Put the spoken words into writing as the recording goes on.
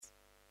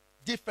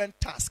different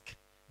tasks,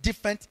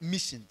 different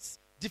missions,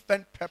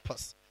 different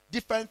purpose,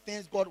 different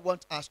things God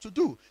wants us to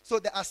do. So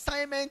the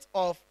assignment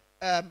of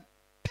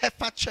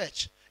Pefa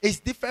Church is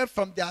different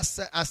from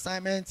the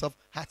assignments of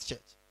Heart Church.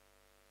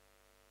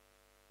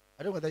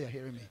 I don't know whether you're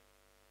hearing me.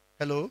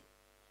 Hello?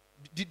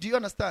 Do you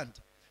understand?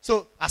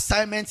 So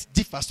assignments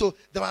differ. So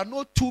there are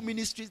no two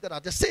ministries that are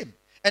the same.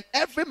 And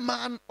every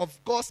man of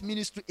God's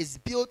ministry is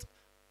built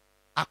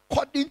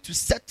according to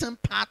certain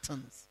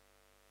patterns.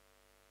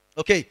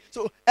 Okay,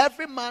 so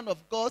every man of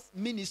God's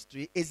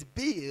ministry is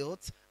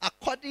built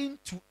according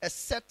to a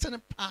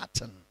certain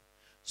pattern.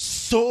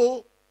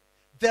 So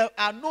there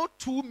are no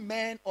two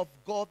men of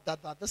God that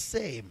are the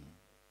same.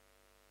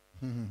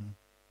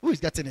 Who is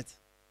getting it?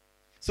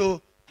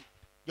 So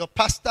your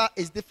pastor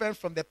is different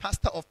from the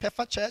pastor of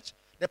Pefa Church.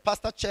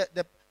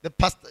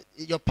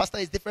 Your pastor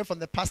is different from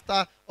the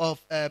pastor of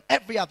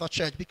every other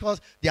church, because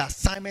their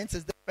assignment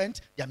is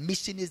different, their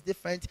mission is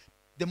different.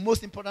 The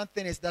most important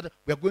thing is that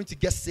we are going to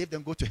get saved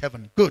and go to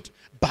heaven. Good.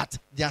 But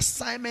the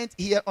assignment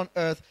here on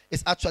earth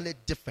is actually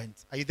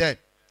different. Are you there?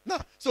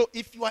 Now, so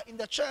if you are in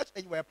the church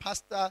and you are a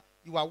pastor,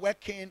 you are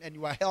working and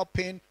you are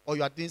helping, or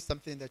you are doing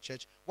something in the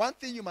church, one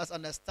thing you must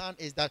understand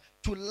is that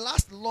to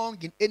last long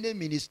in any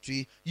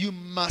ministry, you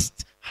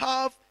must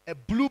have a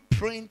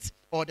blueprint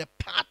or the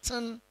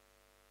pattern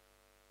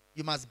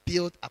you must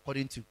build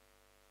according to.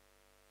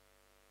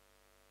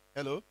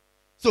 Hello?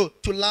 So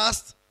to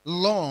last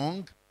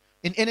long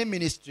in any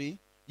ministry,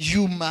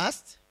 you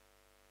must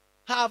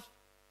have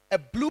a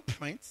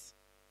blueprint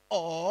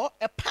or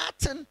a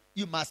pattern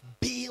you must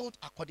build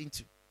according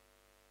to.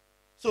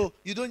 So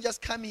you don't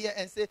just come here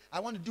and say, I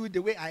want to do it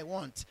the way I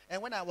want.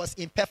 And when I was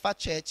in Pefa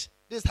Church,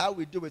 this is how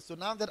we do it. So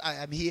now that I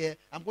am here,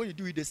 I'm going to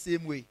do it the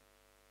same way.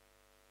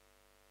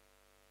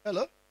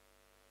 Hello?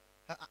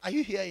 Are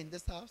you here in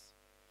this house?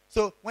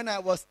 So when I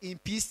was in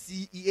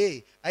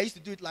PCEA, I used to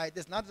do it like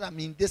this. Now that I'm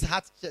in this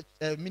Heart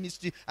Church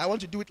ministry, I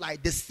want to do it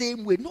like the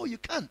same way. No, you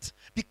can't,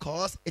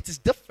 because it is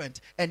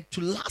different. And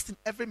to last in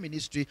every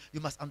ministry,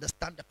 you must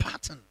understand the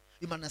pattern.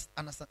 You must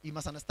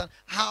understand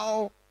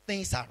how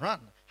things are run,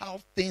 how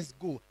things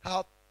go.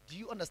 How do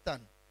you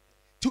understand?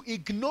 To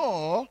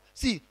ignore,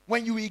 see,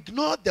 when you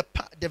ignore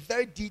the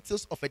very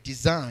details of a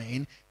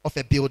design of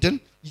a building,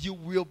 you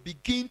will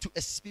begin to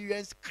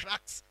experience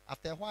cracks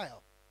after a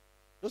while.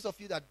 Those of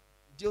you that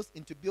deals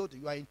into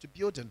building, you are into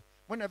building.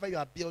 Whenever you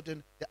are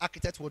building, the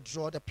architect will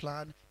draw the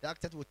plan. The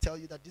architect will tell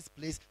you that this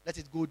place, let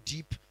it go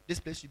deep. This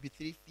place should be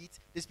 3 feet.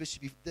 This place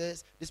should be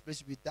this place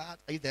should be that.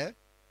 Are you there?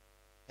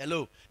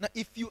 Hello. Now,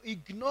 if you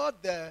ignore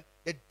the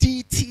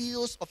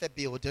details of a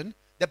building,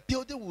 the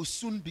building will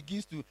soon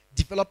begin to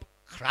develop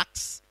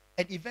cracks,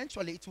 and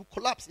eventually it will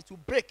collapse, it will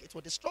break, it will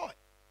destroy.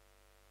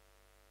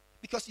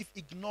 Because you've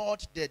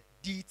ignored the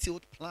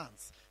detailed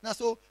plans. Now,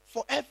 so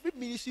for every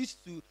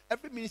ministry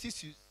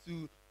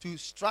to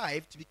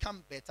strive to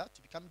become better,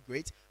 to become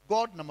great,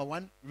 God, number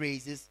one,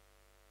 raises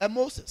a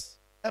Moses,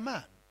 a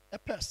man, a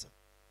person.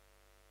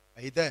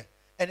 Are you there?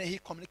 And then he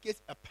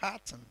communicates a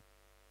pattern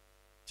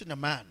to the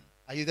man.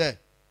 Are you there?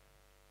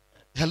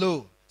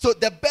 Hello. So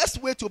the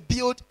best way to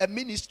build a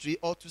ministry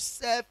or to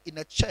serve in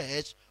a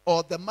church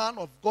or the man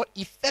of God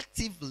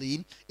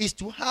effectively is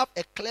to have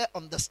a clear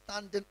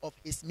understanding of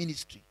his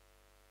ministry.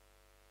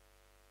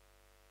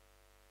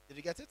 Did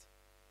you get it?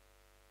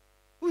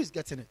 Who is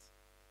getting it?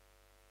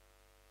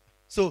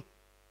 So,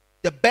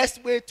 the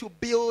best way to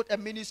build a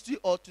ministry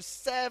or to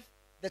serve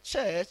the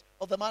church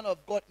or the man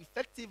of God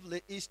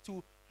effectively is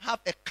to have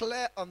a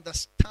clear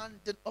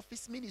understanding of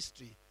his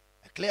ministry,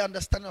 a clear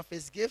understanding of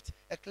his gift,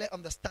 a clear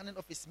understanding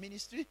of his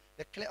ministry,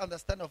 a clear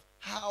understanding of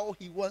how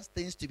he wants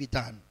things to be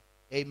done.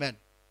 Amen.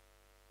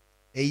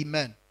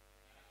 Amen.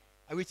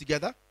 Are we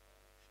together?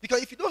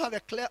 Because if you don't have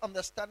a clear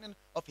understanding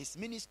of his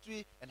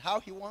ministry and how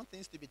he wants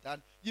things to be done,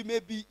 you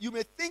may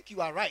think you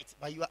are right,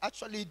 but you are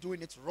actually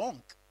doing it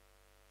wrong.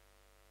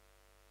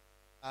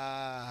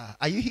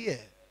 Are you here?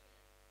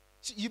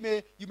 So you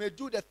may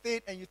do the thing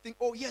and you think,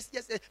 oh yes,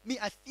 me,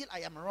 I feel I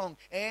am wrong.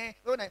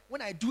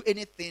 When I do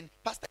anything,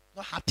 pastor is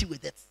not happy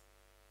with it.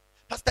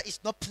 Pastor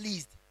is not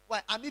pleased.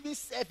 Why? I'm even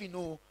serving,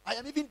 I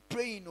am even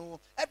praying,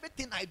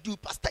 everything I do,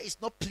 pastor is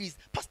not pleased.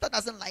 Pastor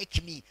doesn't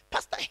like me.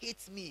 Pastor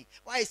hates me.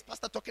 Why is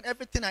pastor talking?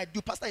 Everything I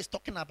do, pastor is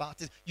talking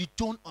about it. You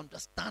don't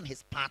understand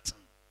his pattern.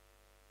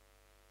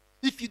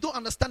 If you don't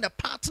understand the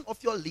pattern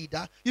of your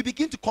leader, you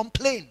begin to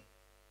complain.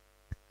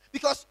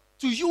 Because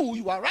to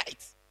you are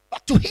right,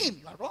 but to him,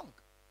 you are wrong.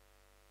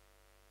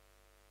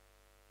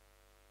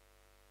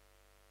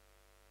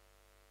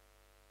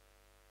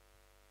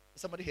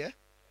 Is somebody here?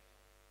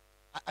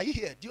 Are you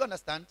here? Do you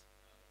understand?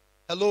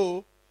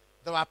 Hello?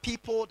 There are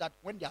people that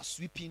when they are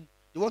sweeping,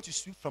 they want to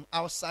sweep from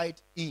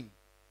outside in.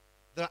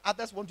 There are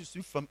others who want to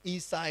sweep from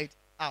inside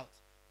out.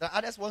 There are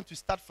others who want to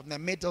start from the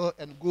middle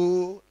and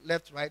go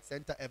left, right,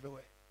 center,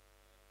 everywhere.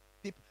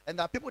 And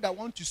there are people that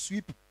want to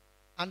sweep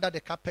under the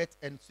carpet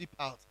and sweep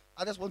out.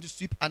 Others want to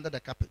sweep under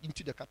the carpet,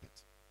 into the carpet.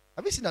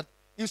 Have you seen that?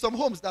 In some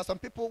homes, there are some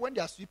people, when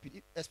they are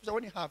sweeping, especially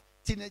when you have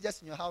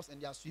teenagers in your house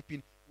and they are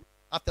sweeping,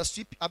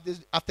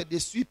 after they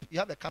sweep, you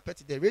have a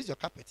carpet, they raise your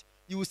carpet.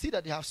 You will see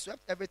that they have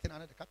swept everything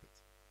under the carpet.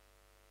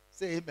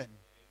 Say amen.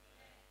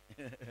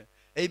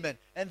 Amen.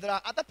 And there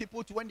are other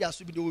people too, when they are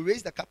sweeping, they will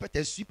raise the carpet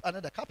and sweep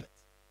under the carpet.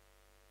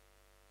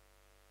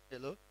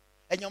 Hello?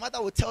 And your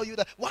mother will tell you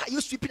that, why are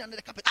you sweeping under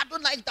the carpet? I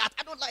don't like that.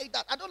 I don't like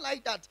that. I don't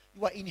like that.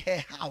 You are in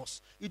her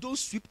house. You don't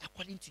sweep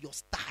according to your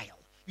style.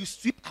 You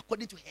sweep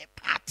according to her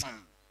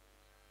pattern.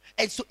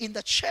 And so in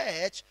the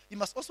church, you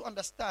must also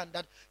understand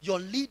that your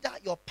leader,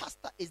 your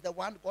pastor, is the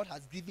one God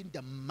has given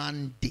the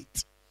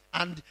mandate.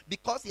 And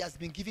because he has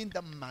been given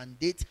the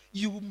mandate,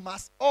 you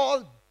must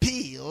all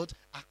build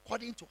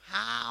according to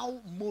how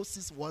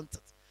Moses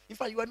wanted. In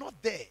fact, you were not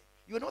there.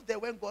 You were not there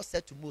when God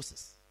said to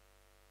Moses.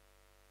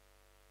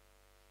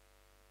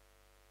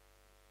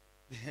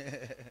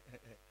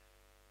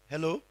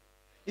 Hello?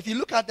 If you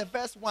look at the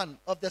verse 1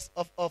 of this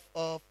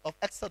of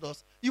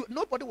Exodus,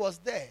 nobody was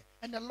there.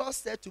 And the Lord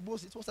said to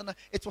Moses,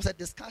 it was a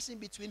discussion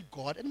between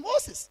God and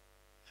Moses.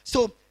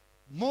 So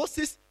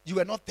Moses, you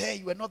were not there,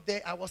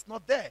 I was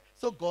not there.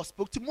 So God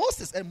spoke to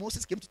Moses, and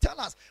Moses came to tell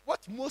us.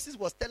 What Moses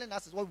was telling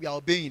us is what we are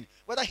obeying.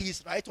 Whether he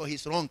is right or he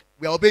is wrong,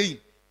 we are obeying.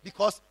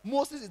 Because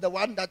Moses is the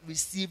one that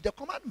received the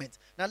commandment.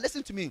 Now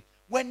listen to me.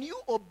 When you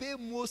obey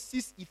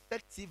Moses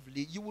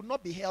effectively, you will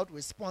not be held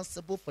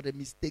responsible for the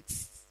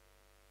mistakes.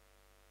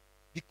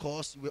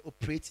 Because you were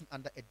operating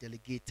under a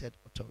delegated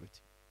authority.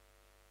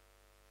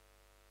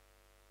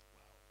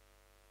 Wow.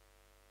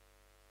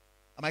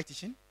 Am I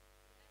teaching?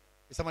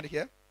 Is somebody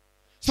here?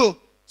 So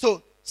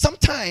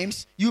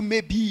sometimes you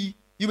may be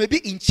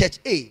in church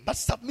A, but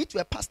submit to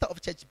a pastor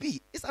of church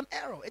B. It's an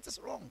error. It is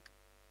wrong.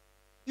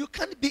 You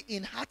can't be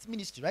in heart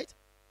ministry, right?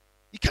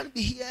 You can't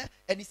be here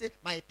and you say,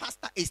 my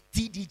pastor is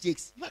T.D.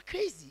 Jakes. You are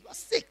crazy. You are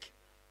sick.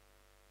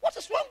 What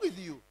is wrong with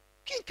you?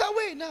 King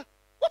Kawena.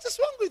 What is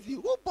wrong with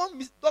you? Who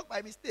born dog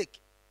by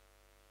mistake?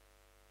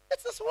 It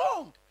is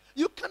wrong.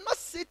 You cannot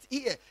sit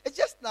here. It's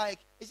just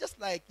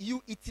like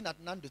you eating at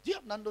Nando's. Do you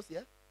have Nando's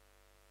here?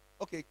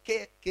 Okay,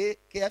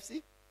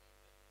 KFC?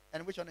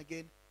 And which one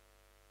again?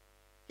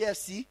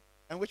 KFC?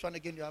 And which one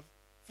again? You have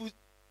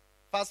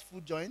fast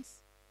food joints?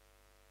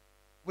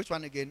 Which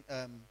one again?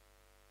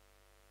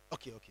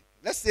 Okay.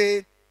 Let's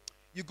say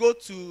you go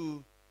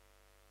to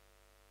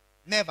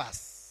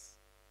Nevers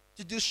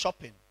to do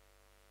shopping.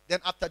 Then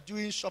after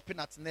doing shopping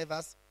at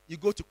Nevers, you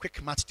go to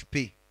Quick Mart to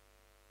pay.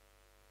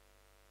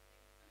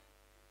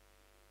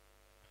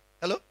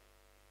 Hello?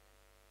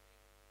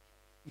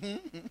 Can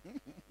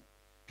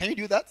you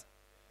do that?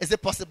 Is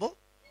it possible?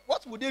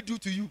 What would they do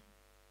to you?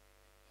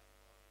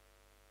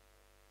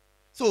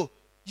 So,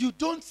 you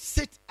don't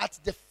sit at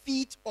the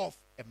feet of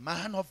a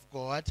man of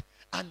God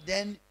and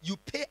then you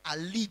pay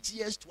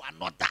allegiance to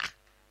another.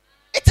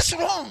 It is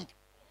wrong.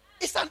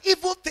 It's an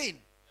evil thing.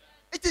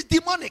 It is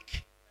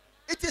demonic.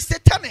 It is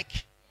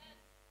satanic.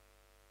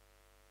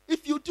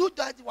 If you do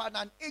that, you are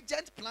an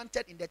agent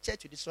planted in the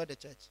church to destroy the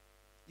church.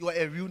 You are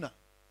a ruiner.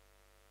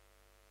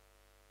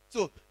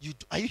 So,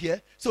 are you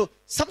here? So,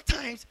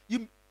 sometimes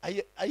are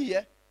you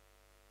here?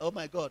 Oh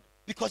my God.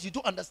 Because you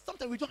don't understand.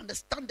 Sometimes we don't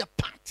understand the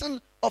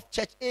pattern of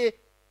church A.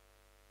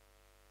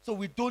 So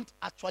we don't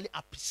actually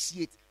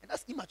appreciate. And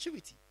that's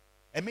immaturity.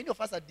 And many of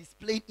us are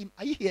displaying.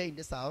 Are you here in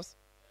this house?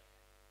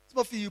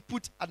 Some of you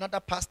put another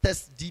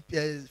pastor's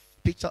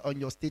picture on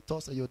your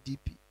status or your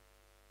DP.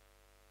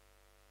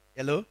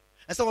 Hello?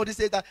 And somebody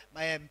says that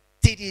my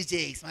T.D.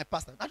 Jakes, my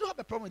pastor. I don't have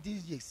a problem with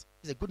T.D. Jakes.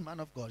 He's a good man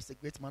of God. He's a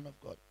great man of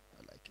God.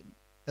 I like him.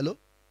 Hello?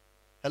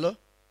 Hello?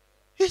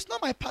 He's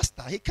not my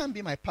pastor. He can't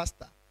be my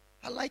pastor.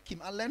 I like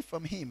him. I learn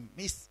from him.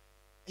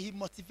 He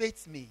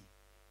motivates me.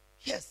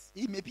 Yes,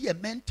 he may be a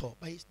mentor,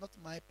 but he's not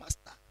my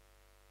pastor.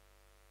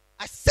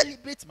 I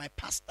celebrate my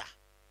pastor.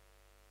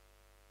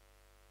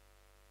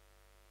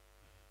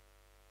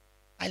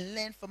 I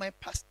learn from my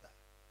pastor.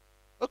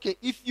 Okay,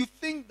 if you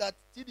think that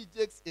T.D.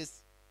 Jakes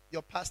is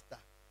your pastor,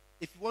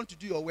 if you want to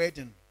do your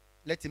wedding,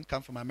 let him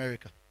come from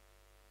America.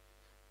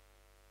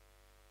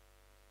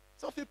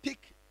 So if you pick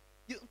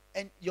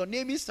and your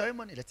naming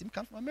ceremony, let him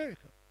come from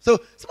America. So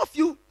some of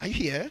you, are you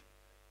here?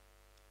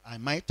 I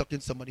might talk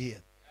to somebody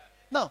here.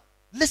 Now,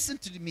 listen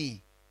to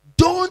me.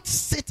 Don't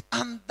sit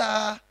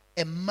under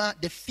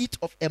the feet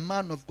of a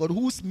man of God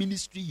whose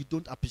ministry you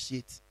don't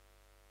appreciate.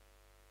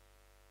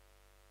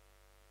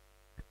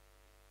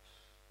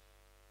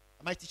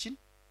 Am I teaching?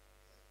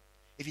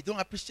 If you don't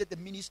appreciate the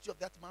ministry of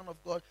that man of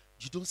God,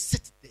 you don't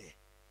sit there.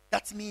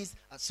 That means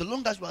so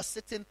long as you are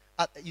sitting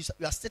at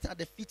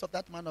the feet of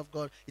that man of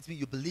God, it means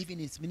you believe in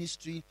his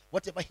ministry.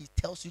 Whatever he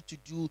tells you to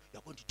do,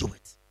 you're going to do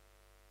it.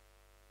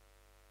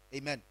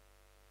 Amen.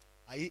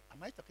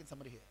 Am I talking to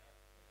somebody here?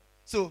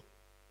 So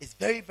it's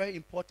very, very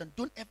important.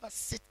 Don't ever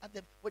sit at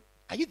the.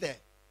 Are you there?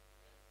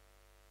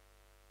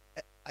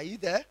 Are you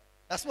there?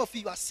 That's some of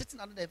you are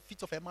sitting under the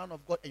feet of a man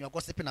of God and you're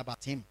gossiping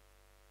about him.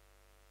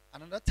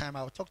 Another time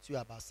I will talk to you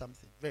about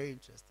something very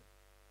interesting.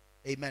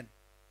 Amen.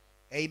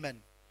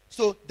 Amen.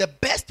 So the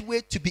best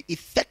way to be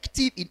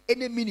effective in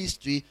any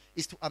ministry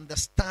is to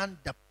understand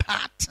the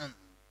pattern.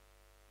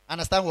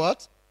 Understand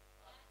what?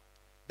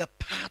 The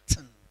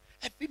pattern.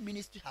 Every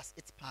ministry has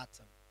its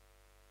pattern.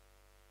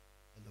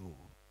 Hello.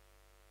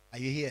 Are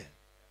you here?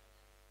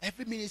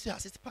 Every ministry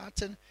has its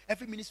pattern.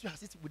 Every ministry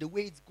has its with the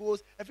way it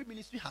goes. Every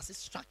ministry has its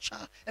structure.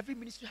 Every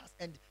ministry has,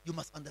 and you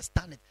must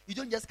understand it. You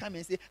don't just come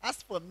and say,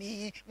 as for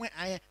me, when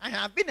I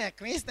have been a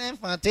Christian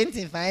for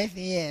 25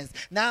 years.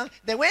 Now,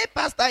 the way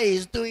pastor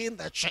is doing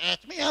the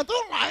church, me, I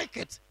don't like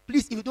it.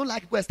 Please, if you don't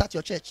like it, go and start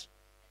your church.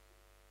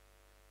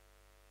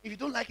 If you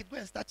don't like it, go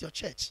and start your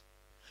church.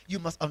 You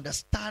must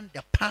understand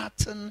the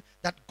pattern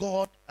that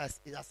God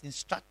has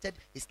instructed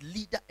his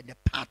leader, and the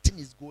pattern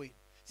is going.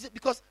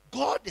 Because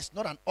God is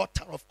not an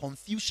author of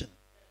confusion.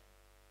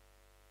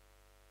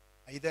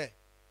 Are you there?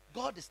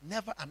 God is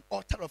never an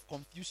author of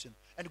confusion.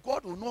 And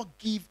God will not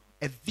give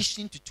a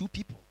vision to two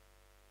people.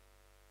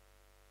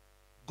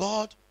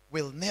 God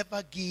will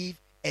never give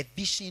a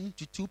vision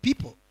to two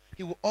people.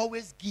 He will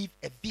always give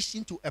a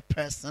vision to a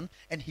person,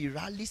 and he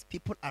rallies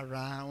people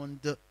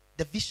around the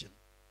vision.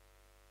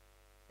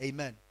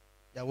 Amen.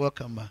 You're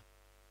welcome, ma.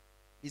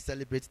 He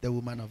celebrates the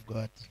woman of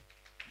God.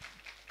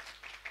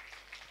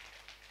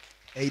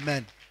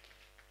 Amen.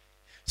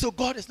 So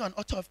God is not an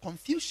author of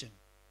confusion.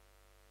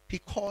 He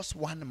calls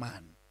one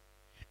man,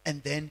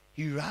 and then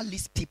he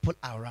rallies people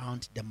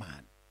around the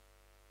man.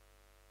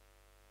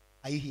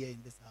 Are you here in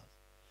this house?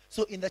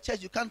 So in the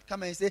church, you can't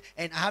come and say,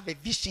 and I have a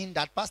vision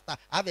that, pastor,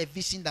 I have a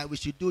vision that we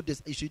should do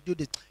this, you should do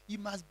this. You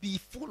must be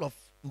full of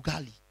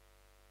ugali.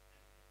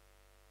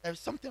 There is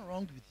something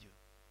wrong with you.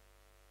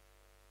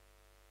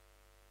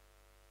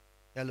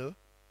 Hello?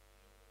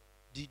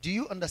 Do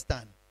you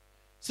understand?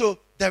 So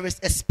there is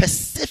a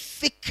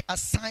specific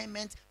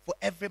assignment for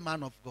every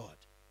man of God.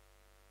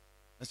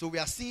 And so we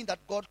are seeing that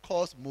God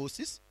calls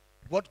Moses.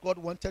 What God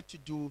wanted to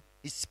do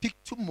is speak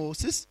to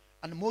Moses,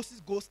 and Moses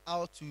goes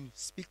out to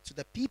speak to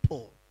the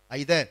people. Are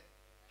you there?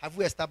 Have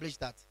we established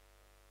that?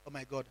 Oh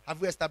my God.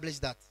 Have we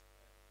established that?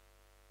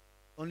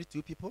 Only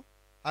two people?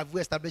 Have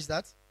we established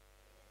that?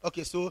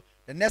 Okay, so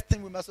the next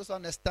thing we must also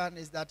understand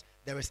is that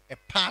there is a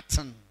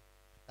pattern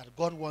that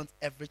God wants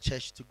every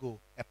church to go.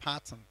 A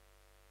pattern.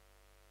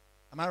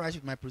 Am I right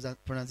with my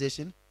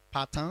pronunciation?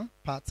 Pattern?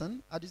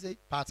 Pattern? How do you say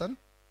pattern?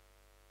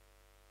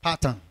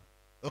 Pattern.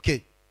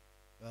 Okay.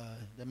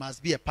 There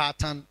must be a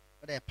pattern.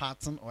 Whether a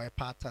pattern or a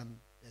pattern,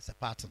 there's a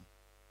pattern.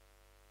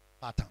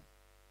 Pattern.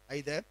 Are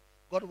you there?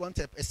 God wants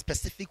a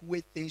specific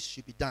way things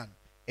should be done.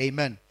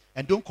 Amen.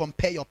 And don't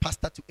compare your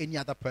pastor to any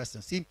other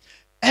person. See,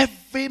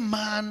 every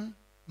man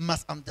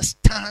must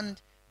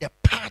understand the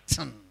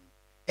pattern,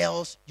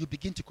 else you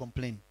begin to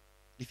complain.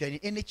 If you're in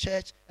any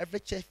church, every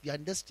church, if you're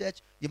in this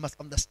church, you must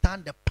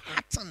understand the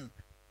pattern,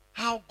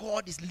 how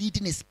God is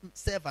leading his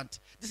servant.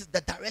 This is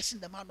the direction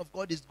the man of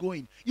God is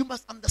going. You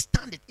must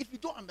understand it. If you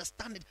don't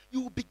understand it,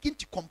 you will begin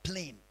to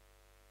complain.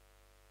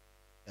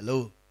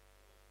 Hello?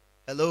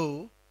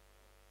 Hello?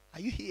 Are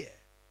you here?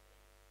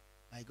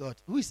 My God,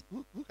 who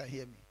can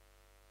hear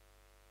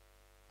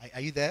me?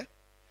 Are you there?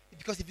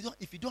 Because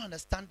if you don't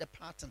understand the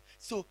pattern,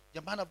 so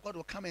the man of God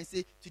will come and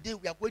say, today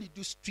we are going to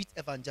do street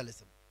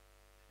evangelism.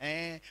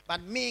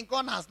 But me,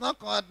 God has not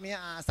called me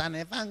as an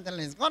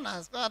evangelist. God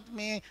has called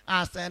me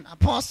as an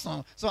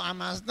apostle. So I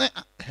must do.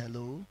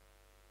 Hello?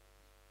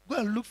 Go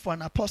and look for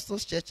an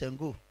apostles' church and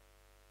go.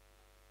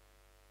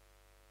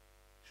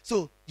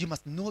 So you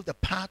must know the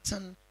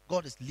pattern.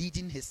 God is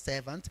leading his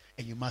servant,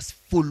 and you must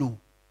follow.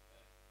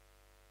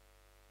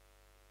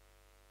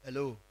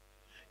 Hello?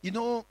 You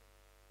know,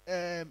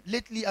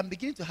 lately I'm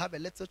beginning to have a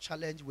little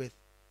challenge with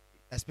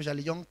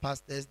especially young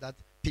pastors that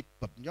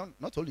people,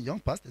 not only young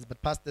pastors,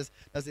 but pastors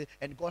that say,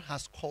 and God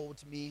has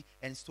called me,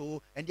 and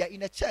they are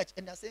in a church,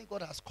 and they're saying,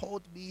 God has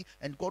called me,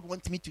 and God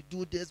wants me to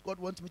do this, God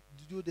wants me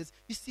to do this.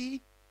 You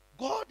see,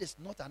 God is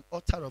not an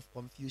author of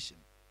confusion.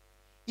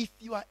 If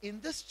you are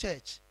in this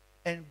church,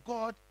 and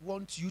God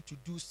wants you to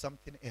do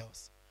something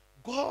else,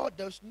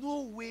 there's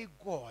no way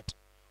God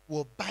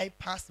will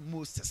bypass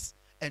Moses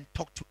and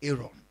talk to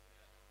Aaron.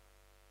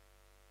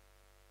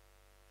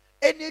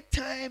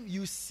 Anytime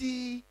you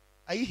see,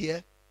 are you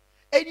here?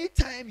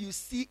 Anytime you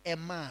see a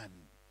man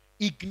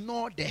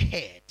ignore the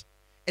head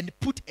and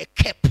put a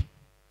cap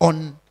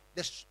on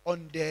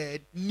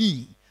the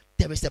knee,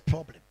 there is a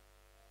problem.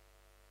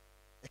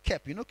 A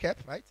cap, you know cap,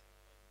 right?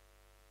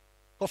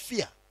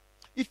 Kofia.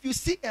 If you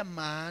see a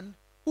man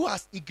who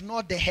has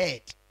ignored the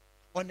head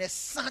on a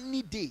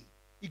sunny day,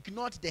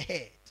 ignored the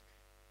head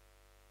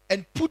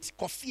and put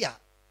kofia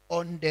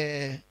on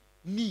the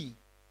knee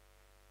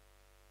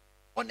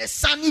on a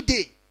sunny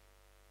day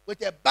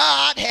with a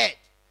bad head,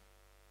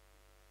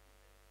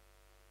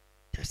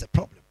 there's a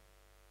problem.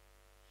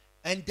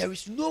 And there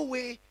is no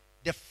way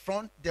the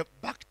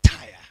back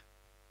tire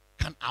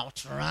can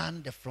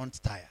outrun the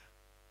front tire.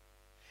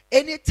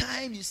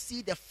 Anytime you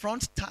see the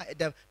front tire,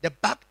 the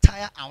back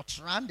tire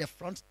outrun the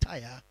front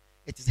tire,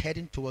 it is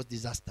heading towards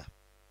disaster.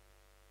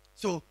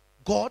 So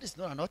God is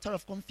not an author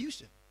of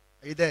confusion.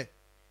 Are you there?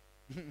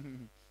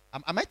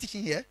 Am I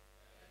teaching here?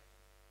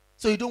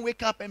 So you don't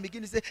wake up and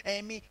begin to say,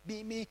 hey, me,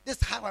 this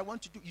is how I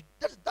want to do it.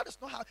 That is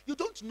not how. You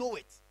don't know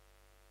it.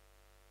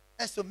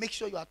 And so make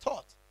sure you are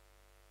taught.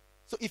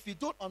 So if you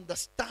don't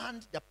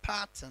understand the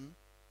pattern,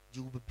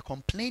 you will be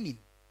complaining.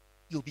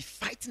 You'll be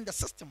fighting the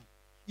system.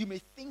 You may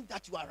think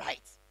that you are right.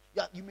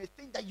 You may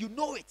think that you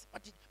know it,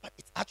 but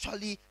it's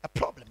actually a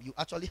problem. You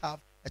actually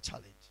have a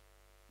challenge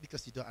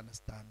because you don't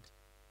understand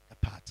the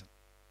pattern.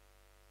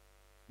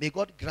 May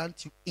God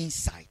grant you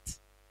insight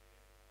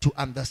to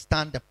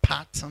understand the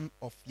pattern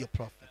of your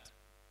prophet.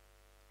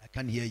 I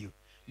can't hear you.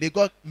 May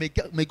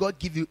God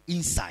give you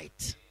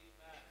insight.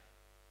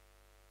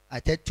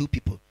 I tell two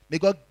people. May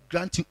God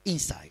grant you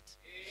insight.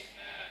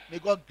 May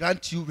God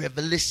grant you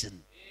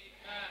revelation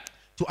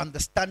to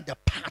understand the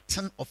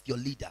pattern of your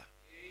leader.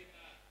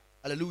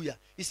 Hallelujah.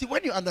 You see,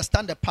 when you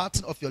understand the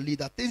pattern of your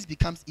leader, things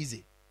becomes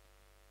easy.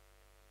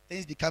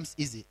 Things becomes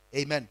easy.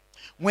 Amen.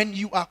 When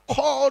you are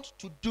called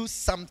to do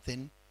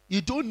something, you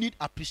don't need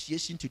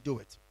appreciation to do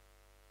it.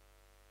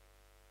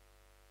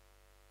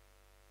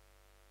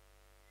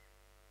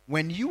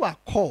 When you are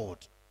called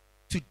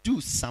to do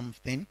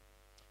something,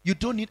 you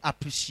don't need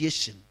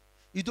appreciation.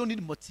 You don't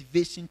need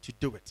motivation to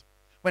do it.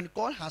 When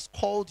God has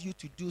called you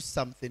to do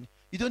something,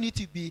 you don't need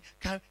to be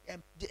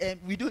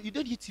you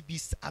don't need to be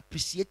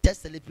appreciated,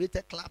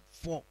 celebrated, clapped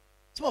for.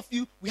 Some of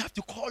you, we have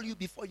to call you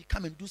before you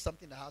come and do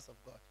something in the house of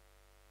God.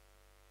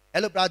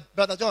 Hello,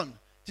 Brother John.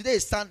 Today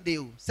is Sunday.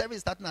 Service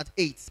is starting at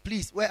 8.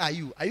 Please, where are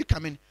you? Are you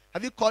coming?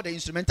 Have you called the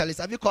instrumentalist?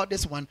 Have you called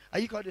this one? Are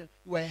you called?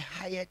 You are a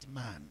hired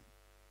man.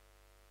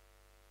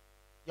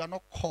 You are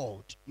not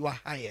called. You are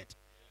hired.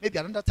 Maybe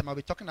another time I'll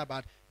be talking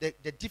about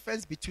the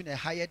difference between a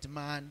hired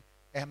man,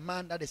 a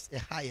man that is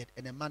hired,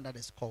 and a man that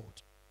is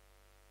called.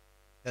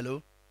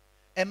 Hello?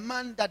 A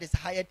man that is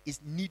hired is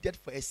needed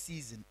for a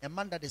season. A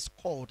man that is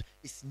called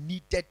is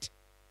needed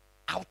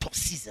out of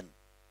season.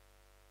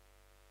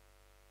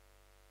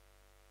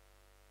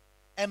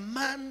 A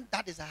man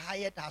that is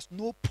hired has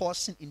no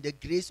portion in the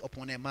grace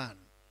upon a man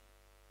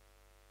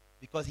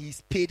because he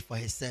is paid for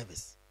his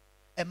service.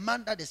 A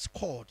man that is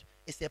called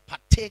is a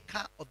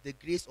partaker of the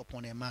grace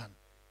upon a man.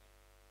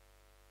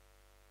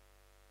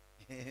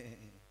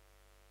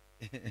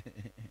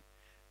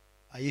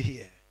 Are you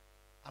here?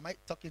 Am I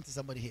talking to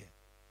somebody here?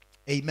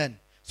 Amen.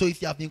 So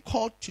if you have been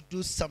called to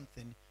do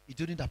something, you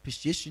don't need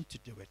appreciation to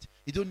do it.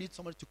 You don't need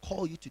somebody to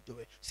call you to do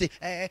it. Say,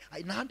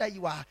 now that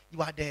you are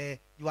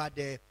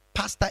the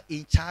pastor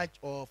in charge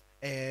of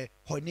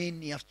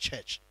Hornania's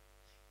church,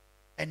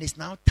 and it's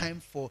now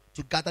time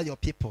to gather your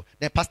people.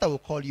 The pastor will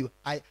call you.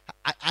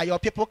 Are your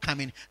people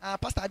coming?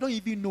 Pastor, I don't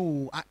even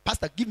know.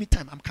 Pastor, give me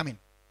time. I'm coming.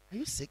 Are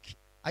you sick?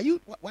 Are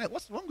you? Why?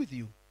 What's wrong with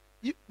you?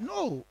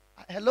 No.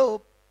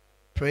 Hello.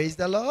 Praise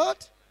the Lord.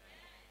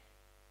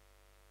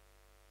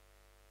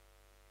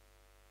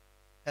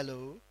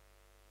 Hello.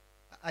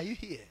 Are you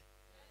here?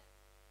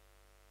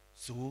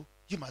 So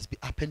you must be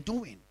up and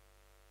doing.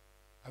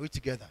 Are we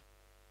together?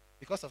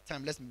 Because of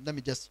time, let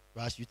me just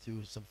rush you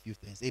through some few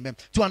things. Amen.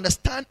 To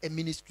understand a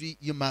ministry,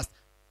 you must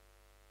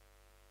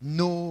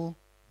know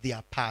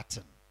their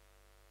pattern.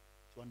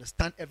 To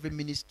understand every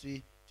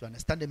ministry, to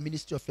understand the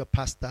ministry of your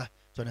pastor,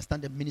 to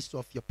understand the ministry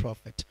of your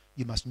prophet,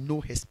 you must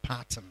know his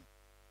pattern.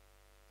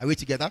 Are we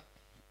together?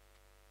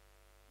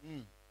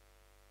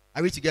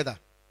 Are we together?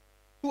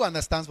 Who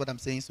understands what I'm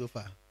saying so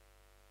far?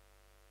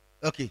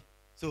 Okay.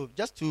 So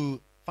just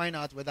to find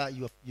out whether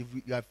you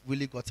have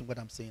really gotten what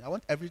I'm saying, I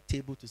want every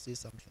table to say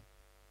something.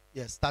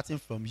 Yes, starting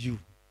from you.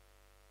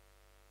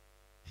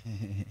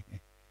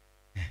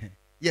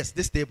 Yes,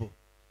 this table.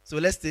 So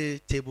let's say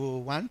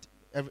table 1.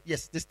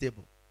 Yes, this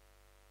table.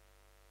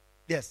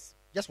 Yes,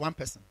 just one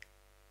person.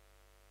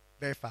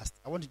 Very fast.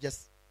 I want to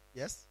just,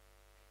 yes?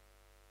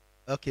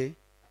 Okay.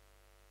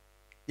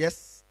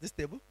 Yes, this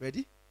table.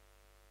 Ready?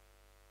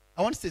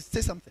 I want to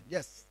say something.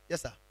 Yes.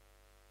 Yes, sir.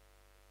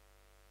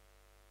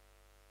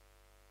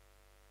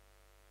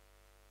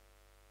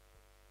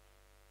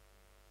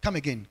 Come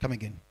again.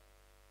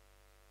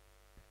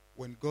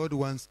 When God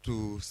wants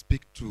to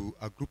speak to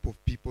a group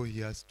of people,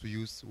 he has to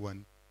use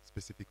one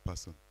specific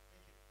person.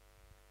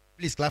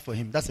 Please clap for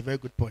him. That's a very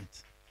good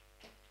point.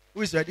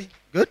 Who is ready?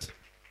 Good?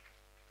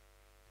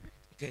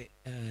 Okay,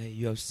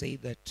 you have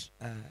said that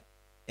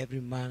every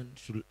man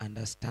should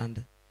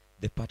understand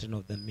the pattern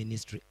of the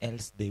ministry,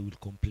 else they will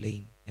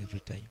complain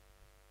every time.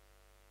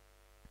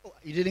 Oh,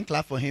 you didn't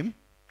clap for him?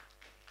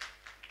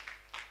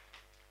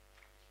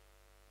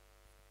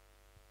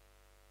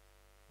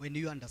 When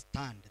you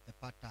understand the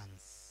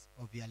patterns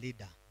of your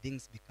leader,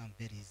 things become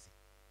very easy.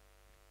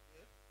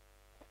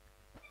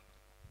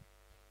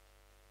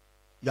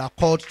 You are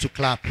called to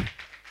clap.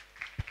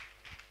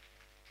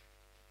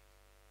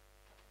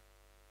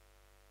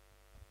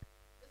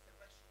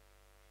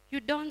 You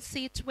don't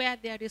sit where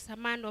there is a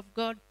man of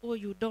God who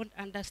you don't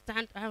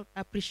understand how to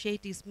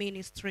appreciate his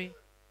ministry.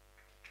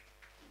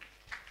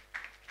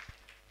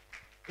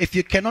 If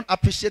you cannot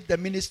appreciate the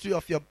ministry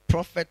of your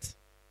prophet,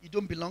 you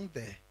don't belong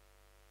there.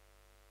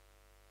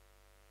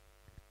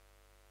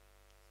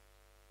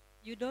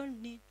 You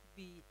don't need to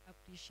be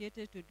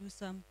appreciated to do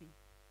something.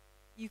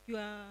 If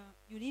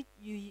if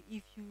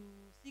you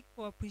seek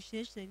for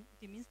appreciation,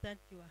 it means that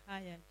you are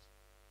hired.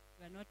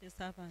 You are not a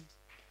servant.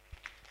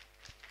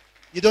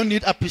 You don't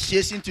need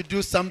appreciation to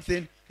do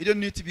something. You don't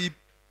need to be.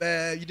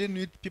 You don't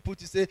need people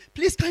to say,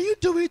 "Please, can you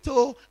do it?"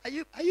 Or are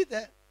you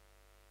there?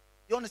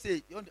 You want to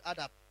say, you want to add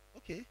up.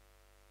 Okay.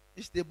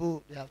 Each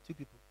table, they have two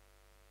people.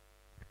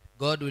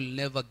 God will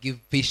never give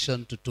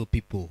vision to two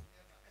people.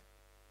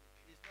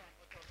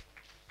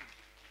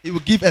 He will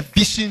give a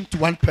vision to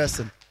one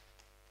person.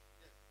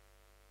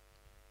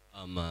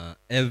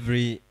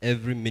 Every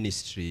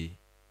ministry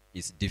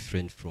is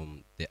different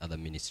from the other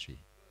ministry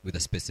with a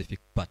specific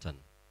pattern.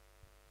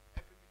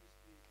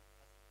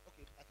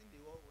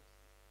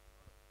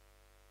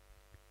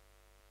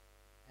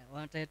 I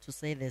wanted to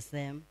say the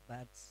same,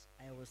 but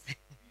I was.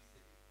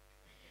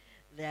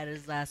 There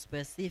is a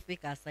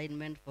specific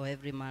assignment for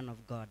every man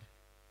of God.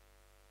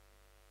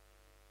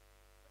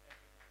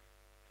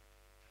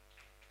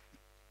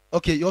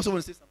 Okay, you also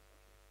want to say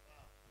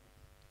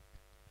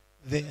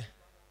something?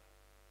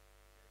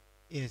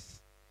 Yes.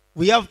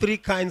 We have three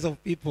kinds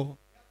of people.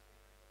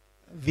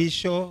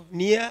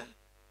 Visioneer,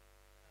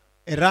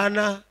 a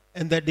runner,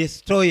 and the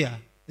destroyer,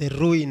 the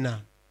ruiner.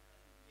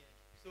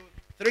 So,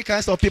 three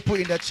kinds of people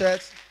in the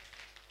church.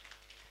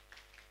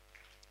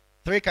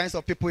 Three kinds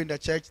of people in the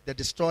church: the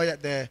destroyer,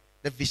 the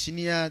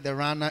visioneer, the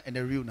runner, and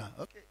the ruiner.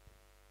 Okay.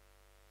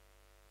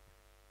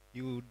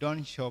 You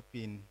don't shop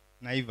in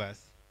Naivas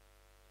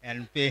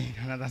and pay in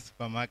another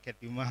supermarket.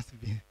 You must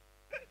be.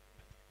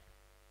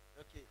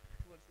 Okay.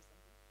 Who wants to say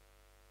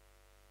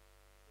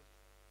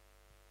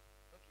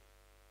something?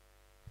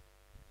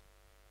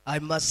 I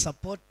must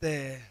support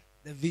the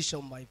vision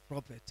of my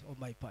prophet or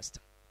my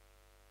pastor.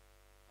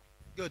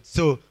 Good.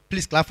 So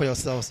please clap for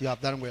yourselves. You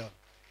have done well.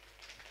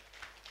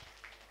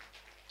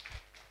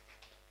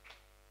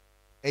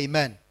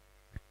 Amen.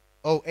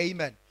 Oh,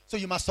 amen. So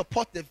you must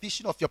support the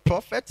vision of your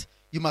prophet.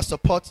 You must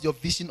support your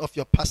vision of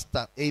your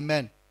pastor.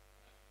 Amen.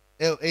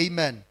 Oh,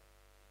 amen.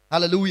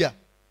 Hallelujah.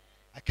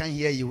 I can't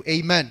hear you.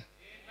 Amen.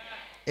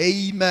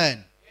 Amen.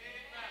 Amen.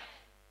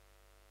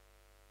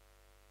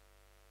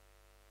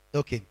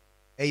 Okay.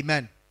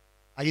 Amen.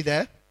 Are you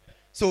there?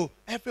 So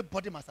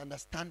everybody must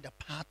understand the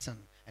pattern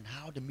and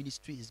how the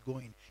ministry is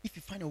going. If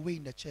you find a way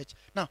in the church.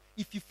 Now,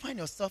 if you find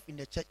yourself in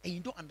the church and you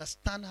don't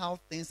understand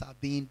how things are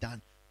being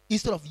done,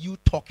 instead of you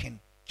talking,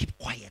 keep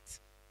quiet.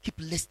 Keep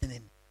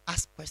listening.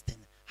 Ask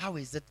questions. How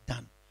is it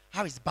done?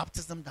 How is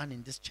baptism done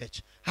in this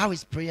church? How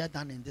is prayer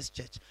done in this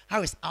church?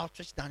 How is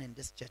outreach done in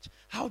this church?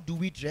 How do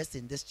we dress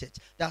in this church?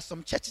 There are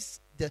some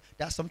churches,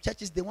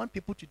 they want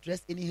people to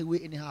dress any way,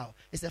 anyhow.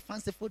 It's a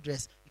fanciful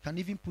dress. You can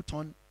even put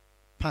on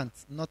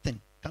pants,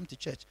 nothing. Come to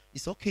church.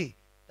 It's okay.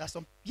 There are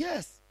some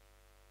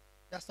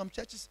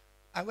churches.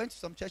 I went to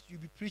some church, you'll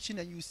be preaching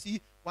and you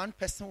see one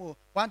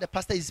the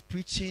pastor is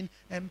preaching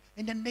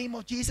in the name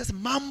of Jesus,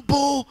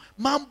 mambo,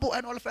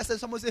 and all of a sudden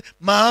someone say,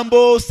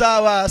 mambo,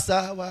 sawa,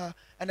 sawa.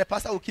 And the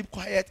pastor will keep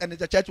quiet and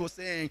the church was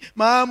saying,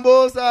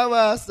 mambo,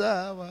 sawa,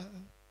 sawa.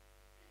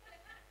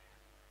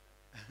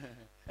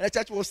 And the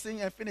church will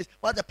sing and finish.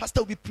 While the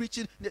pastor will be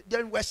preaching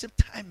during worship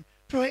time,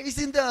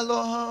 praising the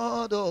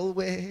Lord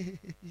always.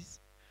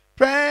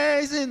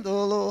 Praising the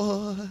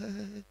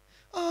Lord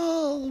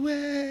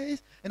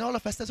always. And all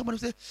of us, someone will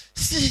say,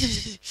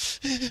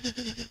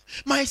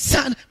 my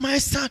son,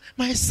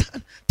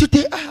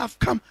 today I have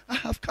come.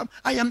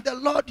 I am the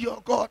Lord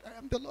your God.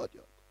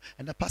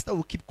 And the pastor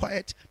will keep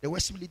quiet. The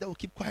worship leader will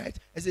keep quiet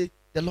and say,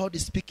 the Lord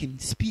is speaking.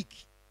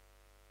 Speak.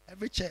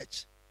 Every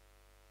church.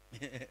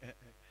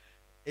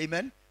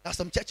 Amen. Now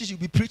some churches you'll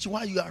be preaching.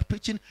 While you are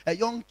preaching, a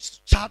young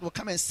child will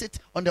come and sit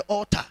on the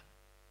altar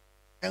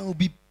and will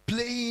be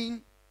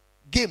playing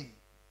game.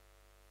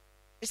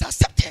 It's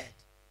accepted.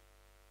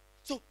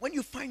 So when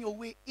you find your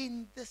way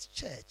in this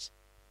church,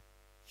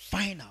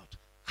 find out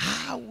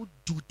how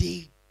do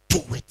they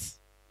do it.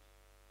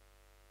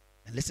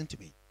 And listen to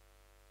me.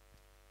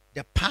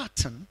 The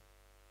pattern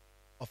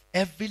of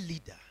every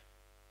leader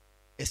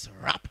is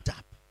wrapped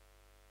up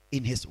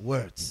in his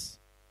words.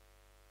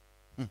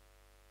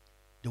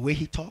 The way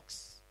he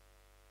talks,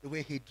 the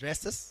way he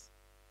dresses,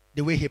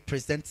 the way he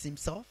presents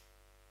himself.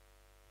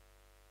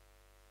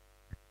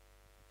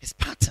 His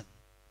pattern,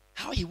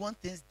 how he wants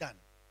things done.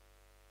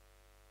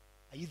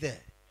 Are you there?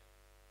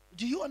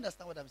 Do you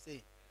understand what I'm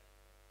saying?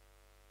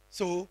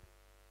 So,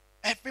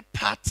 every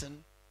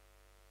pattern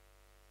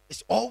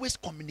is always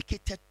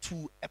communicated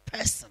to a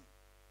person,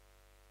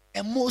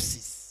 a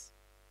Moses,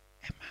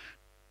 a man.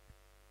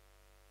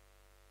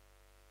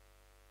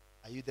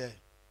 Are you there?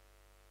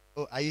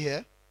 Oh, are you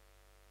here?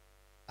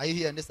 Are you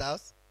here in this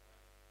house?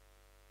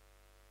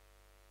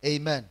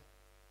 Amen.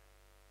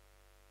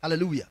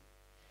 Hallelujah.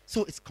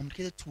 So it's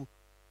communicated to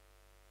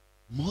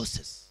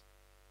Moses.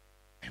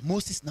 And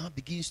Moses now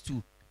begins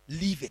to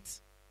live it,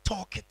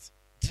 talk it,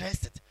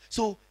 dress it.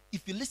 So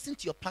if you listen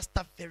to your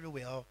pastor very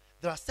well,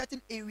 there are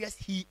certain areas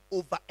he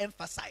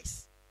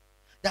overemphasizes.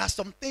 There are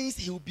some things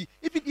he will be,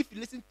 even if you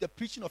listen to the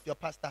preaching of your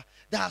pastor,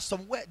 there are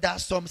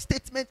some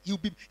statements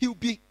he'll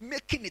be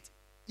making it.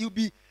 He'll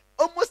be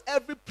almost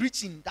every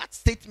preaching, that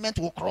statement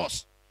will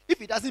cross. If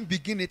he doesn't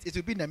begin it, it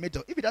will be in the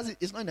middle. If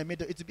it's not in the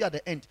middle, it will be at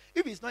the end.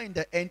 If it's not in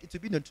the end, it will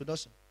be in the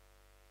introduction.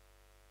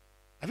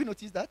 Have you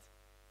noticed that?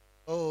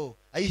 Oh,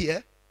 are you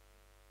here?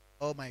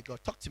 Oh my God,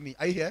 talk to me.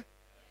 Are you here?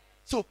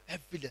 So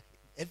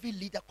every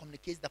leader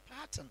communicates the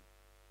pattern.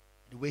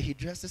 The way he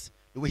dresses,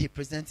 the way he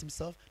presents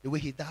himself, the way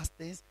he does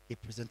things, he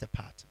presents a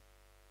pattern.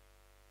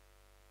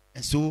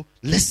 And so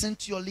listen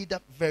to your leader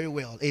very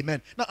well.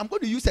 Amen. Now I'm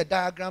going to use a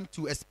diagram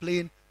to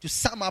explain, to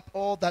sum up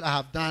all that I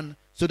have done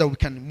so that we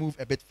can move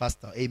a bit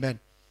faster. Amen.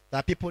 There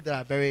are people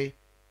that are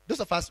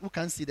those of us who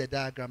can't see the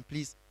diagram,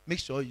 please make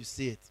sure you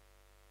see it.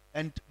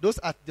 And those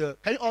at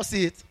can you all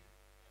see it?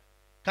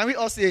 Can we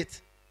all see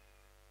it?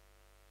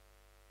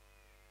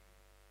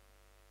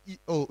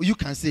 Oh, you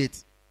can see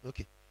it.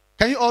 Okay.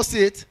 Can you all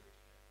see it?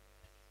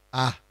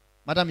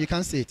 Madam, you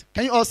can't see it.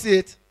 Can you all see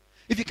it?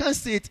 If you can't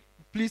see it,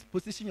 please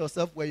position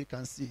yourself where you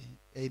can see.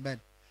 Amen.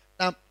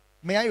 Now,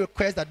 may I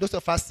request that those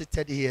of us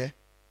seated here,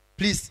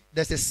 please,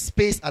 there's a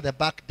space at the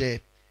back there.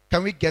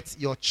 Can we get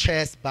your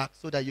chairs back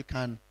so that you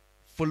can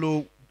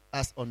follow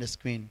us on the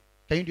screen?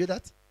 Can you do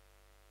that?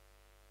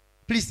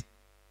 Please,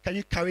 can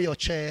you carry your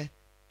chair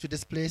to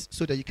this place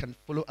so that you can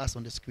follow us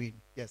on the screen?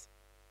 Yes.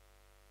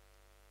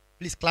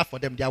 Please clap for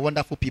them. They are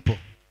wonderful people.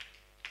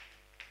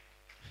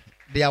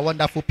 They are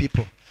wonderful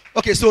people.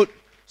 Okay, so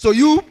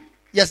you,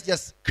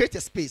 yes, create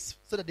a space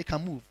so that they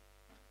can move.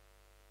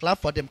 Clap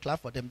for them.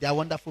 They are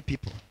wonderful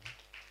people.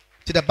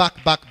 To the back.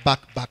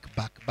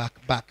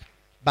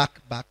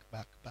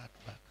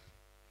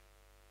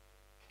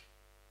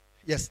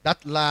 Yes,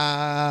 that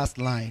last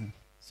line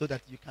so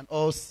that you can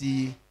all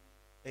see.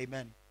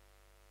 Amen.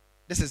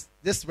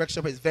 This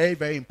workshop is very,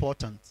 very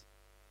important.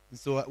 And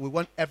so we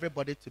want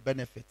everybody to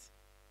benefit.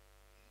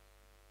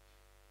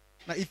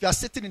 Now, if you are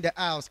sitting in the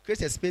aisles,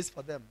 create a space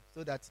for them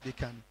so that they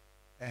can.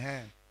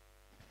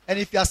 And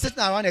if you are sitting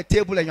around a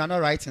table and you are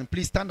not writing,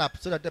 please stand up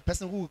so that the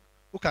person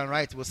who can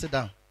write will sit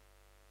down.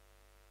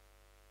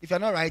 If you are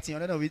not writing,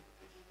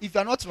 if you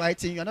are not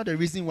writing, you are not the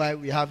reason why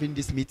we are having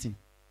this meeting.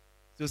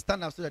 So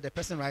stand up so that the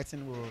person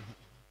writing will.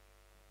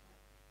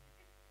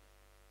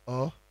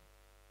 Oh,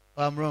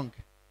 I'm wrong.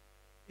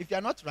 If you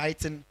are not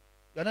writing,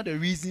 you are not the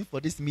reason for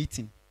this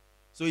meeting.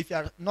 So if you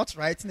are not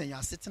writing and you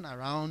are sitting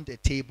around a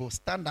table,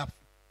 stand up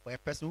for a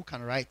person who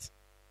can write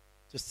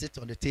to sit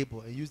on the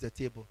table and use the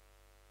table.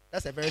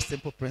 That's a very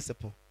simple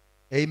principle.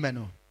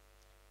 Amen.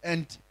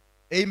 And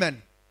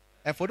amen.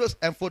 And for those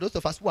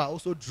of us who are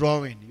also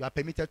drawing, you are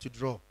permitted to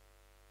draw.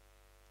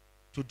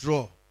 To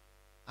draw.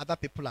 Other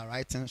people are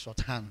writing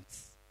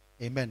shorthands.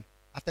 Amen.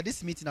 After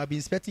this meeting, I'll be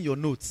inspecting your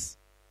notes.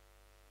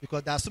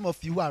 Because there are some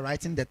of you who are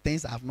writing the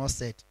things I have not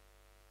said.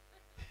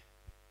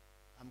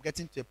 I'm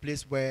getting to a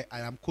place where I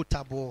am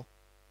quotable.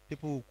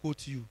 People will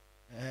quote you.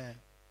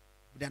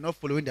 They are not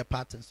following the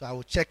pattern. So I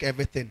will check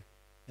everything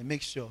and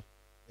make sure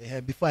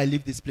before I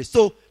leave this place.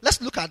 So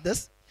let's look at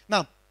this.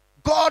 Now,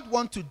 God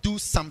wants to do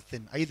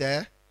something. Are you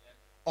there?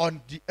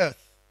 On the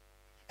earth.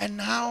 And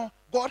now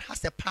God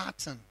has a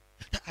pattern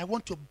that I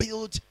want to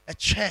build a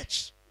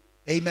church.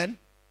 Amen.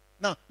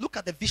 Now, look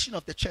at the vision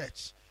of the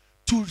church.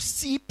 To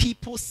see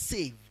people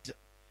saved,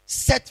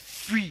 set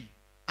free,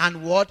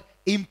 and what?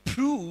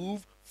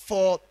 Improve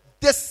for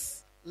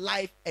this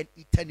life and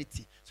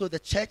eternity. So the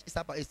church is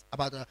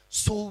about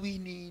soul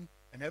winning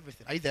and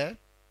everything. Are you there?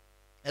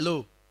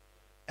 Hello?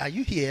 Are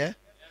you here?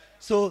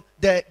 So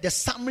the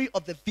summary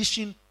of the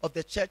vision of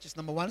the church is: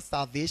 number one,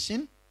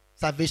 salvation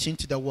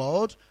to the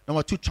world.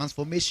 Number two,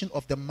 transformation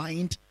of the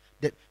mind.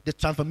 The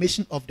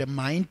transformation of the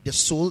mind, the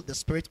soul, the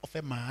spirit of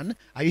a man.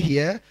 Are you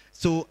here?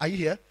 So are you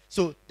here?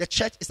 So the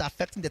church is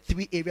affecting the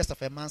three areas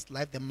of a man's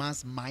life: the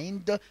man's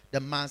mind, the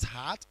man's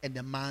heart, and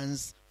the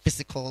man's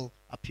physical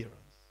appearance.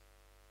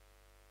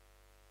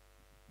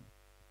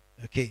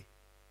 Okay.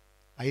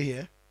 Are you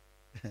here?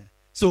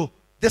 So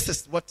this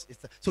is what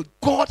it's. So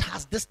God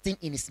has this thing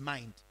in his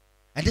mind.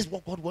 And this is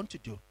what God wants to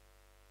do.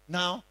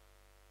 Now,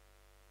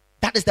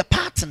 that is the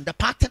pattern. The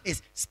pattern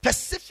is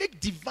specific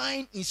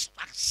divine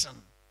instruction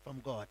from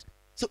God.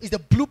 So it's the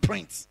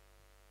blueprint.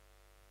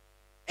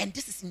 And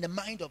this is in the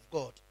mind of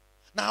God.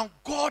 Now,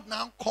 God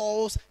now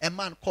calls a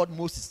man called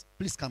Moses.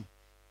 Please come.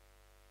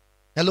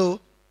 Hello?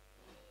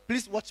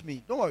 Please watch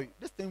me. Don't worry.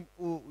 This thing,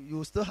 you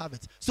will still have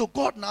it. So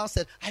God now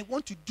said, I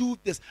want to do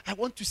this. I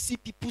want to see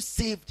people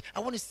saved. I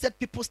want to set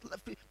people's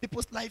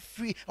life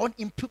free. I want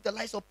to improve the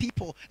lives of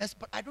people.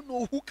 But I don't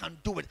know who can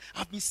do it.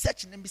 I've been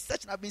searching. I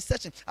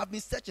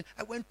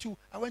went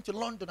to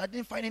London. I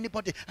didn't find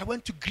anybody. I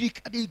went to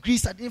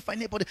Greece. I didn't find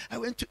anybody.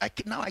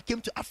 Now I came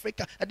to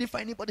Africa. I didn't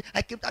find anybody.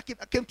 I came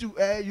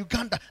to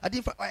Uganda. I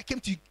came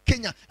to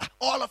Kenya.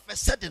 All of a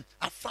sudden,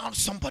 I found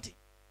somebody.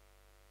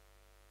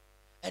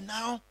 And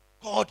now,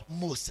 God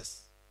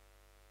Moses,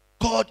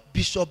 God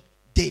Bishop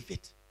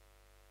David,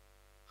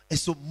 and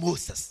so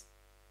Moses.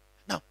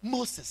 Now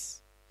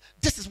Moses,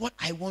 this is what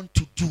I want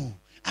to do.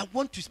 I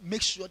want to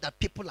make sure that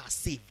people are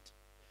saved.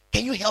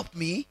 Can you help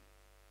me?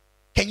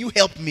 Can you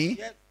help me?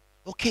 Yes.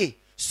 Okay.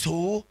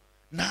 So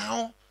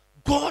now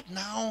God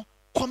now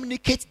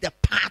communicates the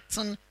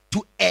pattern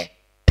to a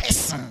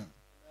person.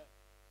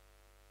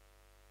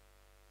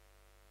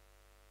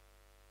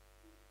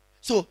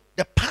 So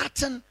the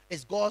pattern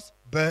is God's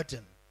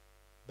burden.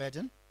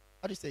 Burden?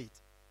 How do you say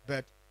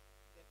it?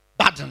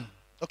 burden.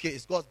 Okay,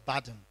 it's God's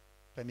burden.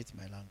 Permit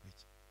my language.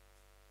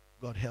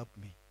 God help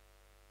me.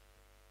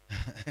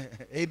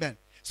 Amen.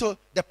 So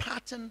the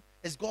pattern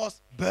is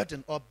God's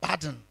burden or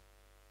burden.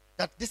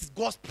 That this is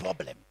God's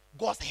problem,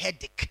 God's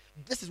headache.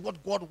 This is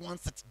what God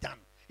wants it done.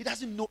 He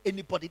doesn't know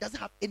anybody. He doesn't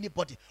have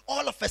anybody.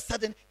 All of a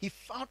sudden, he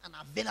found an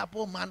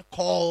available man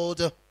called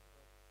the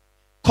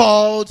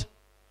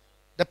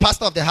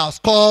pastor of the house.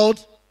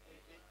 Called.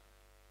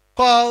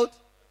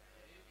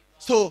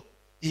 So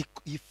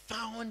he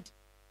found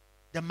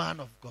the man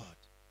of God.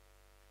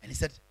 And he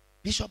said,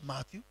 Bishop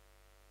Matthew,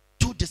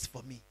 do this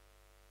for me.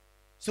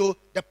 So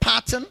the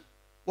pattern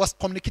was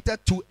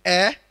communicated to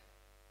a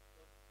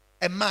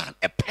man,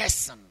 a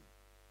person.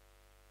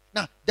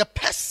 Now, the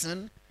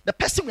person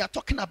we are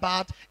talking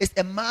about is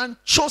a man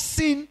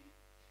chosen,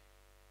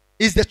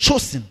 is the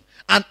chosen,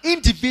 an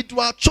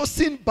individual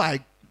chosen by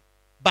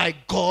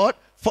God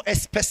for a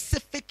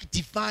specific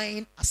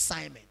divine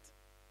assignment.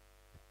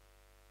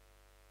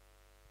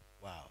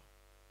 Wow.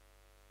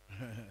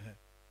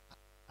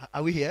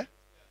 Are we here?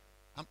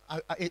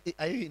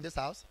 Are you in this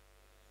house?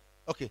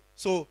 Okay,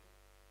 so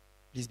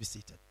please be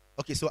seated.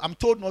 Okay, so I'm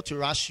told not to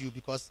rush you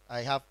because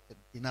I have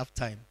enough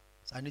time.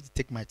 So I need to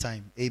take my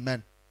time.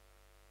 Amen.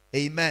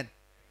 Amen.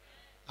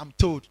 I'm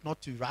told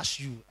not to rush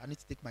you. I need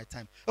to take my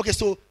time. Okay,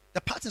 so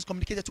the pattern is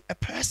communicated to a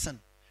person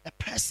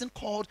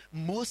called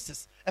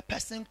Moses, a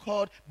person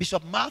called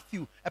Bishop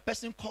Matthew, a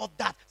person called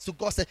that. So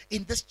God said,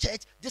 in this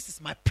church, this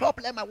is my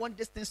problem. I want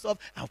this thing solved.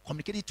 I'll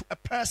communicate it to a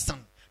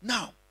person.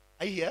 Now,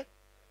 are you here?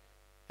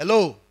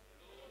 Hello?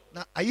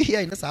 Now, are you here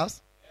in this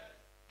house?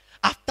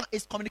 After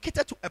it's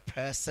communicated to a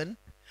person,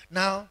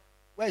 now,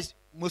 where is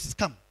Moses?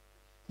 Come.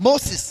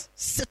 Moses,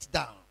 sit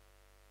down.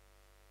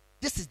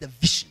 This is the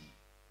vision.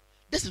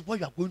 This is what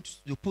you are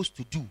supposed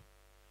to do.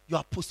 You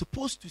are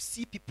supposed to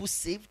see people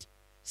saved,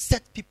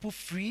 set people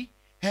free,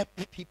 help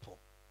people.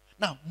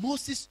 Now,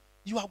 Moses,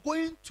 you are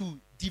going to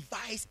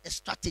devise a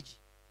strategy.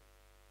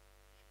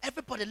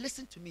 Everybody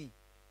listen to me.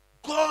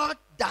 God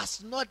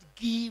does not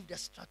give the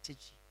strategy.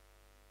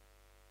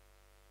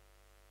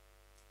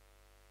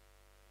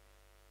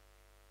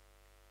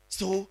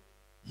 So,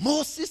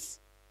 Moses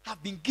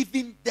have been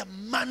given the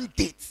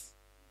mandate,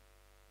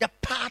 the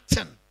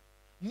pattern.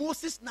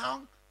 Moses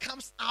now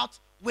comes out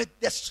with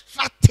the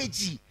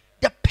strategy,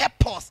 the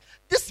purpose.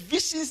 This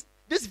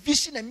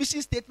vision and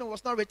mission statement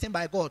was not written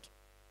by God.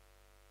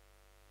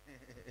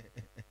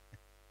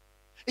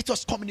 It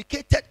was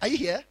communicated. Are you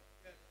here?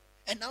 Yes.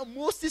 And now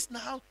Moses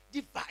now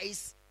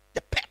devised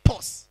the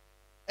purpose.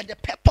 And the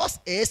purpose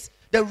is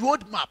the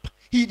roadmap.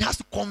 He has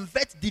to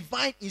convert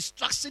divine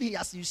instruction he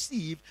has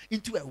received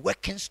into a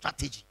working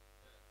strategy.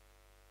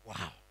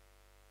 Wow.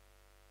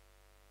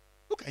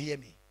 Who can hear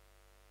me?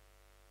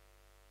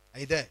 Are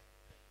you there?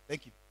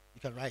 Thank you.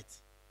 You can write.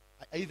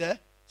 Are you there?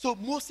 So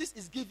Moses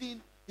is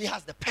giving, he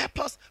has the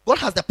purpose. God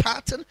has the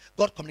pattern.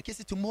 God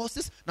communicates it to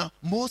Moses. Now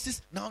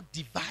Moses now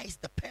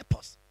devised the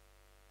purpose.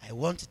 I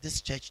want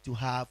this church to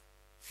have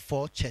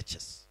 4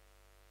 churches.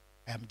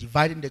 I am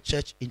dividing the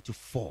church into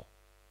 4.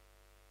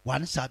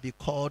 One shall be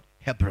called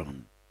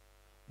Hebron.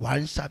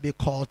 One shall be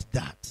called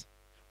that.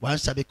 One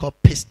shall be called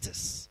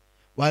Pistis.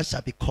 One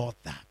shall be called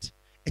that.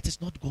 It is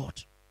not God.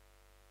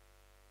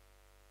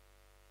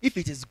 If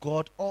it is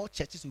God, all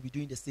churches will be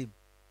doing the same.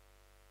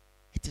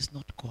 It is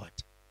not God.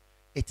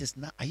 It is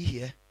not. Are you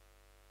here?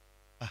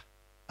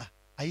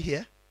 Are you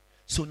here?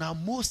 So now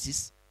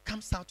Moses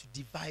comes out to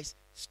devise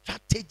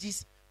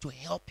strategies to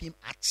help him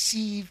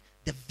achieve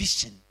the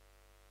vision,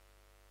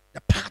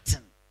 the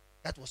pattern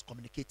that was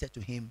communicated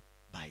to him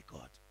by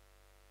God.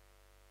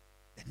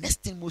 The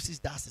next thing Moses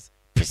does is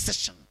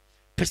precision.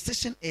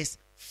 Precision is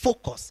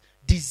focus,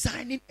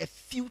 designing a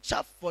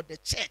future for the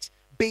church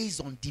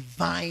based on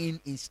divine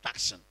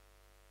instruction.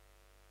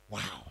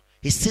 Wow.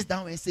 He sits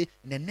down and says,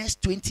 in the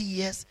next 20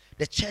 years,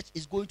 the church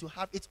is going to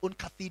have its own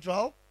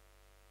cathedral.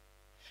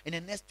 In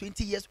the next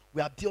 20 years,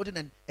 we are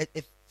building a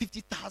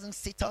 50,000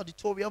 seat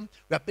auditorium.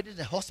 We are building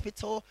a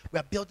hospital. We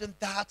are building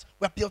that.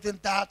 We are building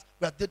that.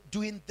 We are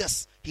doing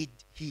this. He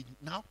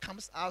now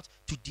comes out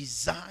to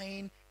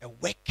design a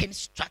working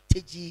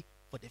strategy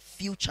for the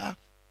future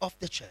of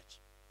the church.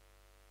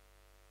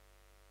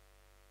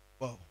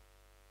 Wow.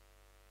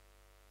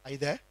 Are you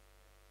there?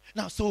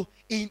 Now, so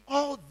in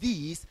all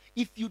these,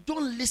 if you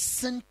don't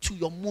listen to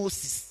your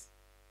Moses,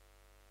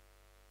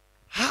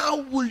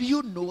 how will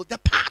you know the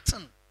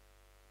pattern?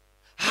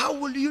 How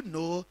will you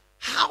know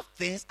how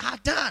things are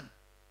done?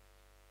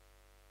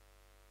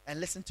 And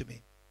listen to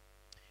me.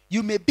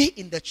 You may be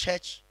in the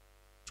church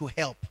to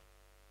help,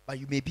 but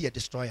you may be a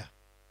destroyer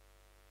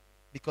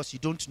because you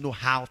don't know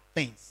how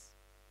things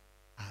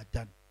are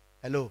done.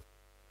 Hello?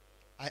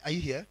 Are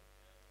you here?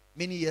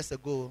 Many years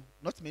ago,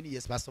 not many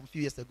years, but some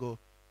few years ago,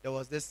 there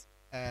was this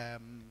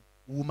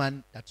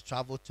woman that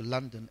traveled to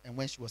London, and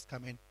when she was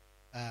coming,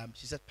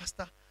 she said,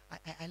 Pastor,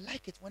 I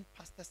like it when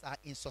pastors are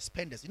in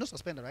suspenders. You know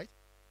suspender, right?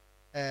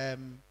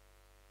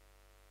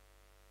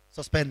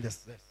 Suspenders.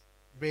 Yes.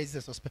 Raise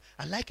the suspenders.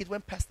 I like it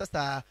when pastors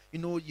are,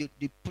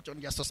 they put on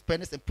their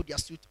suspenders and put their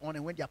suit on,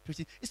 and when they are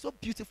preaching, it's so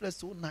beautiful and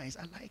so nice.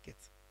 I like it.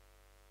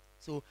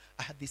 So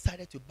I have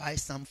decided to buy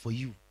some for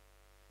you.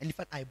 And in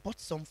fact, I bought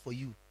some for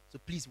you. So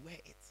please wear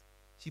it.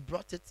 She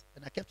brought it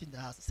and I kept it in the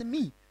house. I said,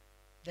 me,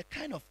 the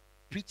kind of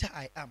preacher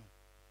I am,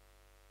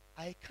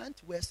 I can't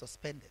wear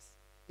suspenders.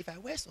 If I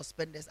wear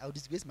suspenders, I'll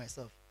disgrace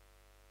myself.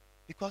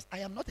 Because I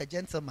am not a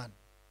gentleman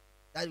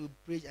that will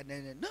preach and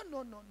then,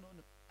 no.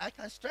 I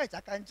can stretch,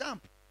 I can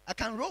jump, I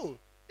can roll.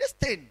 This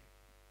thing,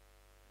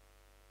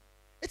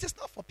 it is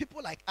not for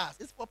people like us.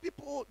 It's for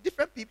people,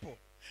 different people.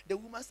 The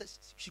woman said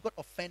she got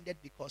offended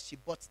because she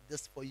bought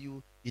this for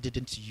you, you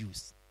didn't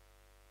use.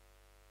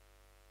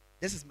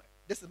 This is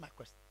my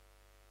question.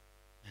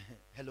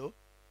 Hello?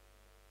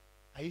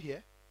 Are you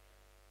here?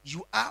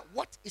 You are,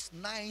 what is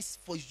nice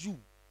for you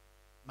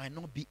might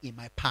not be in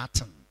my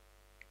pattern.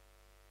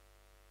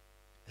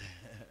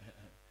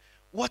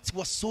 What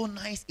was so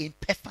nice in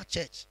Pefa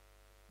Church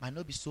might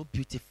not be so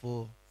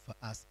beautiful for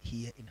us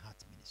here in Heart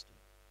Ministry.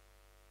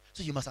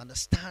 So you must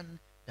understand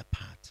the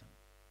pattern.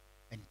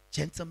 And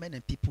gentlemen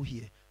and people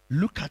here,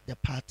 look at the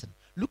pattern.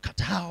 Look at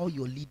how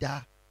your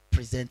leader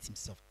presents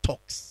himself,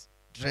 talks,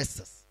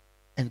 dresses,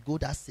 and go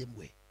that same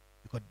way.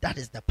 Because that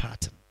is the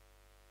pattern.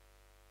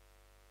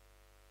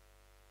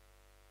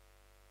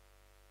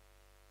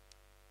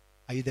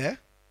 Are you there?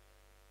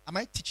 Am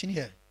I teaching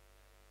here?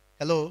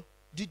 Hello?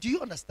 Do you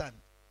understand?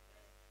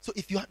 So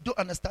if you don't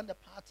understand the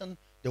pattern,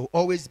 there will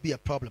always be a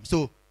problem.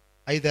 So,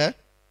 are you there?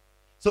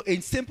 So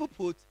in simple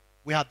put,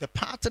 we have the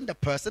pattern, the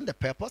person, the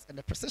purpose, and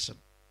the precision.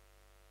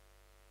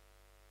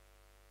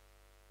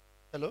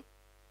 Hello?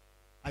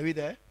 Are we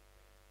there?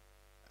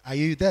 Are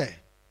you there?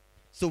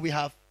 So we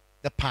have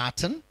the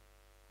pattern,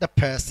 the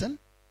person,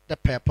 the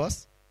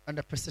purpose, and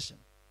the precision.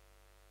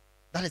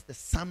 That is the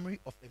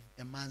summary of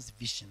a man's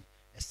vision,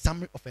 a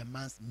summary of a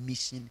man's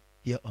mission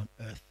here on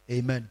earth.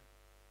 Amen.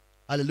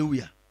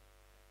 Hallelujah.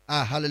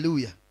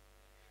 Hallelujah.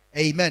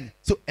 Amen.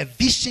 So a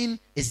vision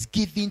is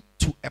given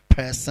to a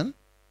person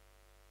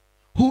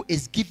who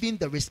is given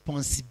the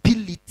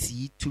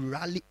responsibility to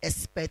rally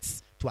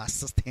experts to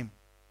assist him.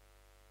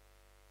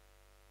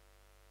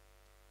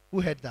 Who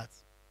heard that?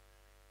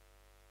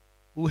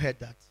 Who heard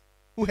that?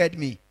 Who heard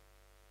me?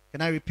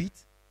 Can I repeat?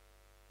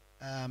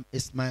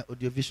 Is my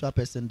audiovisual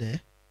person there?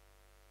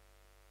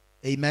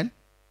 Amen.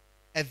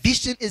 A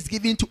vision is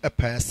given to a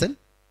person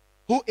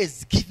who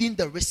is given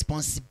the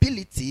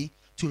responsibility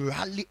to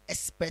rally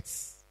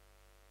experts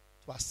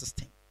to assist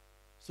him.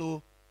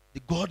 So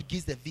the God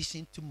gives the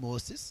vision to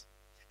Moses,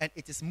 and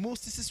it is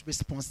Moses'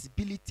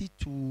 responsibility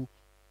to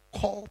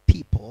call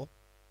people,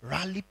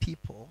 rally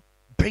people,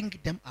 bring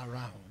them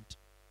around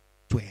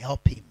to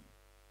help him.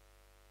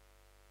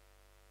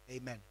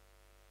 Amen.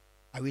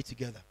 Are we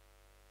together?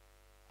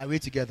 Are we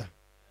together?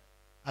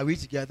 Are we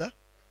together?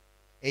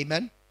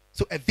 Amen.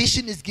 So a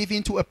vision is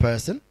given to a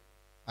person.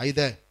 Are you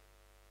there?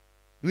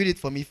 Read it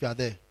for me if you are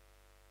there.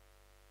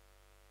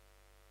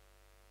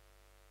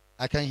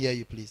 I can't hear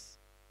you, please.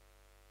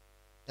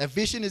 A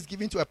vision is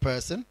given to a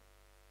person.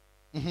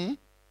 Oh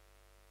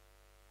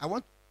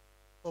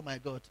my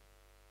God.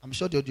 I'm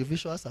sure the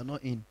audiovisuals are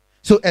not in.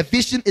 So a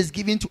vision is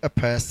given to a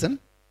person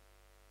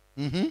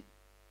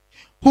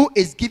who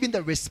is given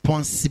the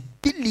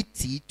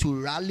responsibility to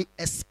rally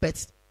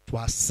experts to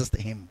assist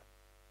him.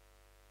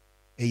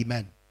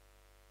 Amen.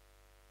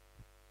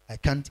 I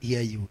can't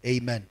hear you.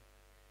 Amen.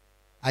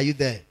 Are you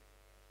there?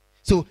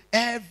 So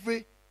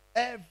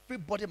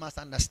everybody must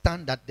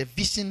understand that the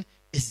vision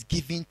is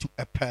given to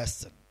a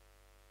person.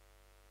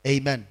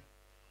 Amen.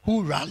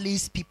 Who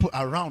rallies people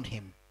around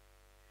him.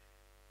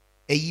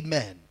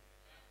 Amen.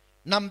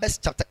 Numbers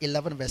chapter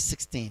 11 verse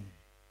 16.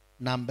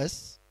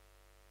 Numbers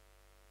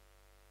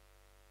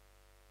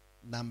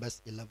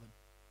 11.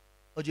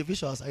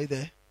 Audiovisuals, are you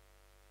there?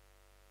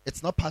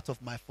 It's not part of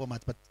my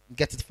format, but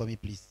get it for me,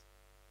 please.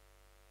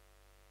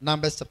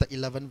 Numbers chapter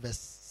 11 verse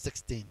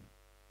 16.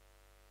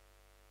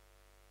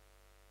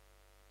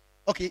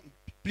 Okay,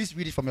 please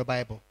read it from your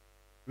Bible.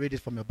 Read it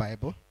from your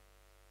Bible.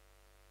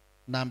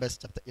 Numbers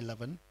chapter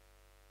 11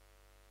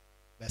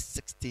 verse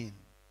 16.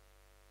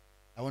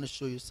 I want to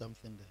show you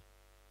something there.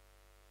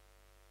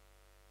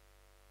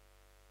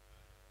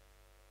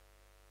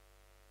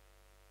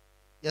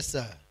 Yes,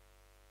 sir.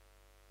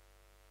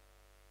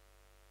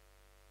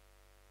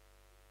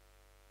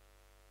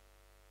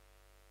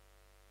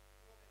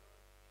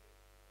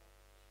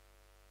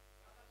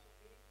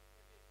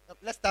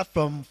 Let's start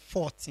from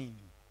 14.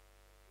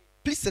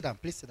 Please sit down.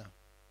 Please sit down.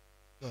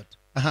 Good.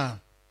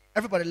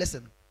 Everybody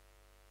listen.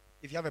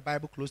 If you have a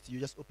Bible close to you,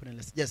 just open and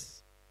listen.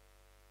 Yes.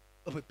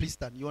 Okay, please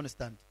stand. You want to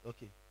stand?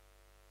 Okay.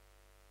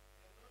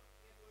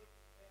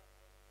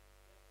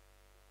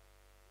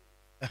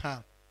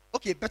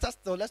 Okay, better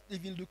still, let's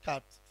even look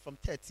at from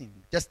 13,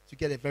 just to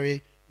get a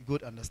very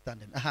good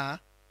understanding. Please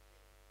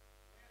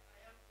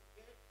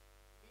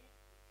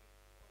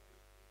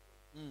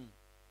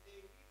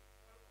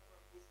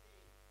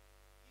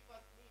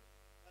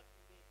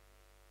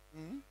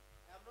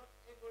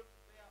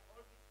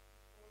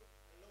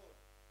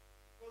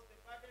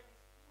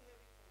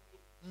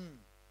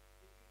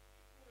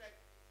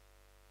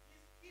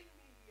kill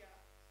me here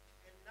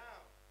and now.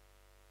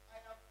 I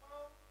have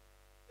found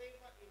favor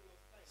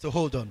So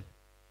hold on.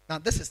 Now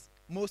this is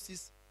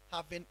Moses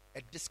having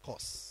a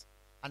discourse,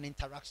 an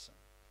interaction,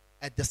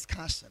 a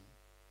discussion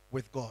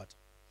with God.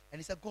 And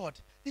he said, God,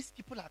 these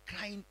people are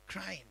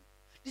crying.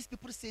 These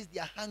people says they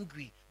are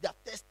hungry, they are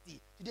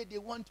thirsty. Today they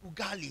want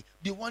ugali,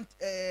 they want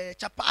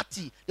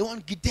chapati, they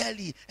want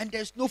gideli, and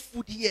there's no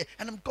food here.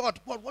 And I'm God,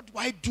 what do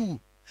I do?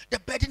 The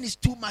burden is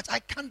too much. I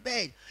can't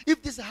bear it.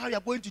 If this is how you're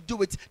going to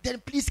do it, then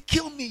please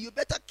kill me. You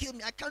better kill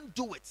me. I can't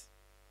do it.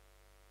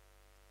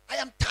 I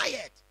am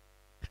tired.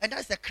 And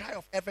that's the cry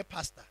of every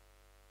pastor.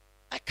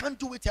 I can't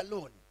do it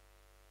alone.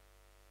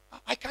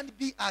 I can't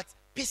be at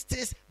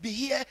pistis, be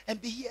here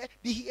and be here,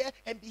 be here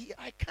and be here.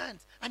 I can't.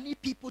 I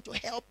need people to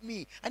help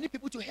me. I need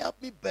people to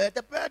help me bear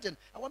the burden.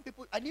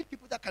 I need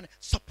people that can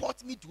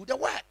support me do the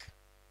work.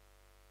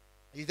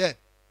 Are you there?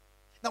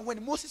 Now,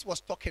 when Moses was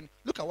talking,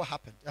 look at what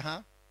happened.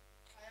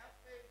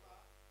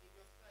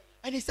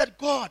 And he said,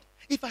 God,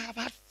 if I have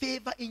had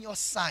favor in your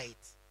sight,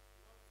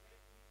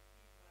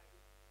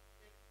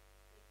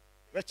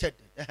 wretched.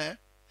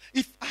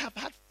 If I have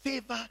had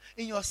favor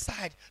in your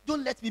sight,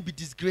 don't let me be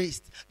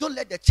disgraced. Don't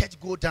let the church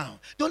go down.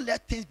 Don't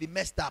let things be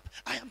messed up.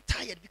 I am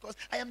tired because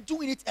I am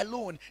doing it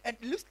alone. And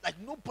it looks like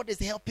nobody is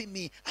helping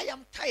me. I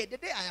am tired. The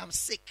day I am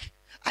sick,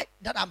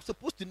 that I'm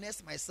supposed to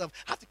nurse myself,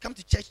 I have to come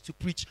to church to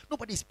preach.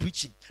 Nobody is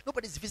preaching.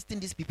 Nobody is visiting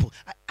these people.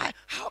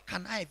 How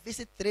can I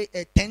visit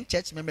 10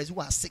 church members who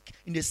are sick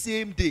in the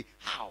same day?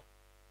 How?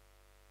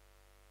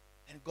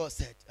 And God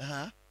said,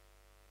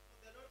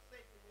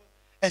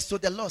 And so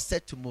the Lord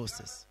said to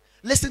Moses,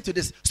 listen to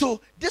this.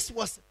 So this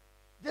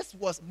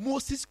was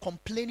Moses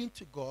complaining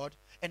to God,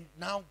 and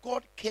now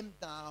God came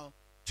down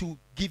to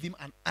give him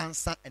an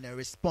answer and a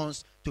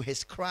response to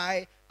his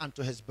cry and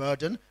to his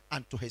burden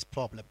and to his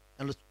problem.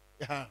 And look,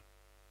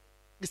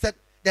 he said,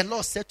 the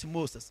Lord said to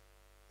Moses,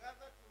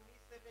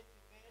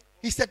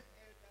 he said,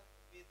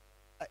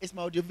 is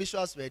my audio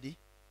visuals ready?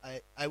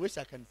 I wish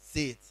I can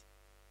see it.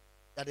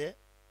 Are they?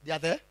 They are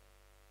there?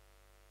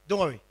 Don't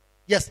worry.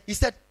 Yes, he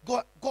said,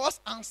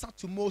 God's answer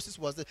to Moses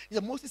was this. He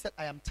said, Moses said,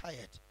 I am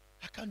tired.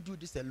 I can't do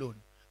this alone.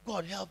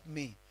 God, help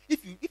me. If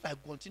I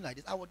continue like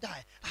this, I will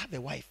die. I have a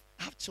wife.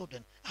 I have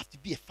children. I have to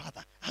be a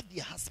father. I have to be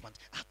a husband.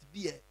 I have to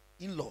be an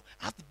in-law.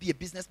 I have to be a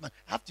businessman.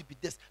 I have to be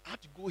this. I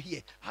have to go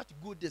here. I have to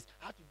go this.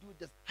 I have to do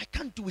this. I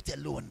can't do it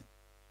alone.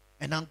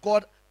 And then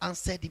God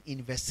answered him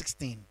in verse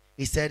 16.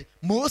 He said,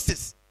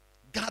 Moses,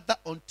 gather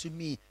unto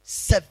me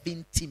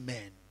 70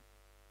 men.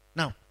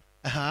 Now,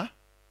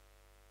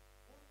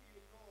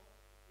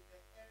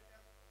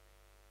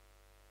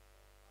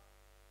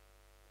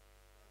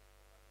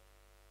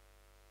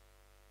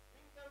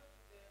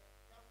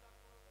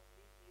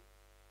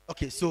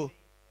 okay, so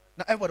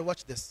now everybody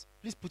watch this.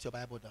 Please put your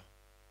Bible down.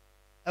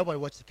 Everybody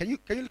watch this. Can you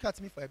look at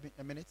me for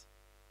a minute?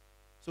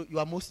 So you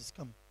are Moses.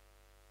 Come.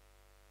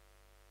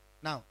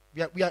 Now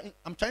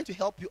I'm trying to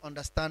help you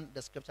understand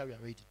the scripture we are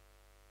reading.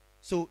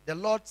 So the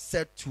Lord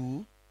said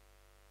to,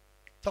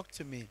 talk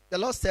to me. The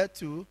Lord said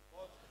to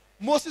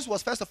Moses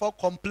was first of all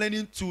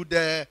complaining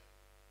to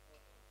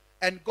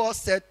and God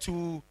said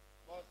to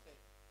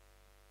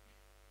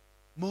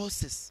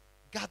Moses,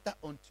 gather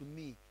unto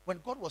me. When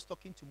God was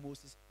talking to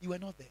Moses, you were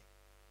not there.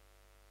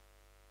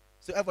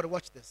 So everybody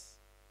watch this.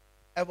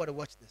 Everybody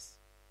watch this.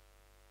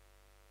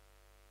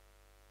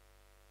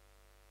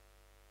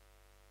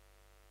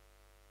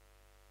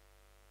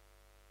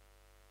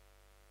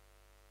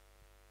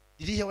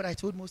 Did you hear what I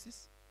told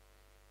Moses?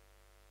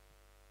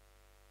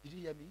 Did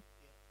you hear me?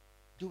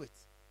 Do it.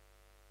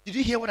 Did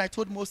you hear what I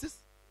told Moses?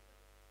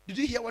 Did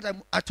you hear what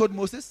I told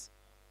Moses?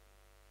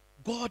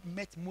 God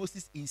met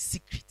Moses in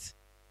secret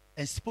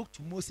and spoke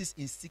to Moses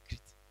in secret.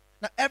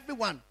 Now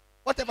everyone,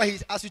 whatever he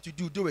asks you to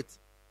do, do it.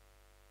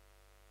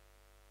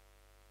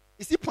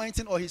 Is he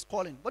pointing or he's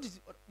calling? Moses,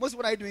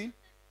 what are you doing?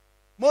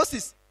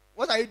 Moses,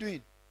 what are you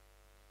doing?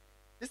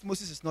 This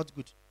Moses is not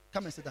good.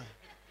 Come and sit down.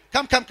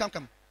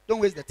 Come. Don't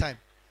waste the time.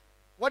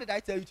 What did I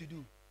tell you to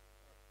do?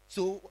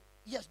 So,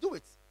 yes, do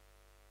it.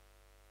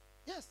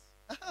 Yes.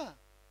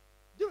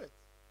 Do it.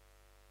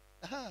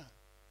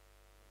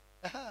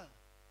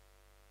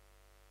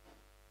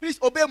 Please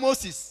obey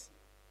Moses.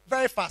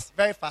 Very fast.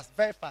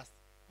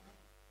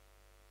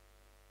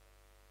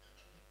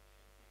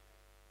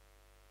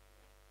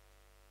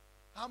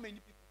 How many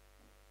people?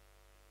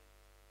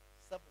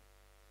 7.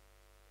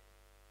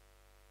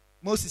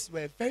 Moses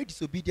were very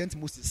disobedient.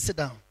 Moses, sit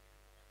down.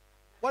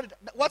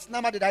 What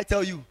number did I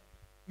tell you?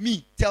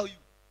 Me, tell you.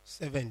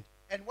 7.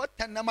 And what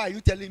number are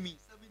you telling me?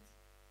 70.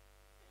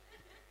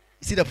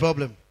 You see the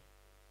problem?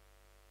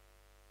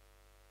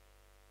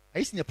 Are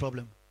you seeing the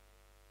problem?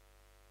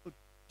 Do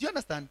you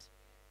understand?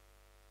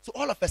 So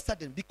all of a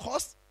sudden,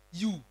 because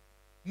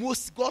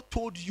God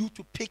told you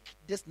to pick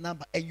this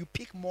number and you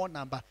pick more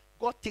number,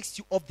 God takes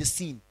you off the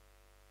scene.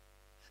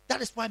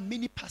 That is why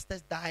many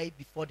pastors die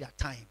before their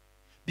time.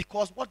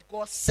 Because what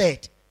God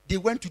said, they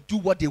went to do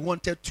what they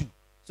wanted to.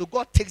 So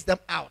God takes them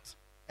out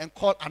and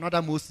call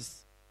another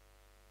Moses.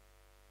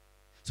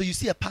 So you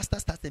see a pastor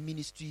starts a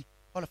ministry,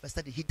 all of a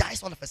sudden, he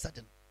dies all of a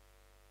sudden.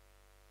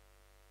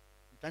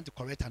 I'm trying to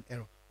correct an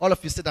error. All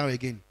of you sit down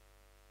again.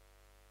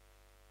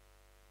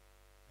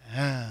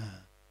 Ah.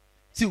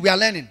 See, we are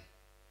learning.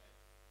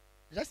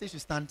 Just say you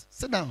should stand.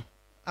 Sit down.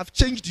 I've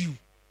changed you.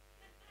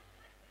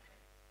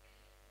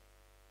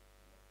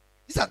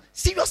 These are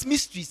serious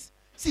mysteries.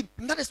 See,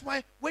 that is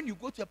why when you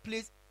go to a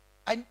place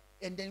and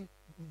then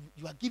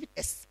you are given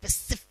a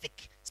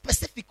specific.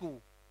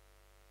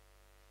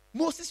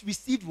 Moses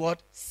received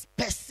what?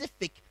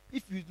 Specific.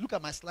 If you look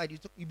at my slide,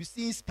 you'll be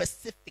seeing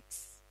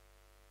specifics.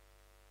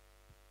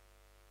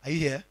 Are you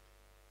here?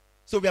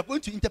 So we are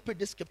going to interpret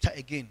this scripture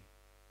again.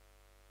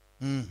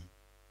 Can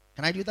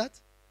I do that?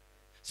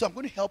 So I'm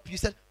going to help you.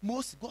 Said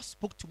God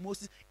spoke to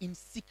Moses in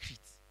secret.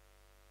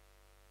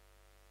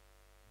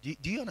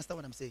 Do you understand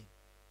what I'm saying?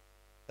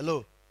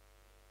 Hello?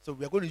 So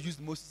we are going to use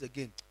Moses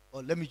again.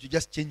 Or let me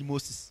just change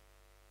Moses.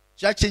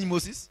 Should I change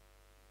Moses?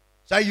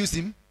 Should I use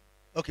him?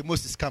 Okay,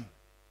 Moses, come.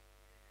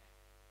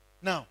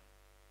 Now,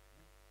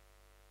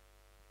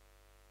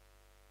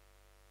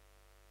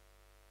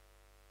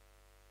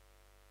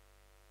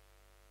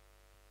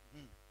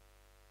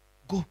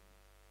 go.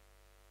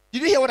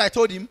 Did you hear what I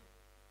told him?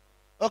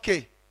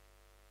 Okay.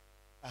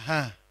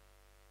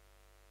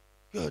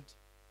 Good.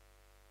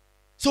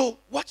 So,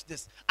 watch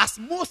this. As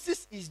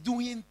Moses is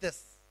doing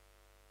this,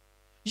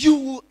 you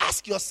will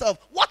ask yourself,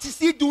 what is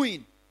he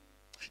doing?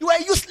 You are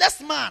a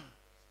useless man.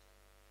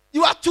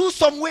 You are too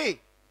some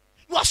way.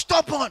 You are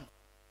stubborn.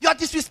 You are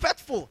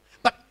disrespectful.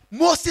 But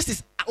Moses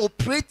is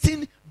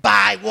operating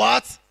by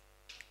what?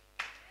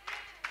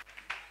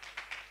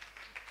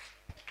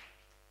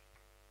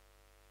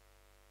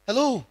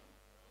 Hello?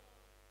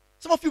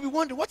 Some of you will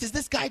wonder, what is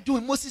this guy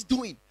doing, Moses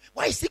doing?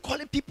 Why is he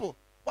calling people?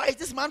 Why is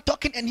this man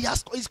talking and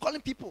he's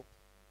calling people?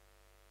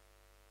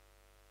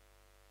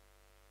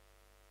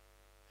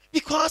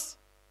 Because,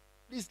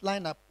 please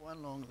line up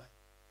one long line.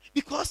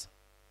 Because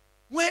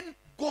when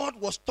God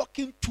was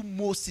talking to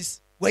Moses,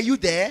 were you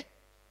there?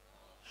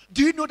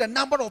 Do you know the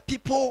number of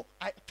people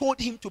I told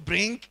him to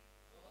bring?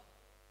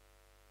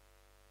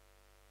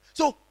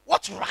 So,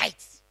 what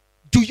rights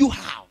do you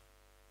have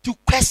to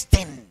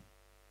question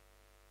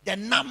the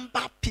number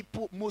of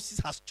people Moses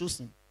has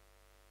chosen?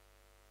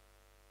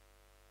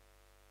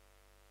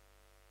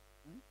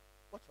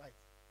 What right?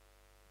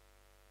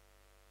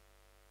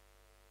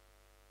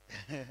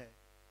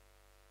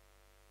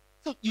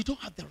 So you don't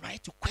have the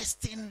right to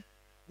question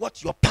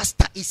what your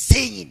pastor is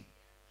saying,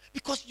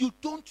 because you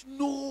don't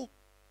know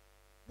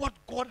what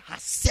God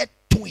has said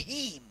to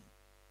him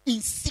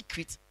in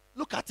secret.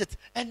 Look at it.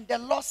 And the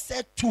Lord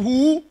said to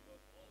who?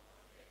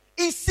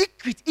 In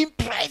secret, in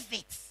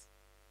private.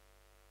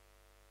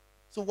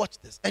 So watch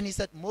this. And he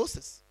said,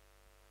 Moses,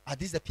 are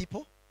these the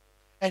people?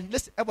 And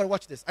listen, everybody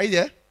watch this. Are you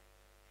there?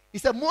 He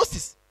said,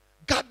 Moses,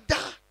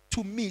 gather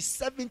to me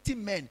 70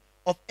 men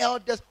of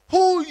elders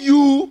who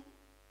you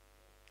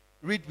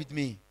read with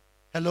me.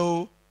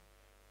 Hello?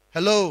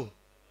 Hello?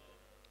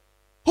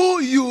 Who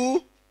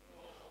you?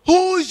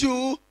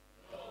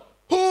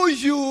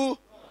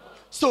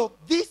 So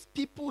these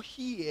people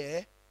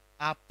here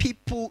are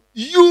people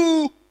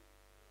you.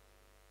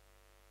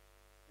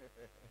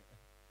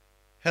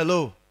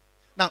 Hello?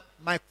 Now,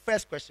 my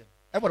first question.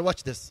 Everybody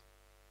watch this.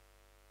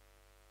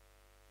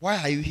 Why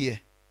are you here?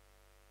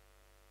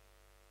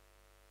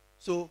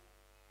 So,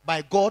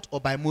 by God or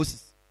by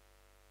Moses?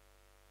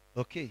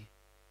 Okay.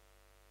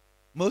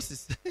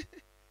 Moses.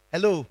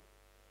 Hello.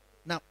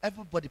 Now,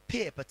 everybody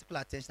pay a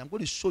particular attention. I'm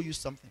going to show you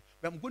something.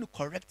 I'm going to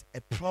correct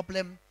a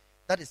problem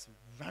that is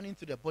running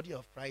through the body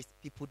of Christ.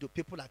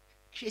 People are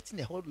creating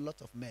a whole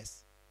lot of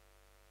mess.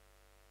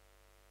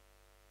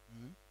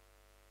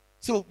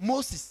 So,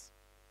 Moses.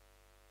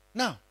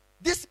 Now,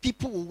 these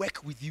people will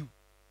work with you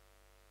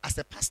as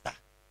a pastor.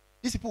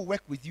 These people will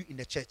work with you in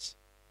the church.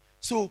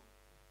 So,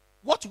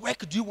 what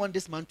work do you want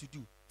this man to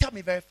do? Tell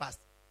me very fast.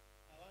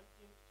 I want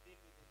him to deal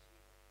with the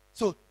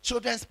children. So,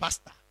 children's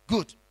pastor.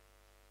 Good.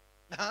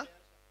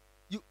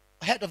 You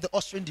head of the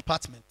ushering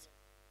department.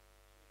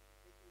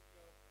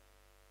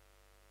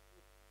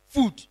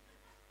 Food.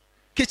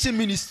 Kitchen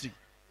ministry.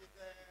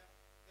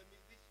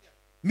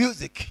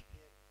 Music.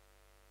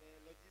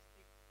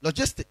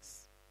 Logistics.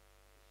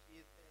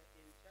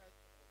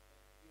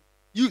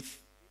 Youth.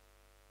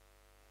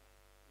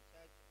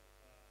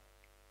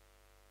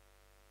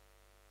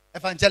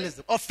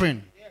 Evangelism.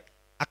 Offering.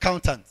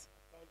 Accountant.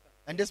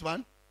 And this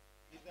one?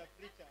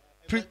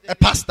 A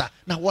pastor.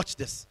 Now watch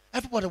this.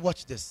 Everybody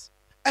watch this.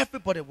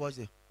 Everybody watch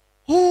it.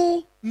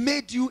 Who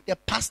made you the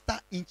pastor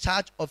in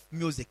charge of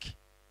music?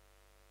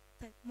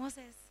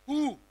 Moses.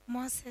 Who?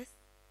 Moses.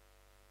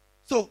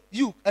 So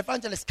you,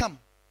 evangelist, come.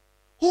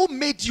 Who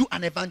made you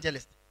an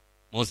evangelist?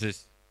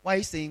 Moses. Why are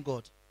you saying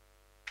God?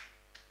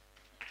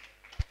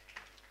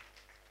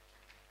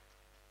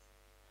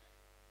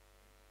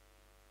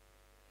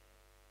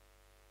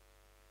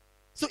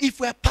 So if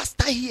we're a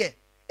pastor here,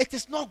 it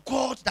is not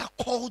God that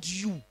called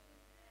you.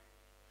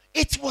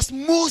 It was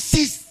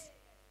Moses.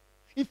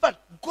 In fact,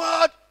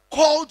 God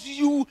called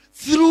you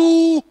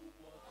through.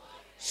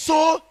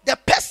 So the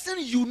person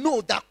you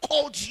know that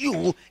called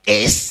you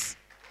is.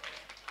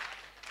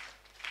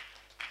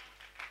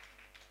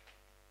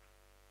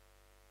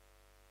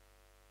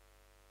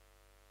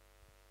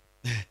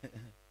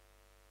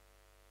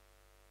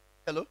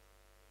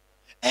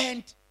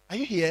 Are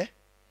you here?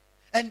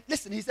 And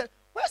listen, he said,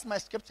 where's my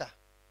scripture?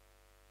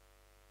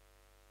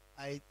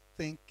 I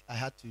think I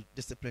had to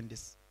discipline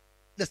this.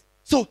 Listen.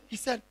 So he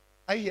said,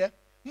 are you here?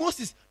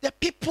 Moses, the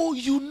people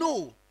you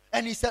know.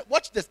 And he said,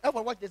 watch this.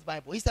 Everyone watch this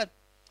Bible. He said,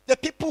 the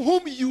people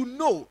whom you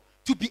know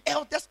to be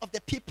elders of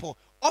the people,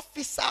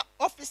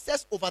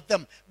 officers over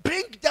them,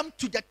 bring them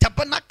to the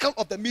tabernacle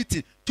of the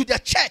meeting, to the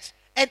church,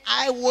 and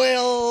I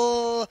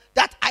will,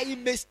 that I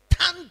may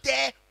stand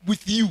there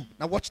with you.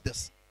 Now watch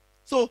this.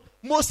 So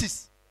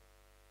Moses,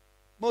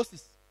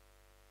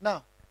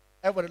 now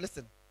everybody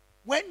listen.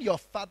 When your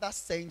father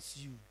sends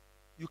you,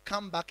 you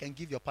come back and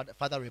give your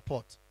father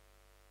report.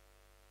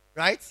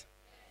 Right?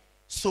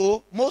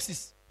 So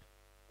Moses,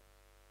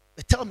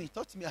 talk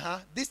to me,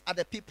 these are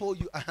the people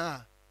you,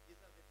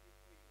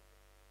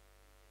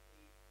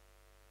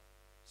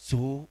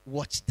 So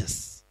watch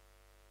this.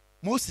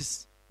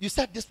 Moses, you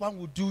said this one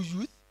will do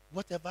youth,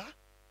 whatever.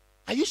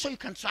 Are you sure you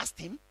can trust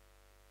him?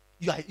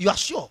 You are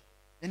sure?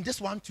 And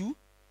this one too?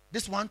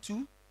 This one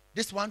too?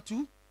 This one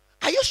too?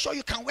 Are you sure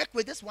you can work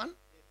with this one?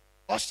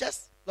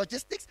 Ushers,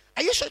 logistics.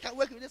 Are you sure you can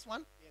work with this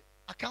one?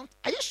 Account.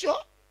 Are you sure?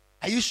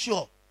 Are you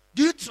sure?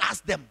 Do you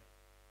trust them?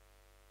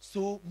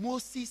 So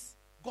Moses,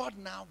 God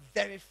now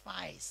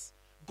verifies.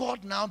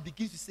 God now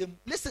begins to say,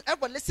 listen,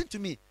 everyone, listen to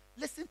me.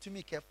 Listen to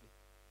me carefully.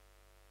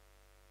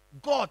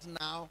 God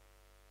now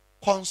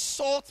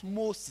consults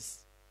Moses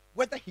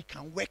whether he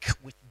can work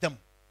with them.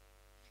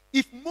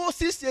 If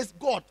Moses says,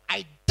 God,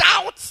 I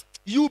doubt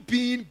you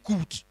being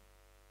good.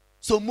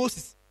 So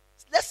Moses,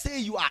 let's say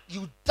you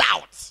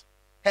doubt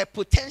her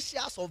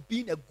potentials of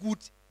being a good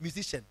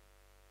musician.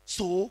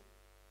 So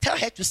tell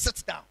her to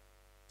sit down.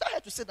 Tell her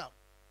to sit down.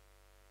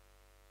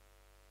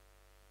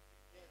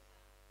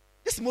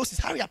 This Moses,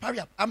 hurry up.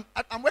 I'm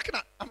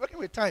working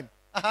with time.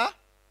 I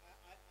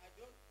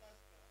don't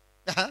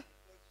trust her.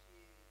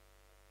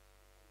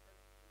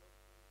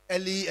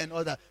 Ellie and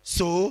all that.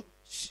 So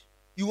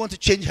you want to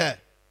change her.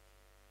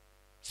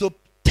 So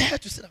tell her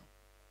to sit down.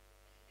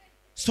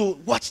 So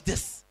watch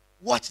this.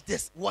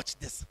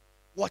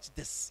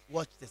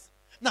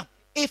 Now,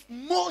 if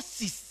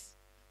Moses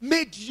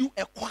made you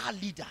a choir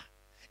leader,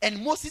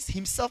 and Moses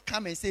himself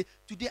come and say,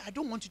 today I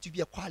don't want you to be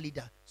a choir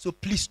leader, so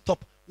please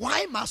stop.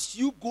 Why must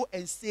you go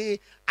and say,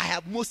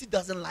 Moses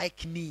doesn't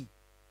like me?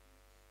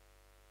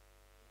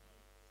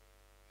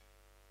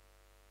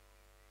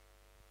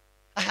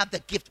 I have the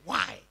gift.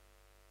 Why?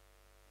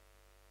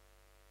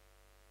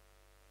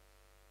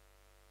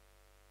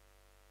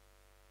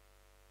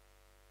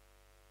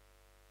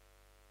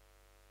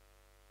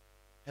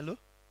 Hello?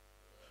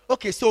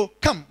 Okay, so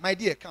come, my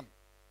dear, come.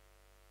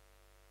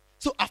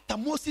 So after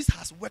Moses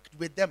has worked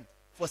with them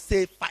for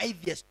say 5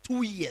 years,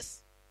 2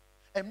 years,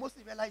 and Moses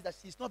realized that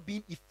she's not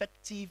being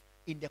effective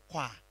in the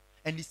choir,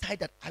 and decided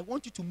that I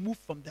want you to move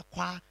from the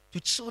choir to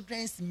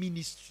children's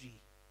ministry.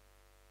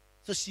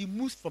 So she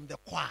moves from the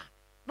choir,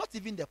 not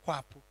even the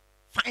choir,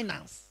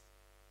 finance.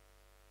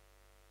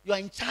 You are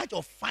in charge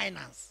of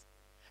finance,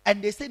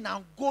 and they say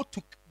now go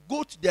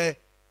to the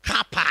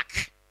car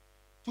park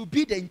to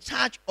be in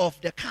charge of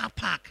the car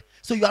park.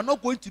 So you are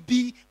not going to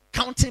be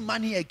counting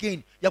money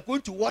again. You are going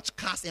to watch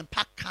cars and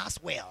park cars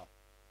well.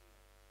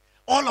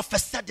 All of a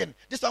sudden,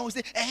 this one will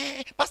say,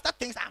 Pastor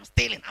thinks I'm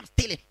stealing.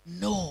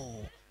 No.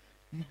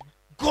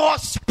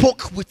 God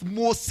spoke with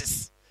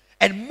Moses,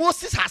 and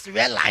Moses has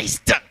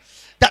realized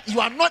that you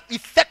are not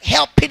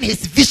helping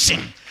his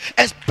vision,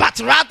 but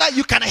rather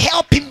you can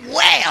help him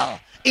well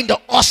in the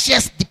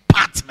ushers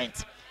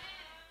department.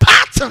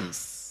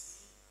 Patterns.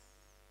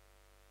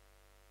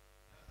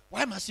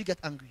 Why must you get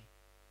angry?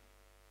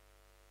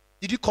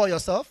 Did you call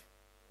yourself?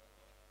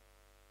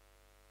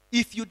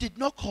 If you did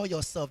not call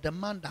yourself, the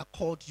man that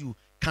called you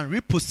can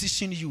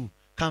reposition you,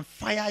 can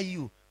fire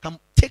you, can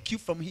take you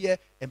from here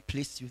and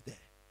place you there.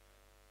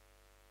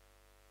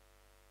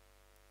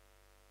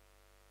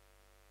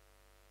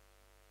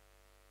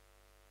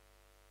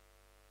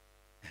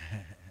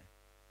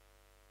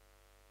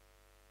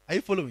 Are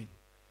you following?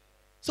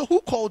 So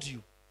who called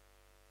you?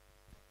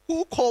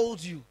 Who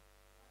called you?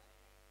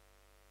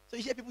 So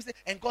you hear people say,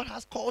 and God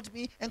has called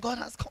me, and God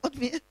has called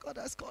me, and God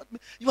has called me.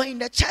 You are in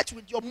the church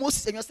with your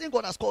Moses, and you're saying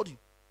God has called you.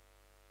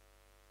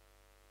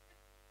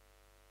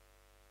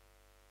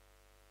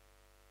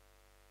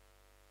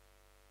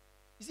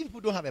 You see,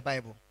 people don't have a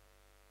Bible.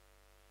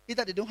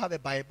 Either they don't have a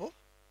Bible,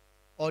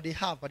 or they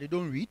have, but they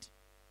don't read,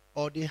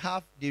 or they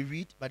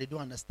read, but they don't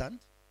understand,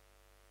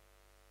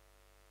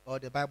 or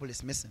the Bible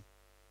is missing.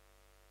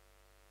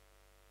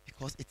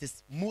 Because it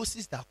is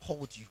Moses that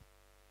called you.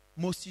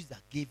 Moses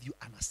that gave you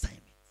an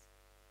assignment.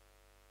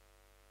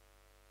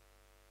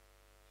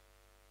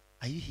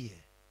 Are you here?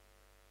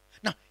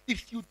 Now,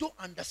 if you don't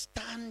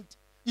understand,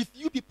 if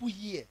you people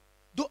here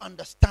don't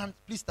understand,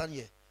 please stand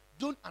here,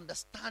 don't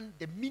understand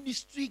the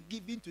ministry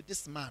given to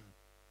this man,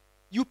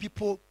 you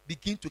people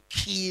begin to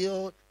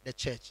kill the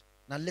church.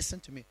 Now listen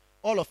to me.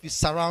 All of you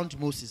surround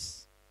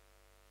Moses.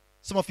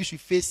 Some of you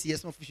should face here,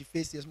 some of you should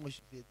face here, some of you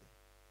should face there.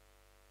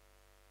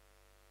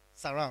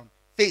 Surround.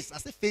 Face. I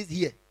say face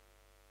here.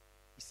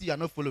 You see, you are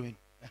not following.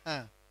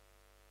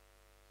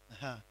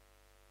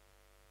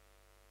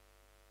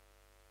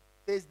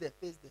 Face there,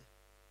 face there.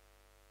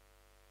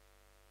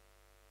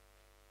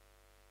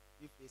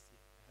 You face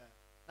here.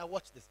 Now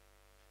watch this.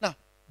 Now,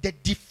 the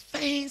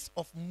defense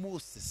of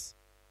Moses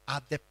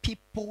are the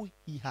people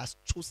he has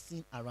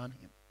chosen around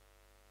him.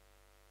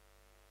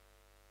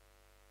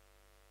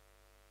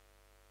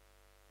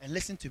 And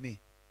listen to me.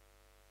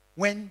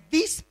 When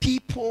these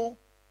people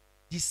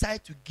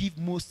decide to give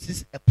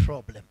Moses a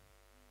problem,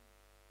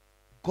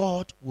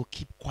 God will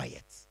keep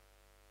quiet.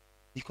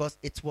 Because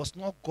it was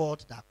not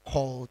God that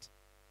called.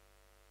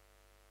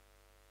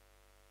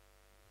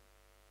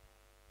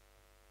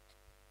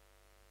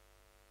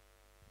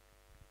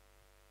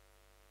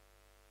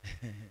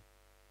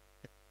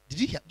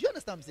 Do you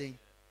understand what I'm saying?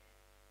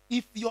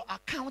 If your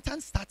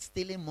accountant starts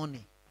stealing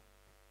money,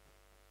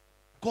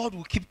 God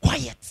will keep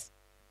quiet.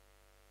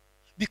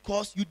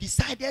 Because you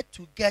decided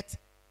to get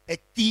a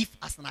thief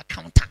as an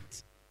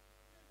accountant.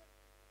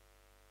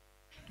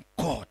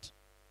 God.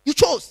 You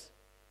chose.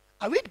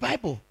 I read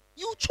Bible.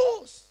 You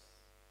chose.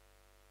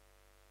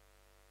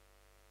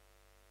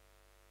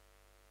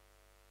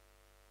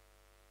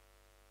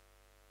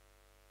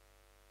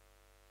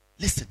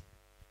 Listen.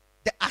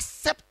 The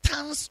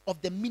acceptance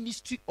of the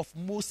ministry of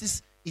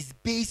Moses is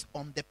based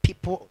on the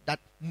people that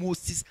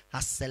Moses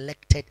has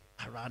selected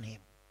around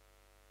him.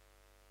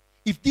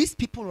 If these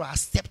people will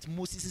accept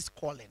Moses'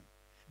 calling,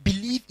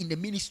 believe in the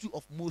ministry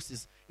of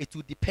Moses, it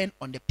will depend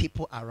on the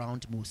people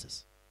around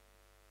Moses.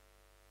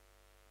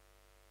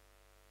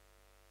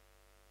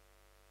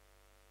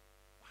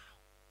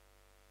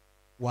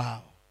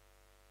 Wow.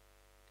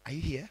 Are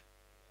you here?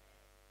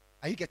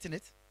 Are you getting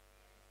it?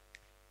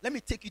 Let me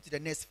take you to the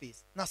next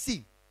phase. Now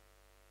see.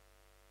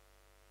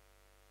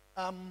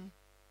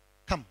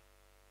 Come.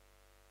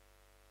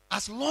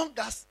 As long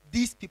as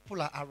these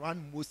people are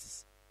around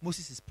Moses,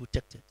 Moses is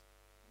protected.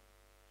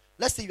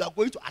 Let's say you are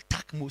going to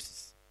attack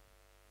Moses.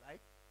 Right?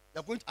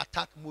 You are going to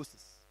attack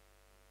Moses.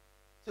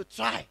 So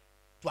try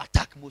to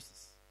attack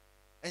Moses.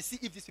 And see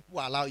if these people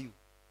will allow you.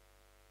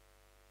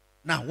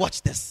 Now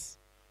watch this.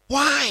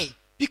 Why?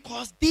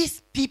 Because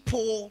these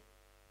people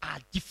are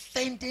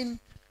defending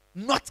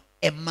not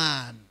a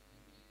man.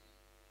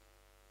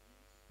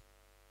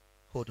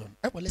 Hold on.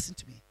 Everyone listen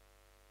to me.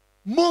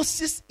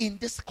 Moses in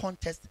this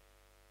context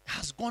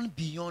has gone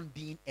beyond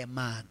being a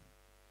man.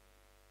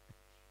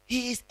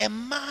 He is a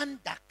man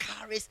that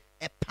carries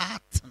a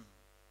pattern.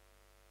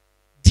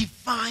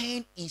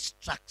 Divine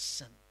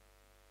instruction.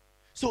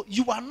 So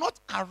you are not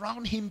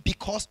around him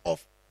because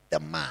of the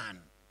man.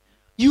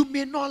 You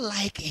may not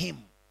like him.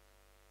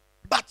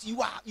 But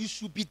you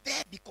should be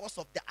there because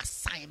of the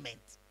assignment.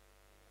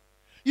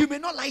 You may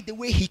not like the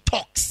way he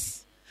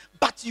talks.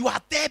 But you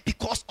are there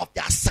because of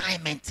the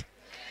assignment.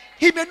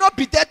 He may not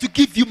be there to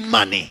give you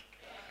money.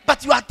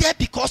 But you are there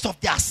because of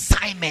the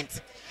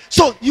assignment.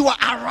 So you are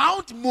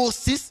around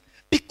Moses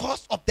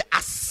because of the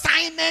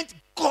assignment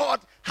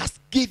God has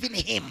given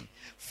him,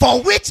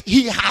 for which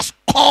he has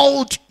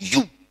called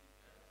you.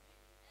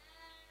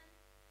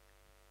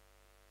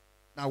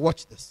 Now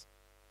watch this.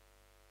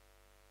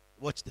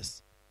 Watch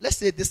this. Let's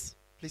say this.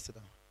 Please sit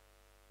down.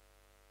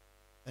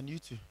 And you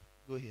too.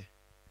 Go here.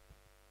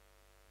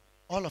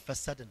 All of a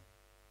sudden,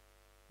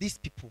 these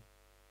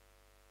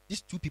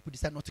two people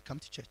decide not to come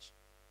to church.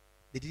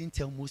 They didn't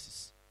tell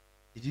Moses.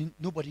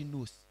 Nobody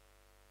knows.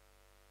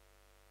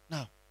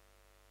 Now,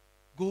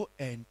 go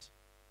and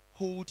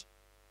hold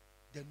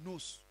the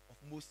nose of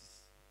Moses.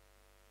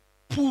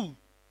 Pull.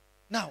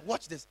 Now,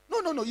 watch this.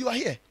 No, you are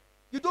here.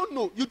 You don't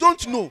know.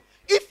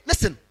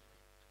 Listen.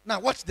 Now,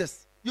 watch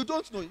this. You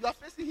don't know. You are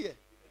facing here.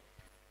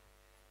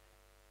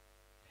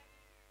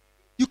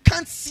 You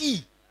can't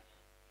see.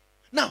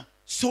 Now,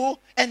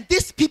 and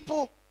these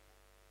people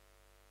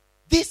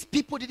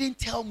didn't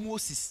tell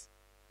Moses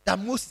that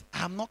Moses,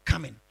 I am not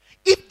coming.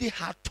 If they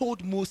had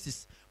told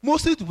Moses,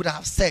 Moses would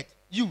have said,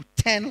 you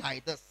turn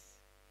like this.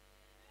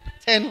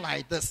 Turn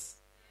like this.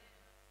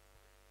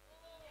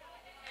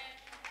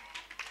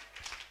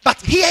 But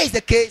here is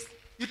the case.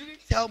 You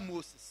didn't tell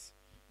Moses.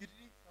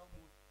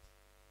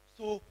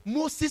 So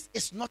Moses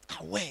is not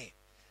aware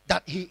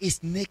that he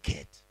is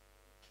naked.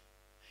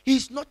 He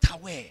is not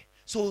aware.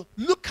 So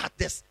look at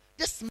this.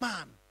 This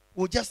man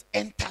will just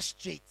enter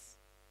straight.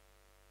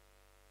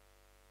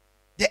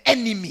 The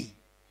enemy.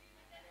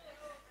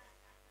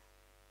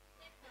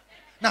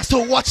 Now, so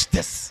watch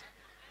this.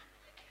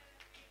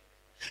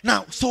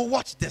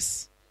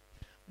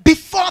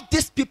 Before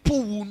these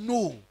people will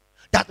know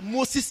that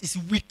Moses is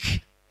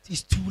weak,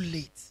 it's too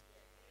late.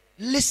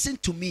 Listen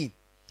to me.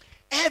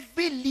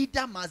 Every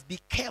leader must be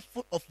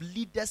careful of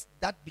leaders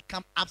that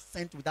become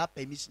absent without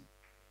permission.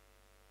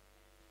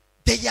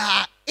 They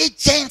are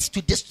agents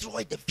to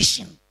destroy the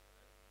vision.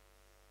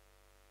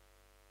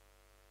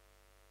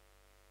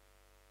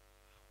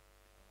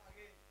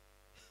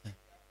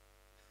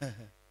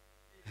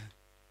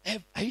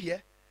 Are you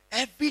here?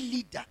 Every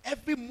leader,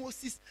 every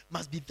Moses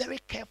must be very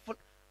careful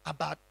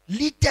about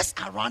leaders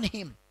around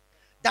him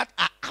that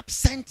are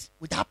absent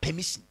without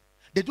permission.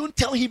 They don't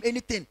tell him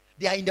anything.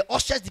 They are in the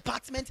ushers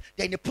department.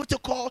 They are in the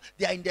protocol.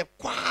 They are in the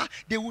choir.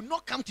 They will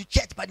not come to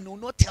church, but they will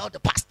not tell the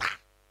pastor.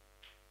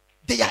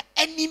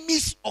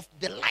 of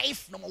the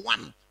life, number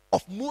one,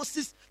 of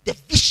Moses, the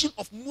vision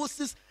of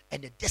Moses,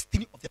 and the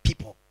destiny of the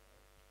people.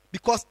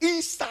 Because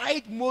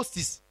inside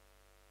Moses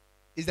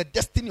is the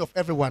destiny of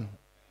everyone.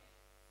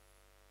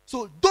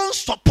 So don't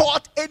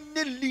support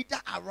any leader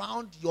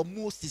around your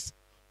Moses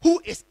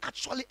who is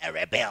actually a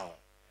rebel.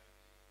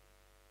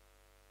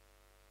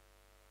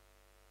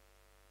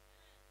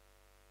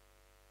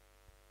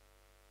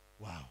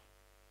 Wow.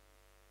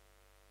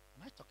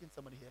 Am I talking to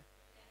somebody here?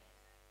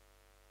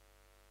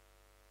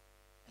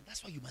 And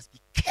that's why you must be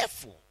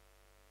careful.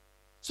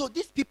 So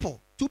these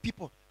people, two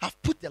people,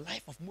 have put the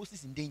life of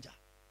Moses in danger.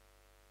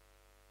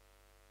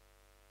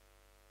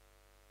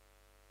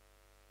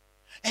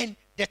 And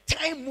the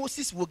time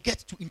Moses will get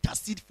to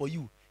intercede for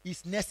you,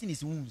 he's nursing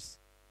his wounds.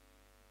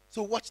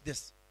 So watch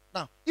this.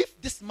 Now,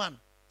 if this man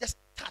just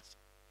touch,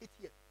 hit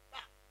here,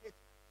 hit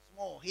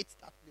small, hit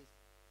that place,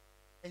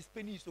 and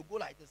spinning you, so go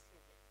like this.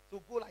 So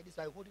go like this,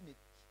 I'm holding it.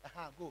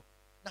 Go.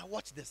 Now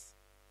watch this.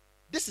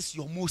 This is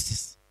your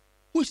Moses,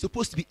 who is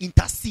supposed to be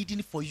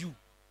interceding for you.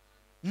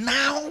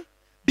 Now,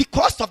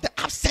 because of the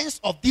absence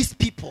of these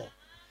people,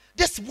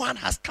 this one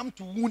has come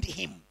to wound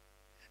him.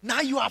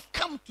 Now you have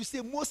come to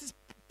say, Moses,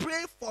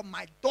 pray for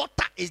my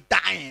daughter is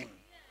dying.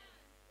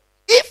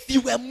 If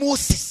you were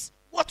Moses,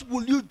 what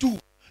will you do?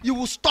 You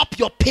will stop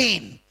your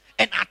pain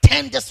and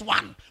attend this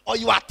one, or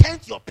you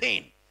attend to your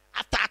pain.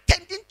 After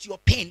attending to your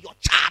pain, your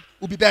child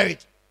will be buried.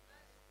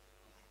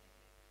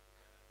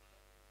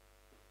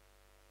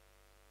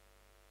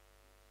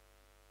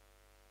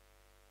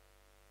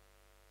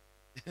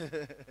 Did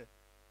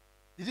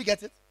you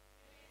get it?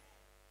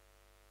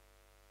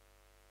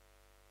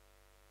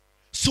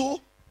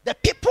 So the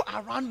people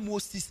around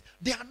Moses,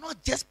 they are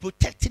not just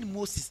protecting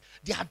Moses,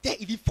 they are there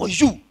even for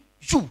you,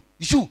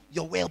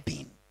 your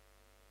well-being.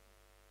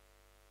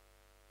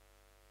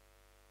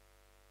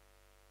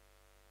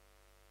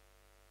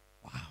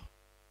 Wow.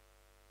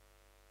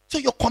 So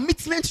your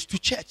commitment to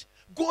church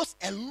goes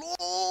a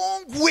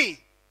long way.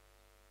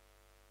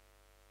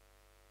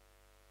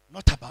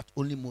 Not about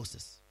only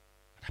Moses,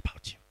 but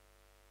about you.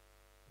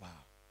 Wow.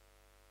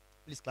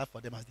 Please clap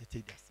for them as they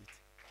take their seat.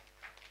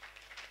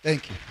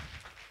 Thank you.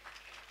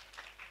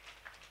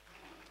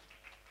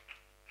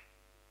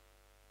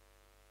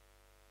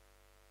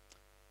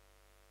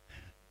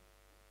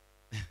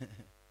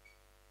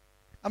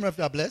 How many of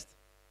you are blessed?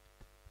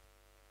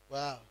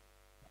 Wow.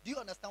 Do you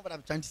understand what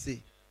I'm trying to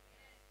say?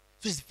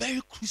 So it's very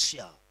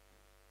crucial,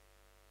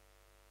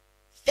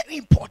 very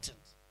important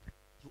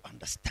to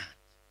understand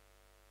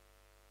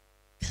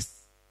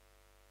this.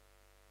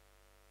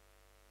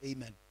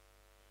 Amen.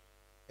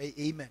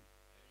 Amen.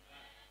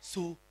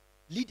 So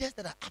leaders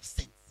that are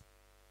absent,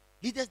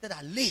 leaders that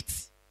are late,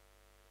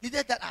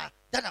 leaders that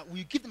are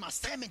we give them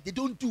assignment they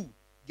don't do,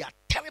 they are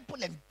terrible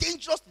and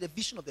dangerous to the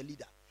vision of the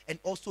leader and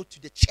also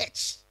to the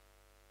church.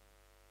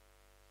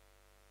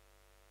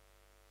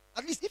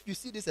 At least if you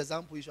see this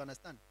example, you should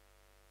understand.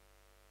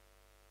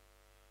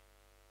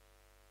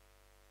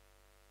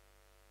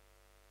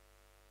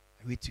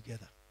 Are we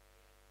together?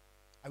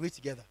 Are we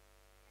together?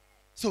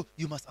 So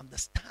you must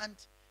understand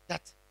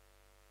that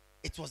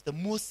it was the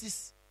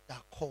Moses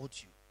that called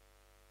you.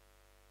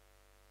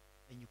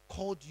 And you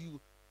called you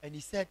and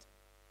he said,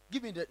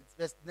 give me the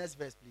next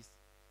verse, please.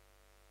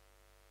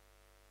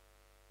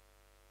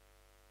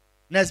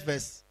 Next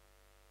verse.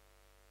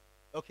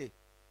 Okay.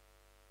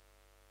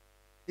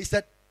 He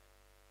said,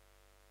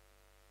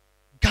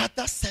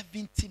 gather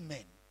 70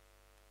 men.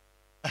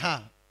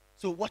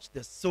 So watch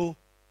this. So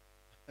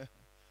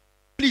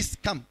please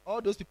come.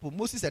 All those people,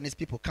 Moses and his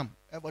people, come.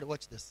 Everybody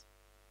watch this.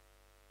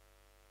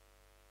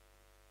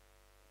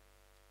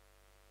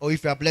 Or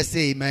if you are blessed,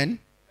 say amen.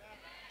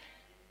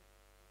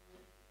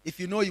 If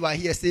you know you are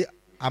here, say,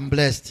 I'm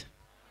blessed.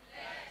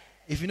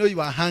 If you know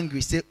you are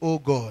hungry, say, oh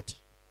God.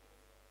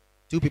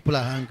 2 people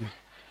are hungry.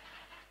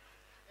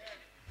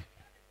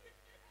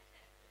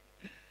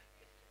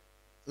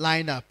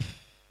 Line up.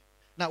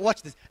 Now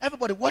watch this.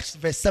 Everybody watch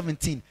verse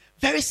 17.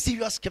 Very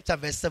serious scripture,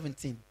 verse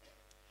 17.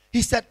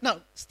 He said, now,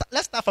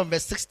 let's start from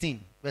verse 16.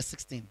 Verse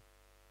 16.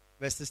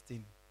 Verse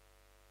 16.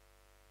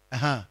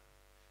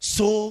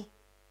 So,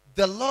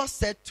 the Lord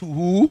said to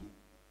who?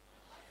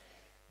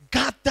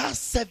 Gather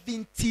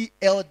 70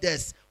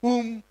 elders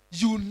whom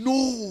you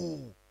know.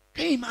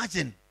 Can you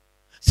imagine?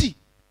 See,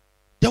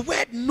 the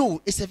word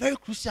know is a very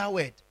crucial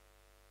word.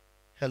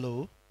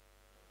 Hello?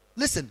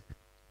 Listen,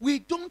 we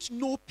don't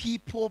know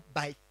people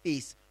by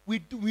face.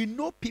 We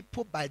know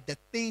people by the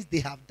things they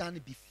have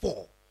done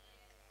before.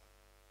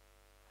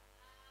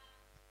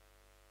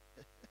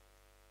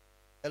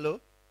 Hello?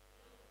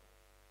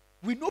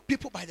 We know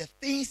people by the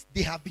things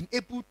they have been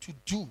able to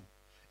do.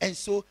 And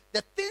so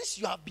the things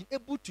you have been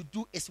able to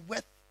do is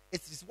what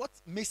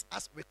makes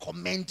us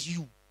recommend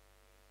you.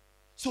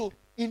 So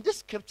in this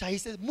scripture, he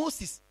says,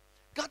 Moses,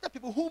 gather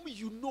people whom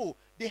you know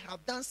they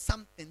have done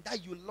something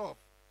that you love,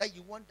 that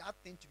you want that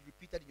thing to be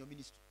repeated in your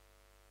ministry.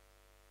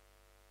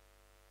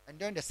 And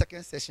during the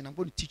second session, I'm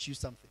going to teach you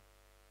something.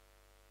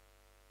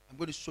 I'm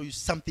going to show you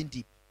something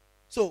deep.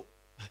 So,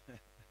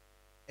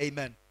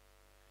 amen.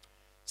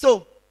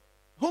 So,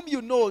 whom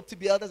you know to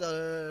be elders,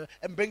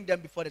 and bring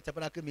them before the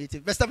tabernacle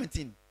meeting. Verse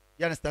 17.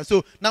 You understand?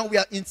 So now we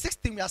are in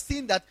 16. We are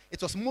seeing that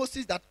it was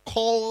Moses that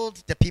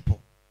called the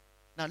people.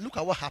 Now look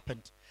at what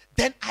happened.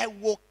 Then I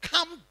will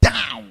come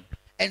down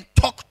and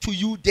talk to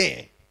you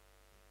there.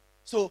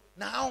 So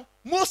now,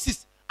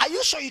 Moses, are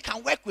you sure you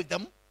can work with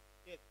them?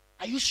 Yes.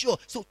 Are you sure?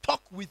 So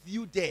talk with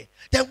you there.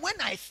 Then when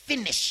I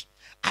finish,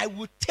 I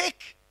will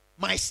take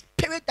my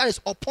spirit that is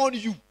upon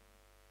you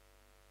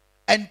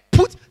and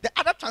put, the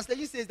other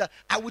translation says that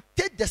I will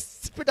take the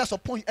spirit that's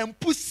upon you and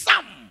put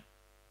some.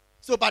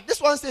 So, but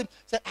this one says,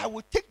 I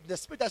will take the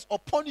spirit that's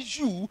upon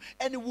you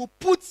and it will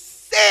put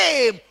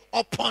same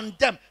upon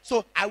them.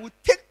 So I will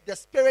take the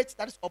spirit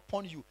that is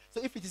upon you.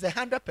 So if it is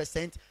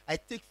 100%, I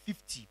take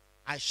 50.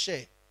 I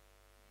share.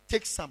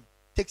 Take some,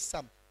 take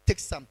some, take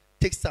some,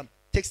 take some,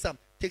 take some,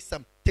 take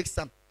some, take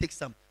some, take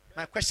some.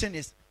 My question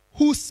is,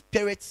 whose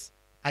spirits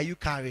are you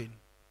carrying?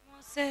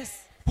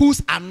 Moses.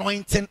 Whose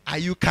anointing are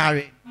you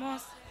carrying?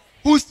 Moses.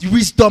 Whose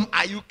wisdom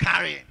are you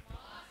carrying?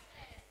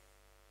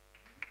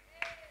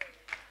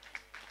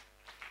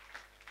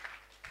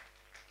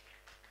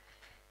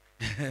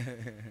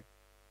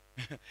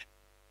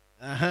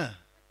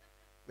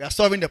 We are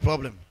solving the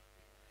problem.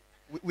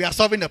 We are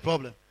solving the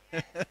problem.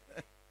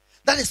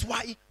 That is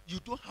why you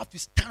don't have to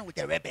stand with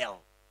a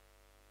rebel.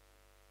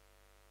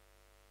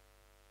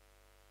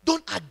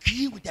 Don't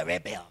agree with the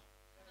rebel.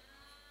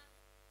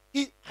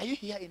 Are you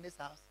here in this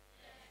house?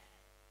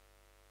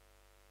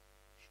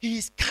 He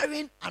is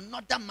carrying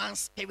another man's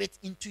spirit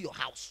into your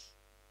house.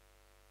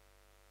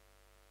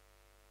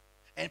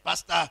 And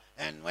pastor,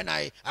 and when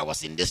I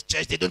was in this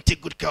church, they don't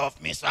take good care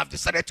of me, so I've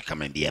decided to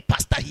come and be a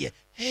pastor here.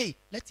 Hey,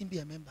 let him be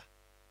a member.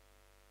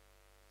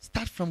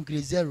 Start from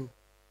grade 0.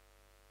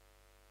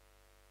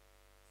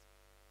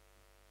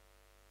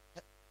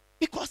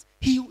 Because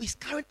he is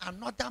carrying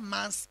another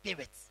man's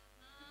spirit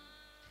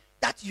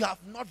that you have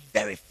not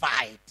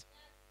verified.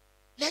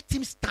 Let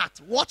him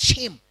start. Watch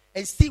him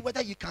and see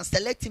whether you can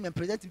select him and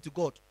present him to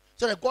God,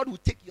 so that God will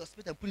take your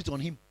spirit and put it on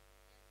him.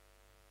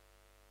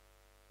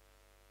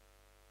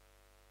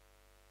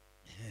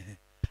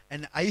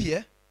 And are you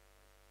here?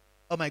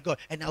 Oh my God.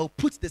 And I will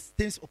put the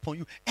things upon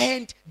you,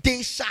 and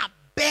they shall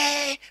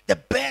bear the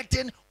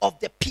burden of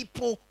the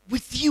people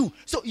with you.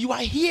 So you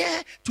are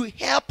here to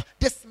help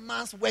this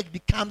man's work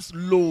becomes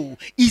low,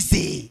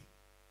 easy.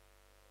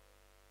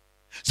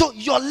 So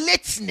your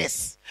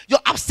lateness, your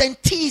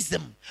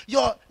absenteeism,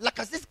 your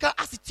lackadaisical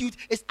attitude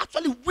is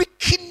actually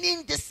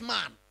weakening this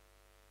man.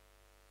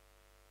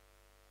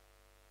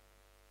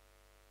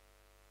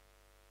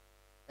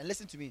 And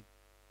listen to me.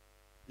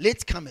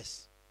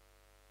 Latecomers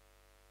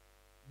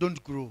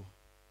don't grow.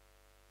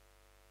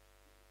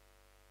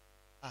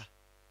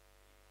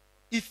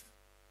 If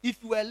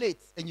you were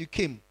late and you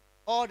came,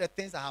 all the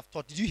things I have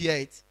taught, did you hear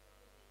it?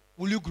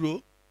 Will you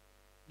grow?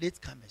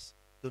 Latecomers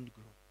don't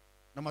grow.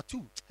 Number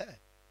 2,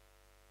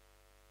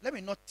 let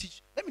me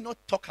not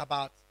talk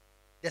about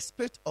the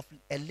spirit of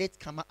a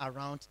latecomer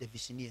around the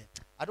visioneer.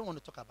 I don't want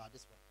to talk about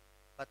this one,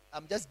 but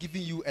I'm just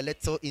giving you a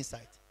little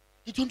insight.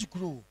 They don't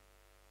grow.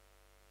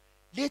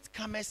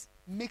 Latecomers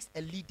makes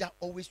a leader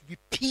always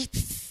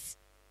repeats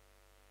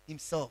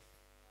himself.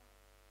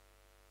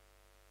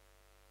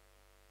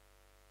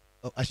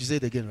 Oh, I should say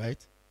it again, right?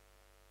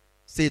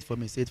 Say it for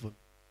me. Say it for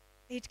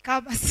me.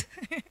 Latecomers.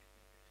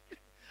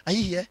 Are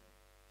you here?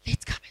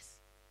 Latecomers.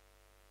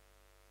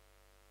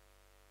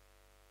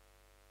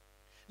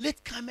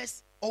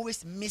 Latecomers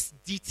always miss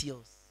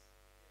details.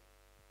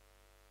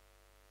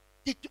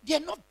 They are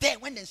not there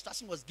when the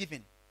instruction was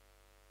given.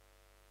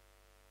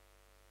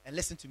 And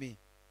listen to me.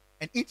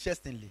 And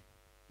interestingly,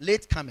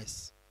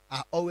 latecomers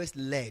are always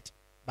led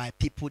by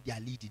people they are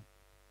leading.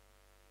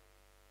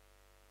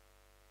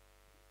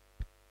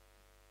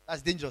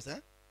 That's dangerous, eh?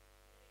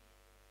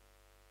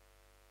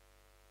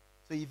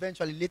 So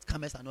eventually,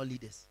 latecomers are not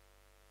leaders.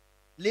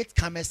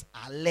 Latecomers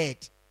are led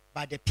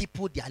by the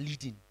people they are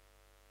leading.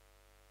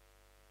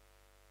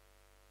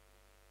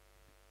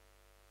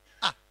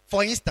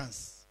 For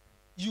instance,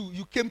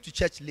 you came to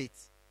church late,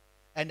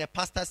 and the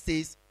pastor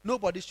says,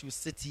 nobody should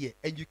sit here,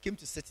 and you came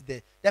to sit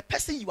there. The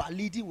person you are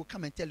leading will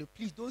come and tell you,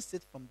 please don't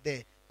sit from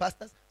there.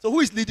 Pastors, so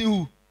who is leading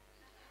who?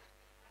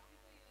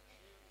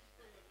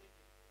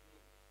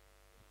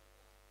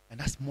 And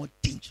that's more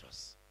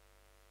dangerous.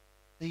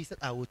 Then he said,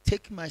 I will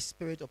take my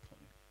spirit upon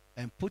you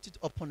and put it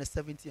upon the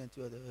 70 and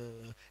 2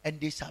 and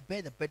they shall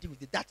bear the burden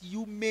with it, that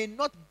you may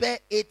not bear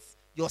it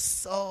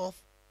yourself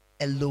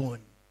alone.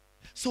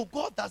 So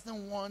God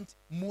doesn't want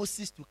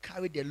Moses to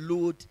carry the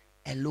load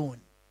alone.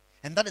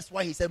 And that is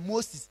why he said,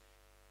 Moses,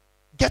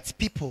 get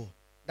people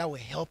that will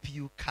help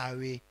you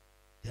carry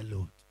the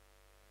load.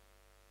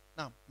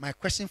 Now, my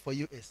question for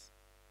you is,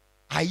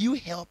 are you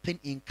helping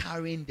in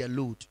carrying the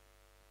load,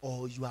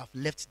 or you have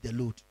left the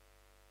load?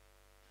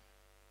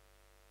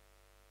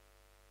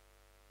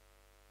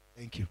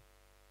 Thank you.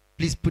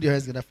 Please put your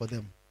hands together for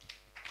them.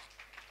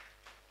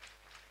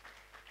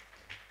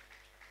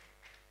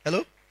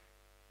 Hello?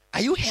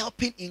 Are you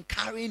helping in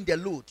carrying the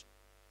load,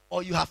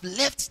 or you have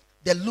left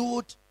the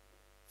load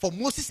for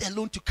Moses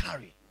alone to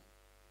carry?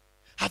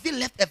 Have you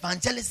left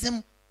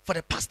evangelism for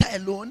the pastor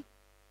alone?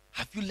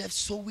 Have you left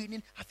soul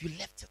winning? Have you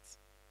left it?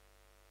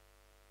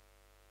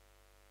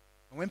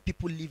 And when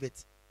people leave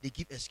it, they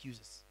give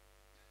excuses.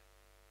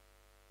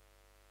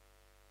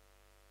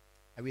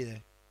 Are we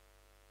there?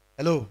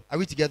 Hello, are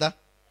we together?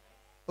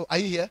 Oh, are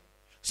you here?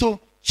 So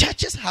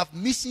churches have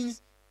mission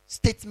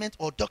statement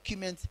or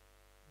documents,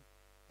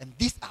 and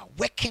these are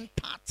working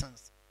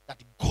patterns that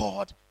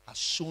God has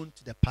shown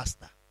to the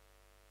pastor.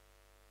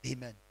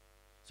 Amen.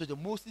 So the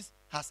Moses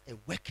has a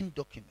working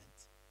document,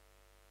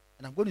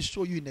 and I'm going to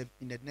show you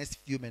in the next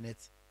few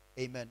minutes.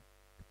 Amen.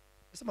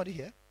 Is somebody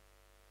here?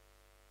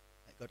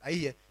 My God, are you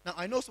here? Now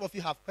I know some of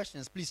you have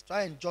questions. Please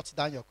try and jot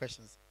down your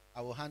questions.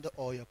 I will handle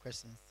all your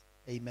questions.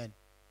 Amen.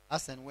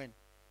 Ask and when.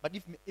 But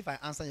if I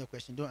answer your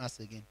question, don't ask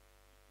again.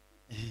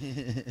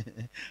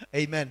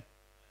 Amen.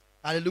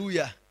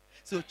 Hallelujah.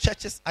 So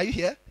churches, are you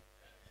here?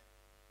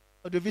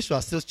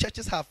 Audiovisual. So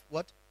churches have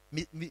what?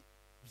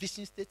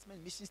 Vision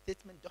statement, mission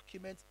statement,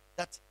 document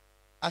that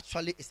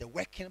actually is a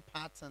working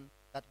pattern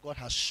that God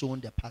has shown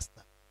the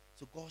pastor.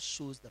 So God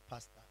shows the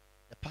pastor.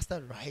 The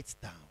pastor writes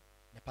down.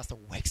 The pastor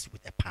works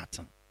with the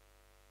pattern.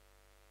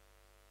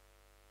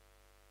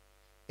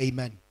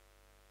 Amen.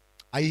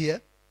 Are you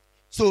here?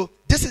 So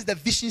this is the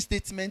vision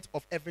statement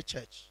of every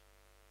church.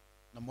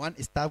 Number one,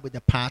 it starts with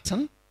the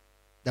pattern,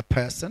 the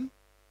person,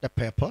 the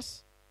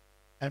purpose,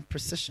 and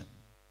precision.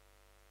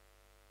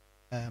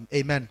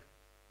 Amen.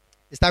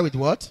 It starts with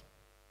what?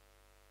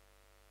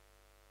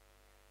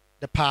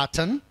 The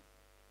pattern,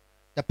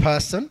 the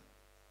person,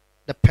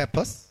 the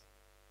purpose.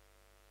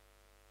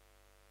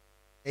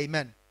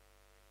 Amen.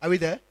 Are we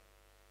there?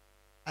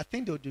 I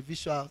think they'll do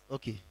visual.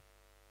 Okay.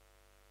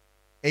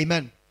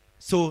 Amen.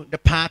 So the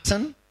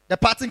pattern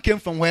came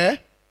from where?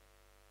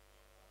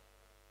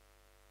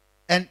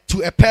 And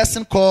to a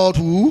person called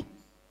who?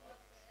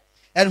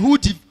 And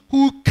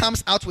who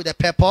comes out with a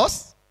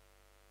purpose?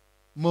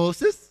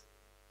 Moses.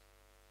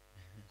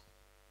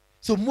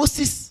 So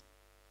Moses,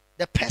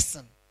 the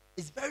person,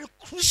 is very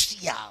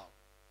crucial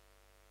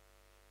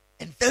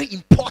and very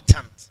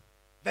important,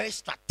 very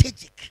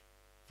strategic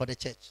for the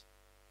church.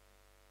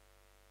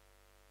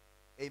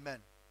 Amen.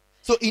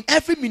 So in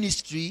every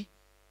ministry,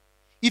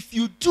 if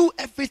you do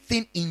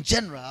everything in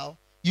general,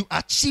 you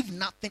achieve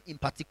nothing in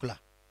particular.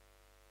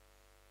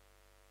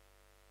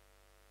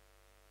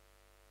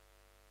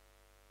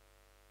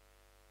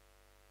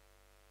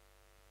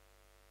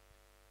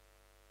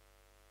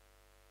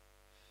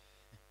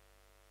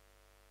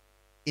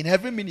 In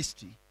every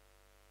ministry,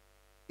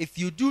 if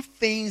you do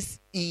things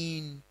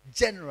in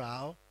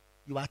general,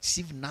 you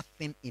achieve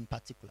nothing in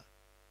particular.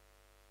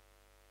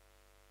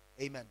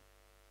 Amen.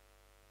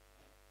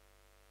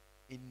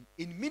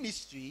 In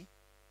ministry,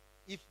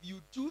 if you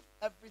do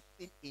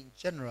everything in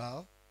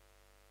general,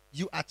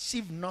 you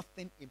achieve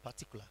nothing in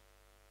particular.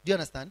 Do you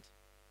understand?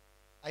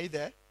 Are you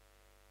there?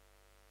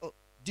 Oh,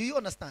 do you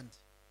understand?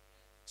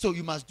 So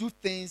you must do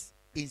things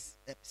in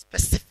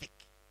specific.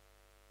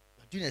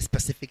 You're doing a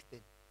specific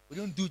thing. We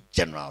don't do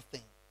general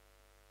things.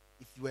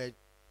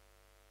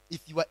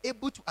 If you are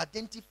able to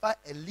identify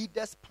a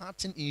leader's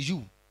pattern in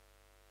you,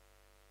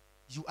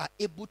 you are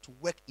able to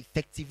work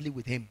effectively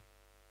with him.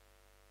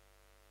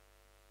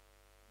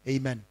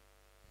 Amen.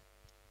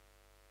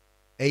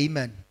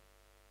 Amen.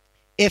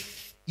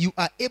 If you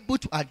are able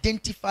to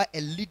identify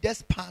a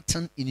leader's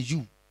pattern in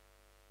you,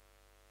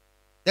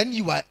 then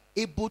you are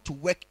able to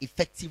work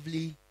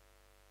effectively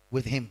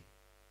with him.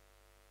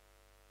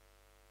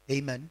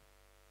 Amen.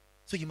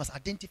 So you must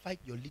identify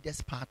your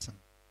leader's pattern.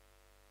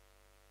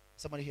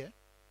 Somebody here?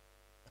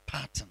 The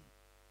pattern.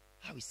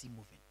 How is he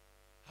moving?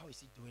 How is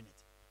he doing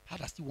it? How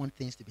does he want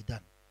things to be done?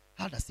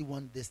 How does he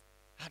want this?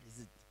 How does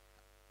it?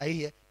 Are you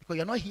here? Because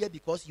you're not here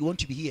because you want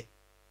to be here.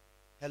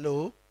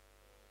 Hello?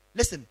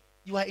 Listen,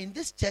 you are in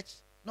this church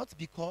not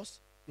because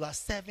you are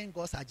serving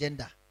God's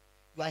agenda.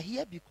 You are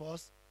here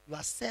because you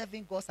are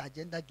serving God's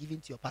agenda given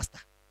to your pastor.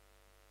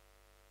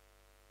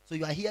 So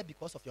you are here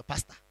because of your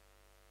pastor.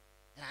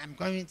 And I'm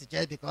going to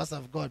church because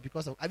of God.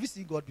 Have you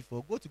seen God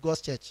before? Go to God's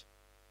church.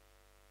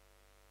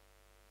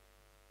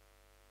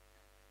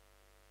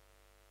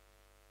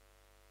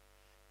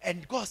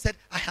 And God said,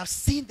 I have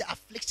seen the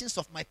afflictions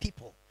of my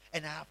people,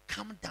 and I have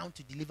come down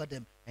to deliver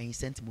them. And he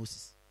sent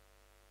Moses.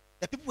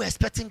 The people were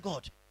expecting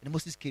God, and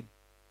Moses came.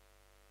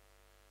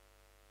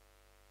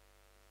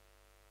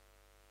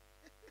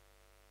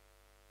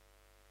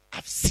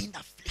 I've seen the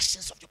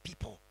afflictions of your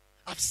people.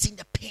 I've seen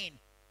the pain.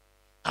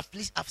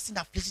 I've seen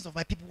the afflictions of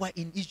my people who are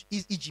in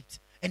Egypt,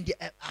 and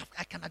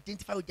I can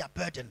identify with their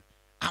burden.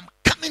 I'm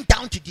coming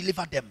down to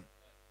deliver them.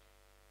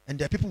 And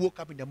the people woke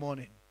up in the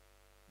morning.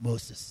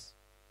 Moses.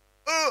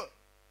 Oh,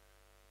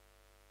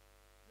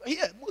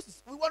 here,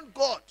 Moses, we want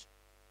God.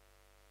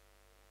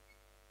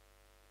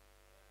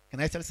 Can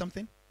I tell you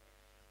something?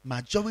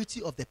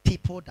 Majority of the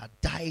people that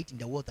died in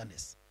the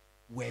wilderness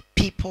were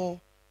people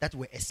that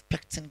were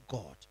expecting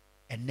God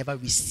and never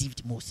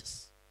received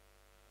Moses.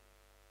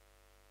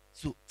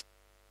 So,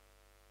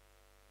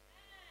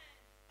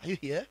 are you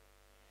here?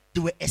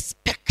 They were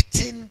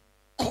expecting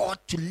God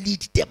to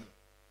lead them.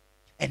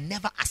 and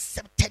never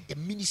accepted the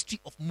ministry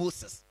of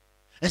Moses.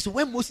 And so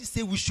when Moses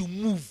said we should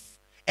move,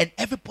 and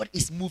everybody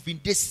is moving,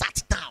 they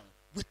sat down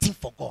waiting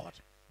for God.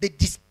 They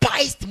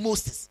despised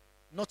Moses,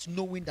 not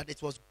knowing that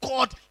it was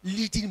God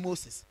leading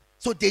Moses.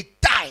 So they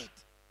died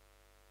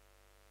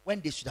when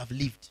they should have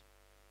lived.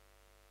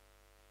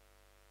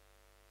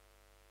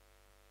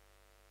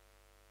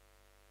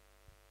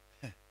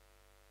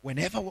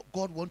 Whenever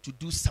God wants to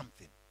do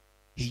something,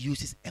 he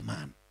uses a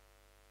man.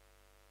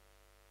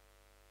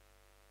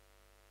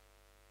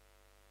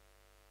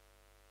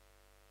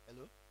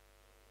 Hello?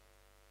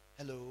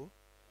 Hello?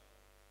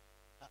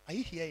 Are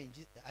you here?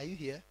 Are you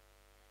here?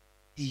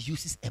 He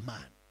uses a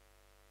man.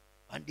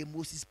 One day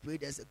Moses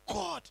prayed and said,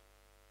 God,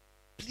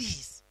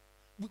 please,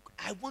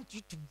 I want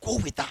you to go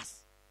with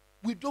us.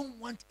 We don't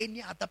want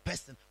any other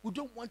person. We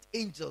don't want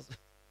angels.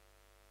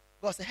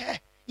 God said, hey,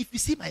 if you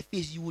see my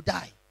face, you will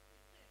die.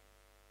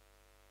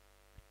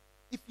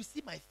 If you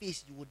see my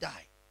face, you will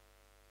die.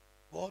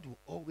 God will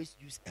always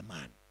use a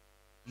man.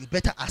 You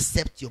better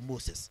accept your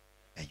Moses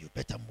and you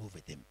better move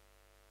with him.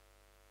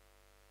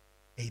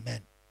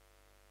 Amen.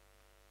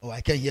 Oh,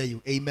 I can hear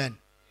you. Amen.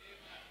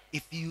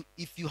 If you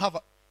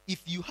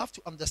have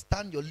to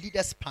understand your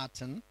leader's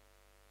pattern,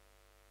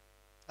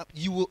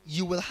 you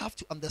will have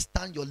to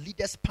understand your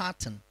leader's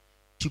pattern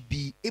to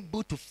be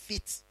able to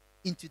fit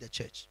into the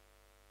church.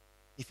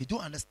 If you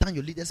don't understand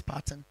your leader's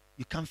pattern,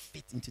 you can't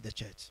fit into the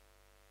church.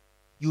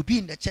 You'll be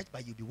in the church,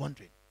 but you'll be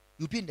wondering.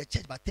 You'll be in the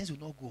church, but things will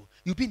not go.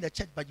 You'll be in the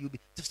church, but you'll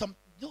be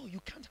no, you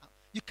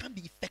can't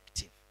be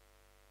effective.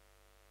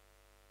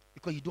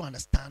 Because you don't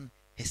understand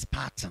his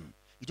pattern.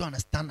 You don't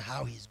understand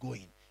how he's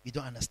going. You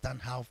don't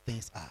understand how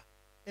things are.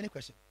 Any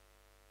question?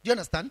 Do you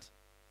understand?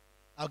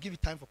 I'll give you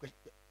time for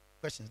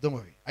questions. Don't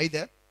worry. Are you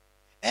there?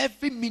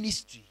 Every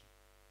ministry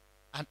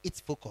and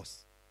its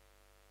focus.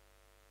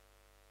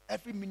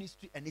 Every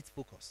ministry and its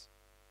focus.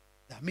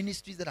 There are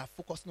ministries that are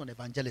focusing on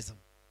evangelism.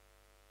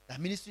 There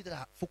are ministries that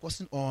are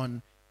focusing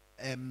on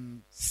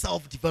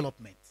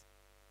self-development.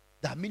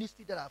 There are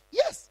ministries that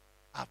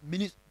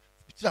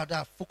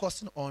are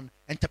focusing on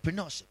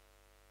entrepreneurship.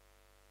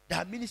 There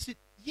are ministries,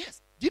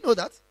 yes. Do you know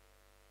that?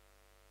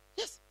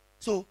 Yes.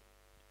 So,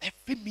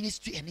 every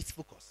ministry and its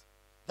focus.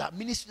 There are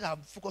ministries that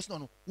are focusing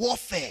on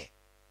warfare.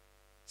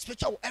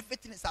 Spiritual,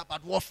 everything is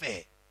about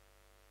warfare.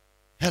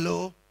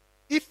 Hello?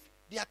 If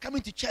they are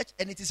coming to church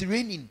and it is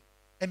raining,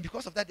 and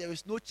because of that there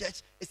is no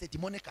church, it's a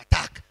demonic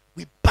attack.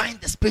 We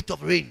bind the spirit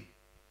of rain.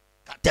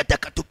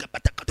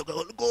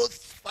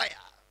 Ghost fire.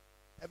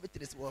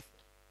 Everything is warfare.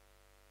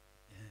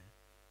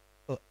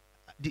 Yeah. Oh,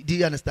 do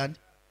you understand?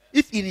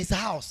 If in his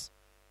house,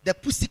 the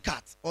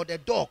pussycat or the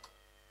dog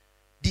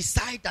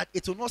decide that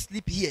it will not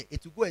sleep here,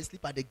 it will go and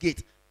sleep at the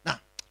gate. Now,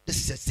 this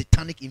is a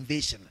satanic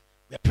invasion.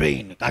 We're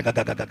praying.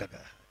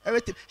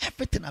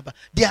 Everything about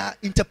their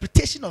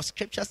interpretation of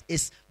scriptures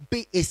is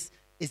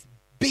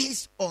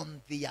based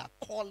on their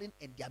calling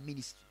and their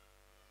ministry.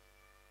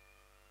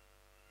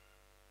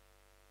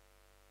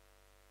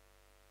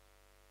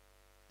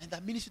 And the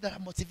ministry that are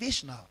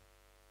motivational.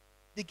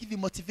 They give you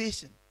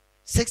motivation.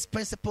 6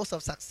 principles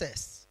of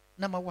success.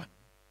 Number 1.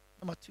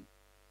 Number 2.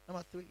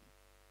 Number 3.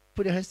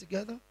 Put your hands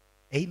together.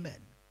 Amen.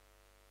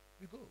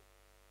 We go.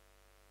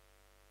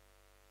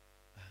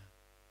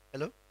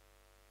 Hello?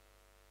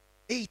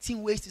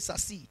 18 ways to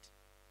succeed.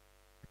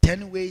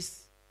 10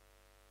 ways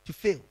to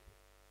fail.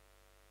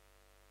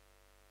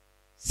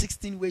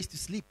 16 ways to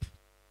sleep.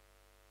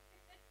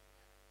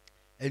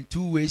 And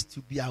 2 ways to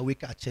be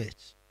awake at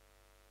church.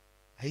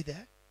 Are you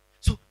there?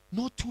 So,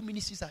 no two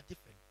ministries are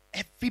different.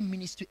 Every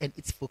ministry and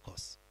its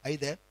focus. Are you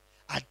there?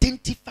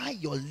 Identify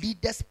your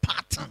leader's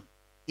pattern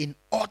in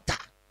order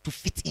to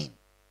fit in.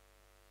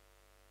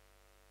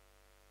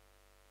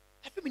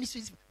 Every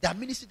ministry, there are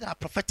ministries that are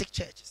prophetic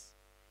churches.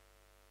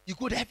 You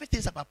go there, everything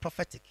is about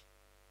prophetic.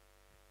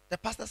 The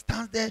pastor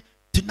stands there.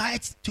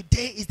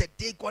 Today is the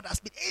day God has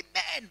made.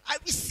 Amen. I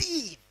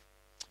receive.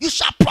 You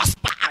shall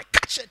prosper. I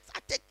catch it. I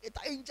take it.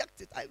 I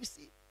inject it. I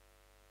receive.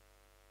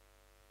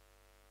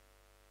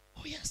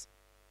 Oh, yes.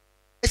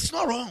 It's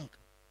not wrong.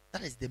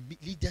 That is the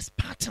leader's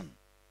pattern.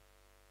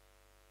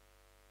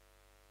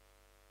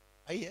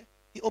 Are you here?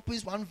 He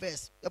opens one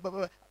verse.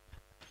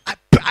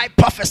 I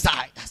prophesy.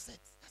 That's it.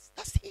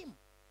 That's him.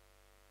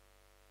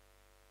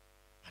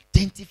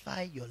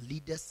 Identify your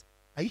leaders.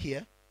 Are you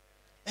here?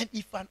 And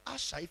if an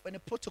usher, if in a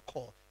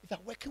protocol, if you're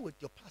working with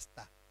your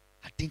pastor,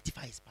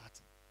 identify his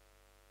pattern.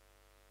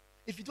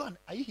 If you don't,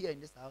 are you here in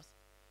this house?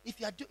 If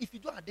you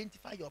don't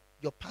identify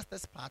your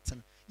pastor's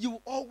pattern, you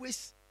will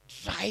always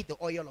dry the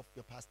oil of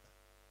your pastor.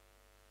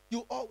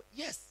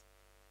 Yes.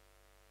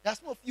 There are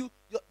some of you.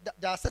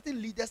 There are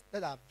certain leaders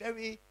that are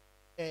very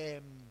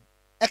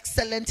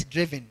excellent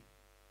driven.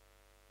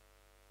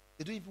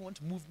 They don't even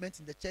want movement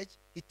in the church.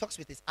 He talks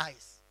with his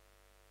eyes.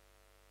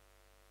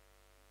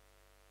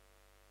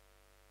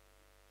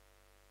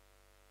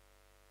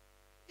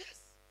 Yes.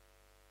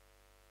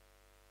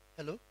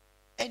 Hello?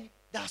 And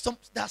there are some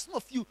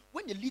of you,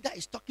 when the leader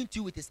is talking to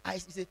you with his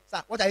eyes, you say,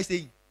 "Sir, what are you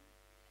saying?"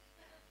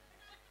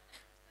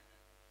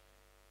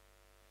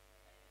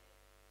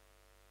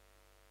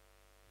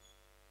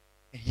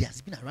 and he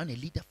has been around a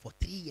leader for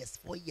 3 years,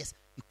 4 years,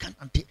 you can't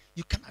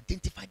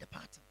identify the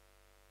pattern.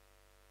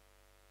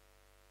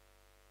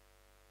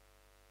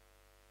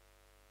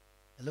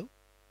 Hello?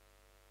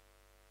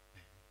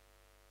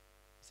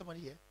 Somebody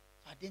here?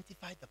 So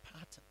identify the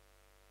pattern.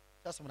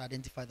 Tell someone,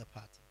 identify the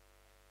pattern.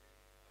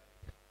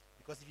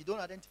 Because if you don't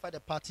identify the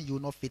pattern, you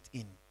will not fit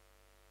in.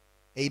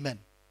 Amen.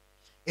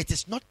 It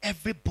is not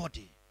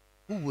everybody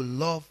who will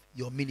love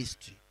your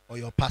ministry or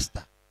your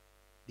pastor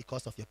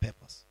because of your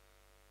purpose.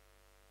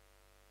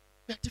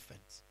 We are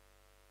different.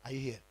 Are you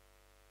here?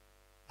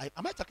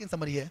 Am I talking to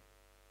somebody here?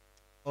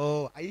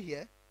 Oh, are you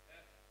here?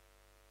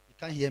 You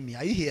can't hear me.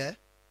 Are you here?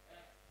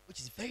 Which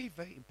is very,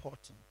 very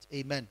important.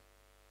 Amen.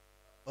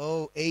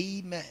 Oh,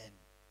 amen.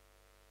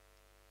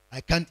 I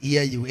can't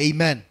hear you.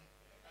 Amen.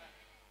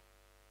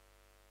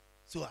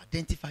 So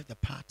identify the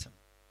pattern.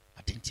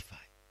 Identify.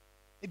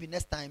 Maybe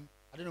next time,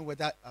 I don't know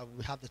whether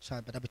we have the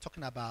chance, but I'll be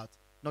talking about,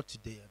 not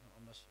today,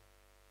 I'm not sure.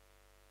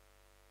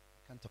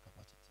 I can't talk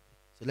about it today.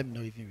 So let me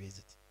not even raise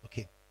it.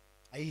 Okay.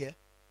 Are you here?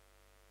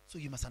 So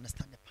you must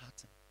understand the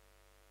pattern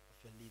of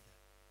your leader.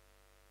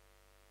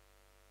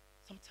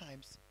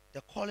 Sometimes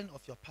the calling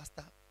of your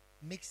pastor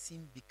makes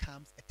him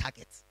becomes a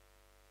target.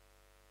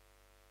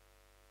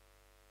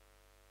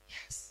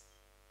 Yes.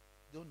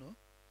 Don't know?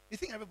 You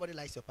think everybody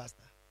likes your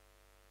pastor?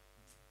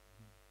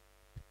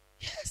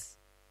 Yes.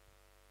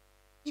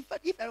 In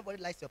fact, if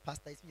everybody likes your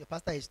pastor, your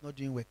pastor is not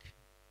doing work.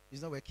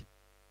 He's not working.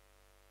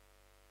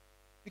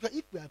 Because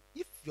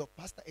if your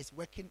pastor is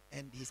working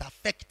and he's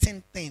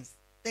affecting things,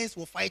 things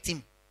will fight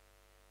him.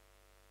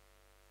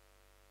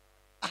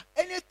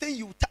 Anything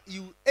you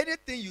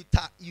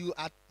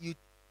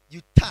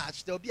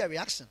touch, there will be a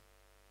reaction.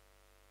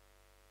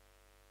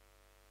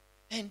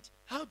 And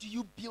how do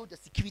you build the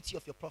security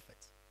of your prophet?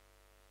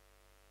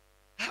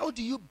 How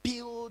do you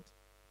build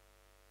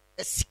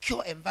a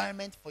secure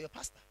environment for your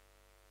pastor?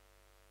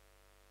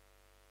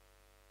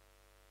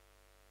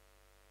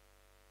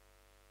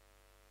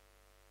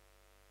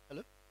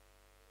 Hello?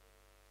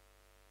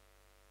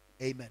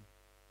 Amen.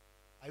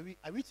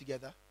 Are we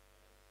together?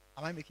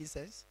 Am I making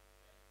sense?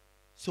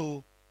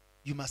 So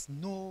you must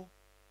know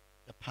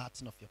the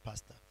pattern of your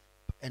pastor.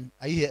 And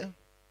are you here?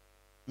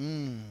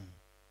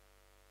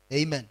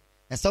 Amen.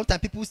 And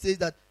sometimes people say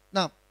that.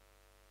 Now,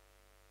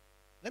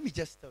 let me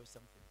just tell you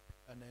something.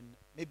 And then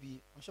maybe,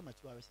 I'm sure my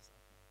 2 hours is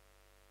up now.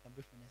 Can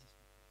boyfriend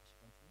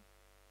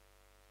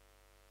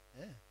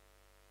continue?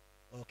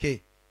 Yeah.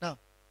 Okay. Now,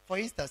 for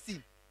instance,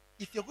 see,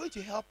 if you're going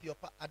to help you're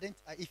going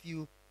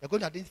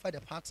to identify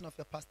the pattern of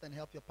your pastor and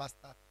help your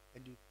pastor,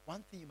 and do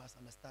one thing you must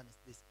understand is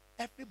this: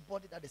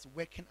 everybody that is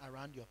working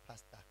around your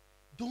pastor,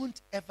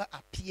 don't ever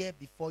appear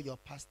before your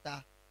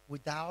pastor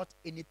without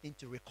anything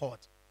to record.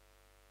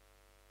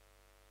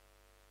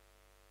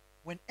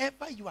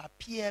 Whenever you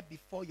appear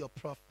before your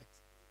prophet,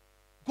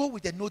 go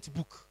with a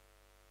notebook.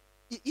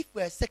 If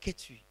you're a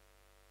secretary,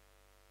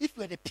 if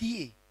you're the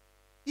PA,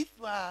 if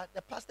you are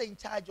the pastor in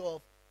charge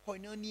of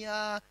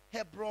Koinonia,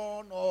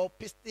 Hebron, or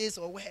Pistis,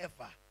 or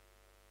wherever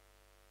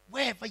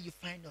you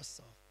find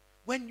yourself,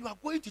 when you are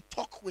going to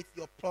talk with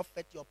your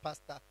prophet, your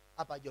pastor,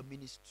 about your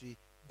ministry,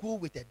 go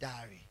with a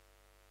diary.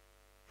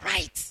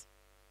 Write.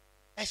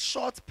 A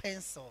short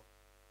pencil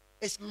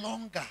is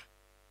longer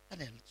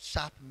than a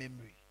sharp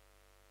memory.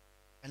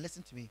 And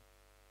listen to me.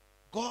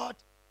 God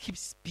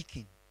keeps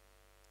speaking,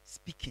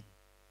 speaking,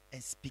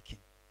 and speaking.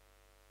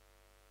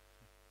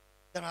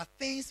 There are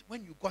things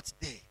when you got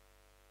there,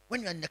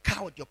 when you're in the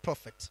car with your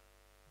prophet,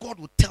 God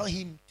will tell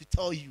him to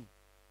tell you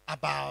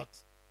about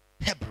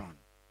Hebron,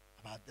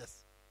 about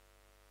this.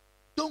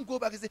 Don't go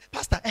back and say,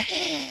 Pastor,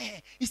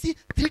 you see,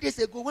 3 days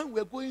ago when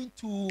we were going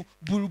to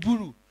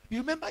Buruburu, you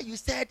remember you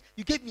said,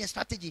 you gave me a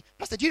strategy.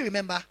 Pastor, do you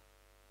remember?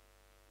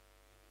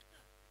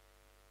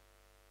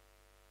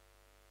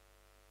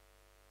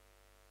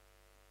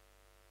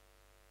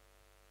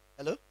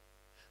 Hello?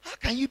 How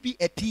can you be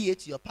a PA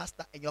to your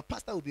pastor and your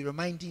pastor will be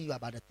reminding you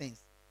about the things?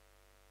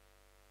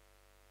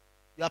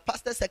 You are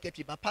pastor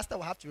secretary, but pastor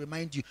will have to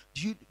remind you,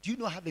 do you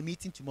not have a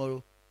meeting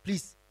tomorrow?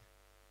 Please.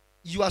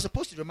 You are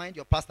supposed to remind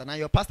your pastor. Now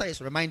your pastor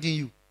is reminding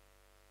you.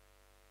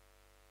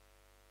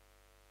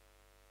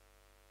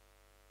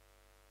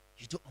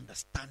 You don't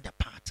understand the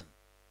pattern.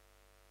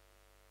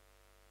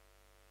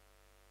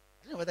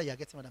 I don't know whether you are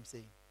getting what I'm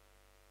saying.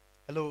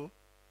 Hello?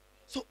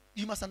 So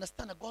you must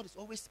understand that God is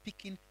always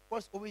speaking, God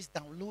is always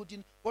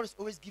downloading, God is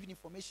always giving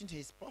information to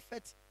his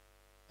prophet.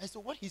 And so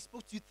what he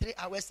spoke to you 3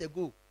 hours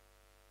ago,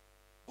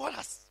 God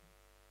has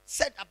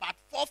said about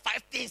 4 or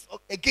 5 things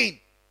again.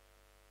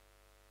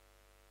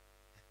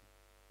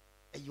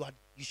 And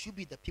you should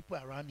be the people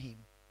around him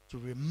to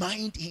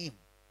remind him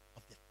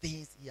of the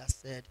things he has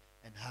said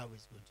and how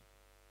he's going to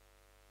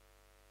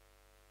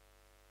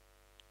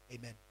do.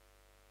 Amen.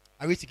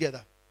 Are we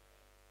together?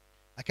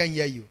 I can't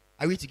hear you.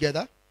 Are we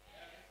together?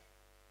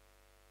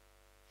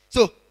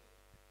 So,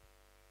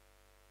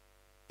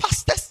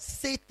 pastors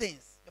say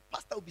things. The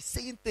pastor will be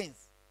saying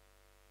things.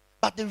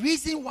 But the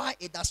reason why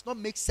it does not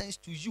make sense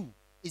to you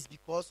is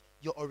because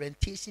your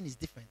orientation is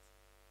different.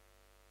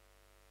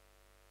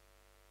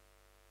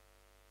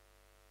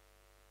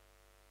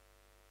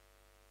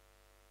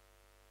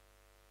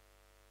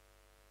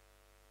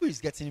 Who is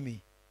getting me?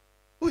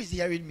 Who is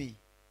hearing me?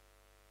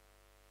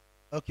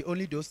 Okay,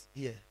 only those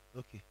here.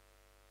 Okay.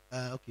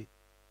 Okay.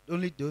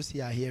 Only those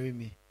here are hearing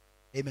me.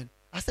 Amen.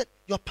 I said,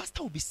 your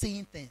pastor will be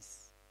saying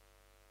things.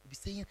 He'll be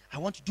saying, I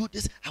want to do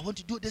this, I want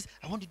to do this,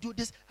 I want to do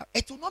this.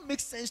 It will not make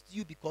sense to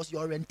you because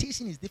your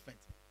orientation is different.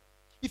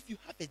 If you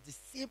have the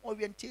same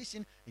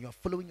orientation and you are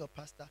following your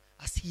pastor,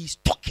 as he is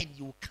talking,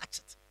 you will catch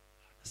it.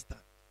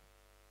 Understand?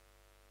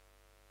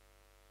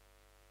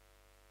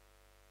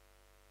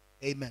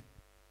 Amen.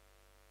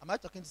 Am I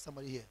talking to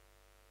somebody here?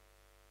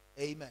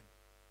 Amen.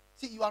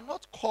 See, you are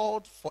not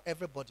called for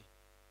everybody.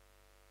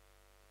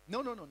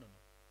 No.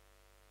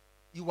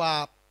 You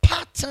are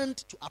patterned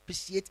to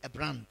appreciate a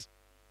brand.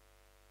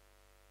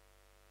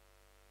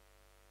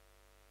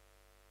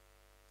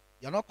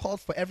 You are not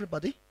called for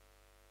everybody.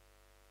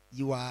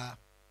 You are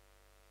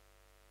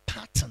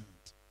patterned,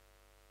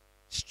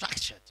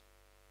 structured,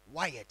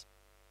 wired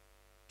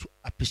to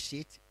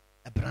appreciate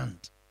a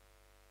brand.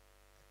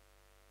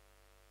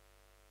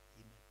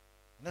 Amen.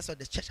 And that's why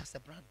the church has a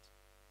brand.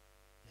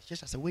 The church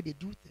has a way they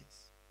do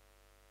things.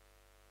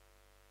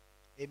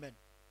 Amen.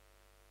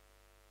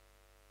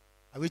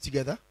 Are we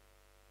together?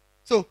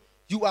 So,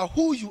 you are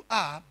who you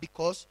are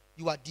because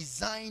you are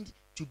designed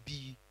to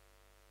be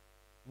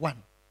one.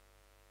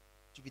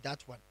 To be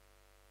that one.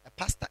 A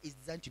pastor is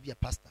designed to be a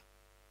pastor.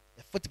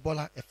 A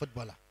footballer, a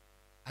footballer.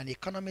 An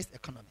economist,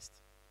 economist.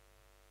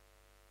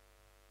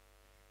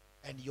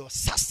 And your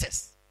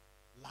success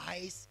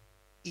lies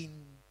in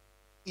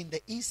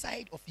the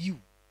inside of you.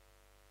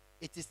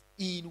 It is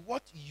in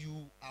what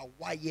you are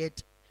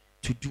wired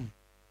to do.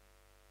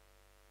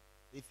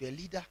 If you're a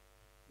leader,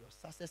 your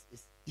success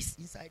is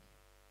inside you.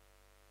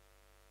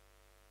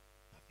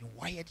 You have been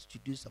wired to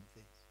do some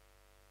things.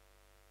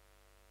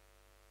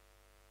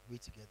 Are we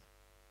together?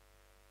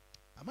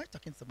 Am I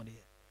talking to somebody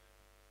here?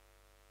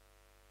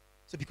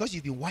 So because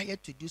you've been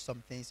wired to do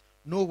some things,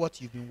 know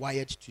what you've been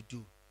wired to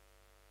do.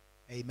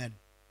 Amen.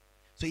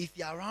 So if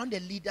you're around a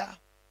leader,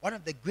 one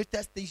of the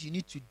greatest things you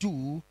need to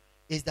do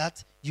is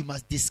that you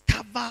must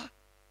discover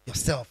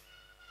yourself.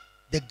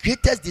 The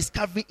greatest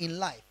discovery in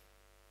life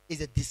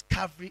is a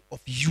discovery of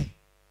you.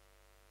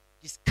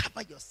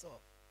 Discover yourself.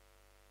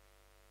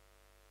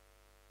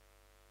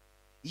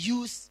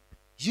 Use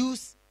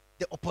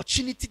the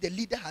opportunity the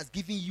leader has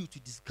given you to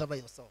discover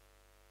yourself.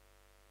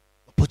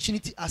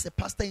 Opportunity as a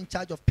pastor in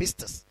charge of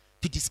pastors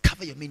to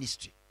discover your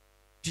ministry,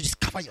 to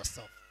discover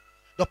yourself.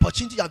 The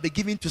opportunity you have been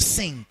given to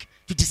sing,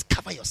 to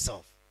discover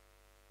yourself.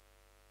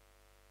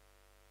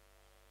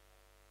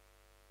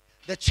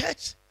 The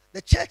church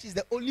is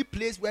the only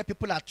place where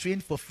people are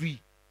trained for free.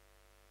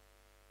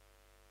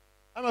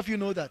 How many of you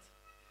know that?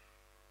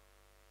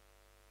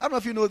 How many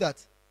of you know that?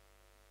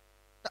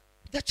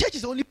 The church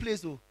is the only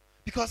place though.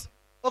 Because,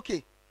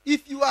 okay,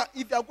 if you are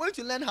going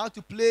to learn how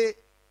to play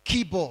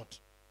keyboard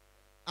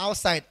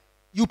outside,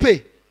 you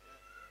pay.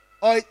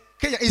 Or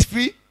Kenya is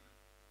free?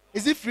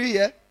 Is it free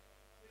here?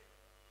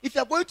 If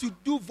you are going to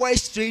do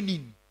voice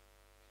training,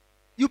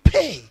 you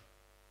pay.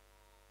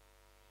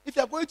 If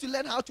you are going to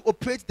learn how to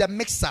operate the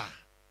mixer,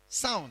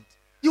 sound,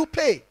 you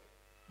pay.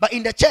 But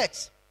in the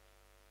church,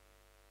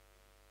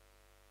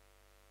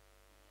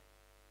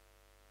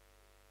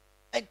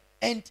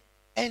 and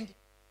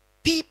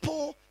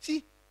people,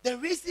 see, the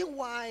reason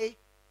why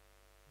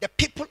the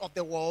people of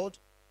the world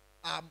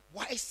are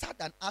wiser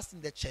than us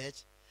in the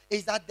church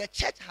is that the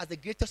church has the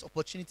greatest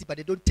opportunity, but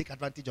they don't take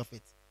advantage of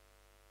it.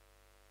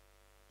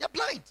 They're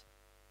blind.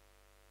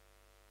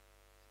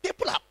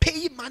 People are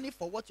paying money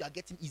for what you are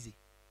getting easy,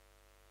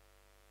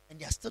 and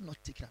they are still not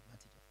taking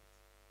advantage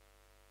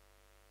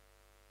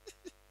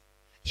of it.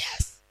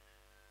 Yes.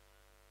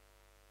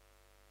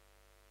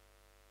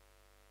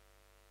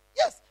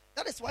 Yes.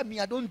 That is why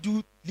I don't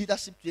do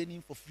leadership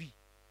training for free.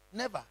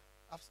 Never.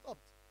 I've stopped.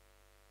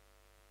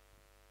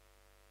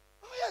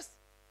 Oh, yes.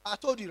 I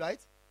told you, right?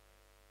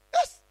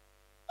 Yes.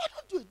 I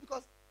don't do it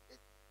because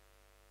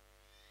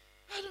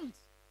I don't.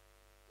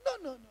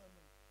 No.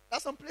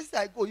 There's some places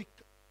I go,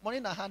 money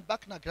in the hand,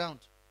 back in the ground.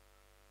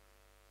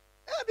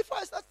 Before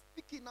I start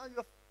speaking, now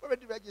you've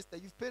already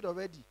registered. You've paid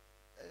already.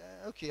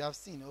 Okay, I've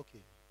seen.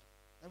 Okay.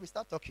 And we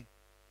start talking.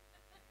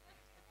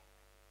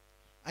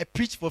 I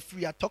preach for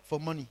free. I talk for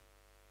money.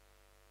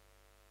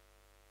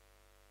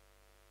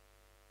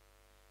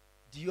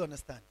 Do you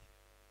understand?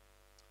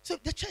 So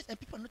the church and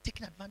people are not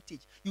taking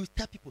advantage. You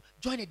tell people,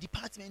 join a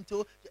department.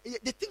 Oh,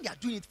 they think they are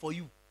doing it for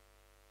you.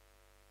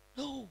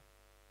 No.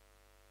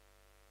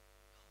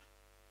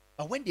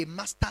 But when they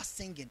master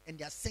singing and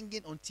they are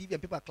singing on TV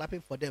and people are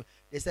clapping for them,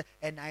 they say,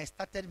 and I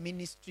started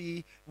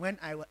ministry and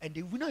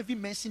they will not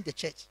even mention the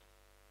church.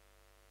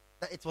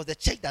 That it was the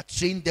church that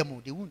trained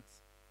them. They won't.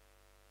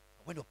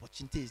 When the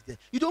opportunity is there,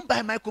 you don't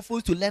buy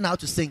microphones to learn how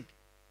to sing.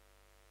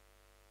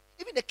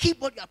 Even the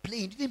keyboard you are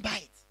playing, you didn't buy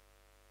it.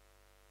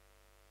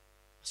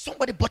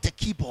 Somebody bought a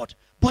keyboard,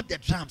 bought the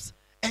drums,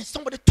 and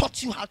somebody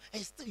taught you how,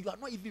 and still you are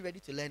not even ready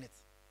to learn it.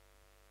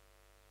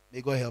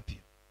 May God help you.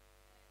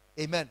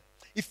 Amen.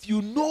 If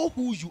you know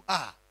who you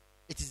are,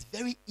 it is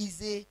very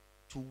easy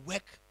to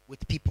work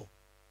with people.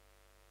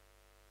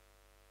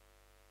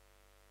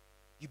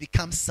 you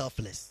become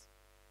selfless.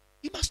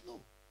 You must know.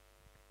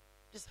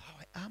 This is how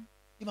I am.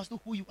 You must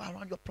know who you are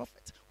around your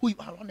prophet, who you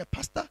are around your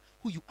pastor,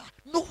 who you are.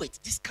 Know it,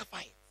 discover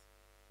it.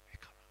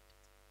 Work around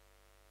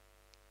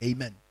it.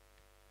 Amen.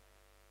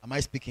 Am I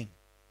speaking?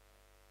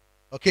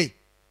 Okay.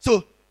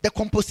 So the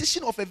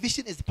composition of a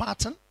vision is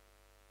pattern,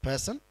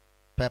 person,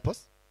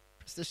 purpose,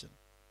 precision.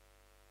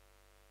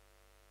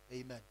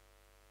 Amen.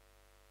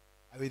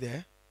 Are we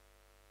there?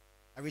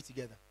 Are we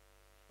together?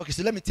 Okay,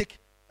 so let me take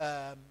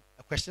a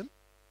question.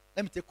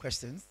 Let me take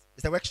questions.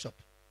 It's a workshop.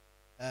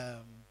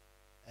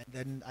 And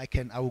then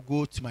I will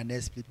go to my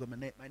next place,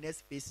 because my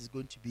next phase is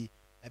going to be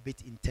a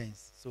bit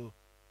intense. So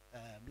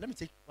let me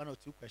take one or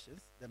two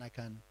questions, then I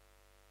can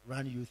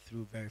run you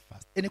through very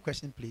fast. Any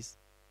question, please?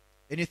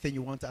 Anything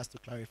you want us to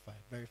clarify?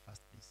 Very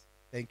fast, please.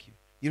 Thank you.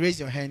 You raise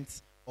your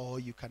hands, or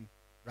you can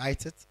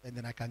write it, and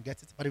then I can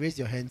get it. But raise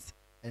your hands,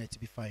 and it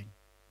will be fine.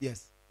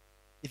 Yes.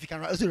 If you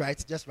can also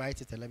write, just write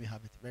it and let me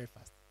have it very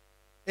fast.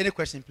 Any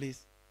question,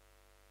 please?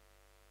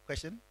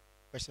 Question?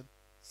 Question?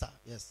 Sir,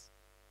 yes.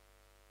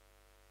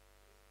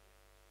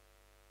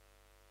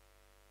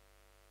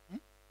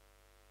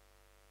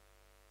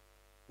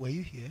 Were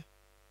you here?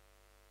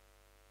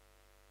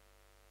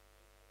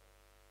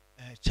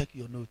 Check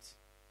your notes.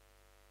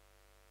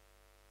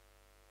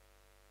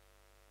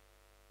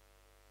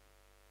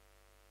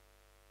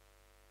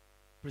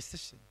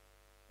 Precision.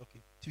 Okay.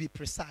 To be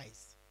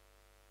precise.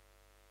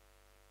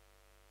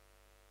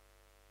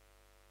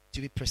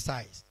 To be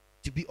precise.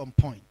 To be on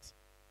point.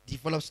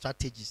 Develop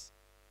strategies.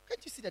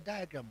 Can't you see the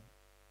diagram?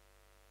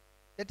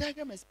 The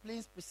diagram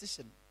explains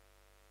precision.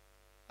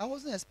 I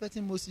wasn't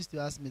expecting Moses to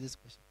ask me this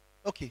question.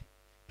 Okay.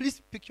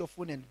 Please pick your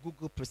phone and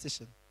Google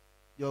precision.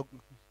 You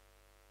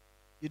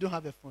don't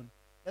have a phone.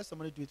 Let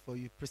somebody do it for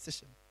you.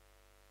 Precision.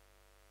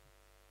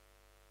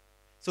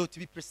 So to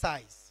be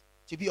precise,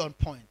 to be on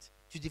point,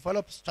 to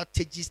develop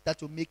strategies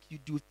that will make you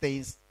do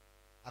things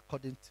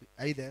according to.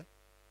 Are you there?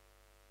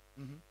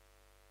 Mm-hmm.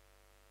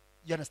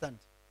 You understand?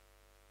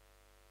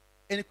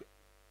 Any?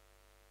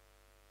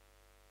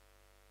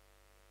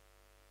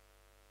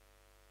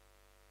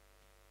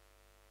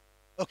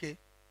 Okay.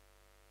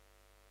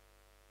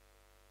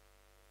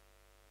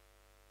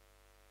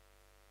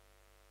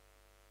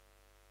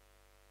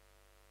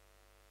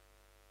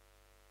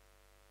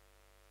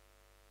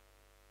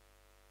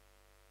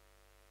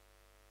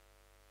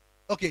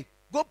 Okay,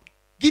 go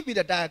give me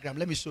the diagram.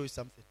 Let me show you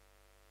something.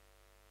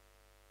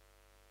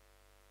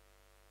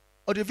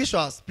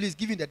 Audiovisuals, please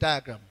give me the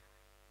diagram.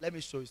 Let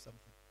me show you something.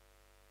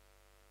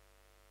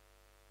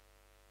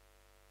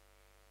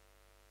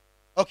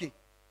 Okay,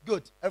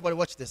 good. Everybody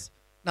watch this.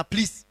 Now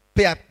please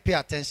pay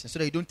attention so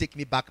that you don't take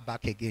me back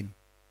again.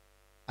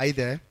 Are you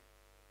there?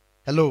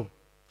 Hello.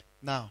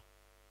 Now,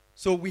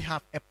 so we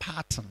have a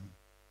pattern.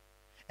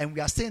 And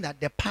we are saying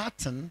that the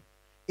pattern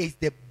is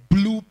the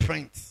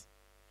blueprint.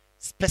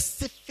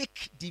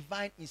 Specific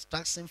divine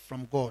instruction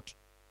from God.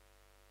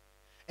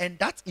 And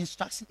that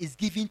instruction is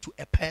given to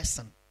a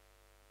person.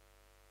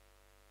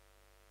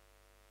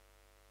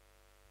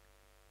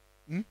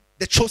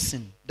 The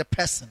chosen, the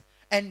person.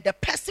 And the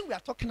person we are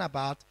talking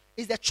about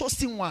is the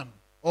chosen one,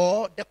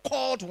 or the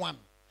called one.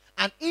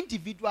 An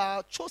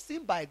individual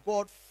chosen by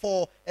God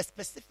for a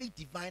specific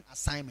divine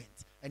assignment.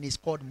 And he's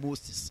called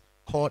Moses,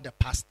 called the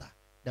pastor,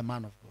 the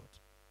man of God.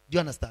 Do you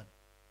understand?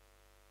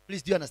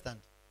 Please, do you understand?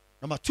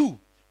 Number two,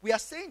 we are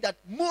saying that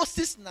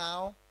Moses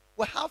now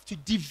will have to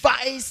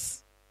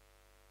devise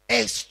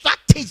a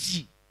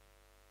strategy.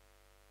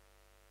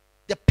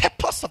 The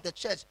purpose of the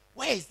church.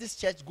 Where is this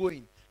church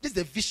going? This is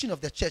the vision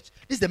of the church.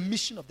 This is the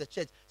mission of the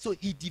church. So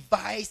he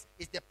devised,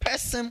 is the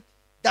person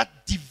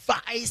that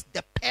devised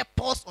the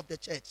purpose of the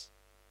church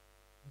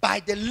by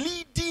the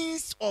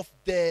leadings of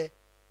the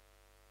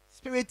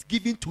Spirit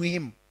given to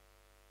him. Do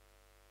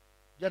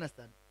you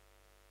understand?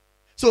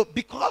 So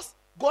because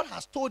God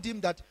has told him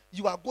that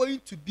you are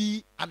going to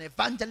be an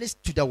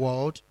evangelist to the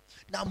world.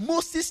 Now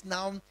Moses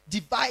now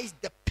devised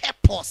the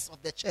purpose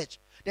of the church.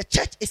 The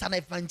church is an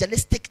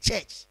evangelistic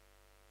church.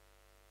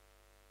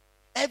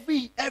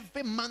 Every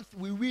month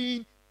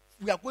we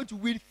are going to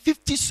win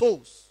 50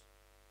 souls.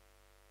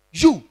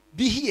 You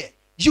be here.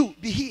 You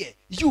be here.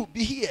 You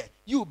be here.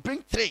 You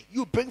bring 3.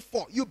 You bring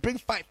 4. You bring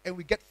 5. And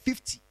we get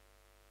 50.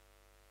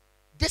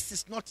 This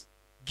is not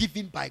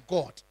given by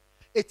God.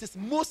 It is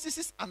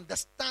Moses'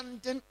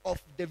 understanding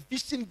of the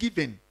vision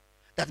given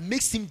that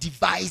makes him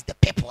devise the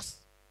purpose.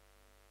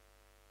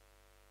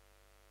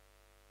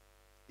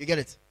 You get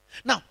it?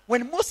 Now,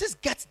 when Moses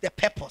gets the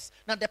purpose,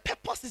 now the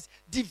purpose is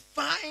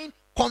divine,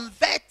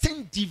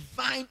 converting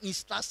divine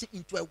instruction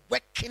into a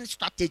working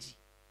strategy.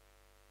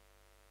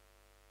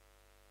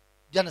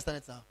 Do you understand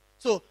it now?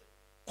 So,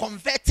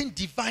 converting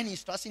divine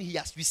instruction he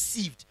has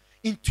received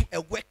into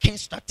a working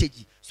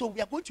strategy. So, we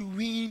are going to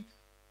win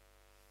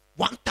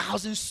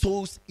 1,000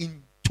 souls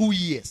in 2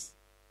 years.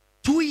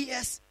 2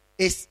 years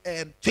is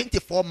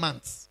 24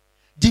 months.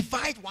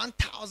 Divide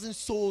 1,000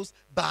 souls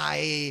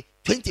by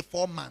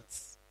 24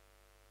 months.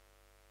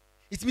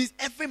 It means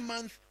every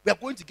month we are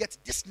going to get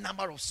this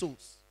number of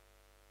souls.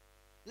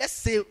 let's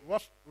say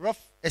rough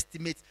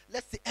estimate.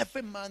 Let's say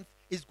every month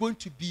is going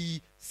to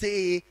be,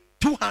 say,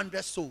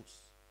 200 souls.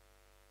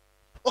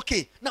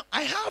 Okay, now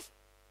I have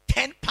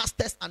 10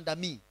 pastors under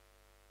me.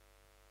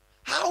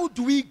 How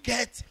do we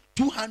get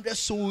 200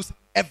 souls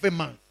every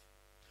month?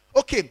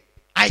 Okay,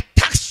 I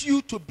tax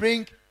you to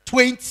bring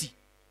 20,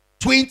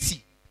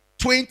 20,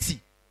 20,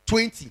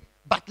 20.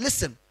 But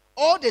listen,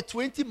 all the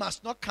 20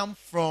 must not come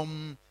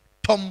from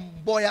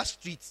Tomboya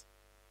Street.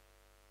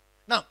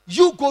 Now,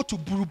 you go to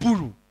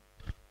Buruburu.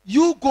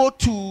 You go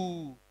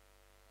to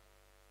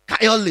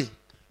Kayole.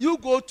 You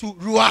go to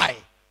Ruai.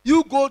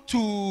 You go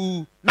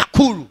to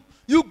Nakuru.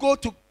 You go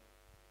to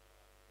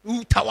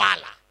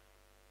Utawala.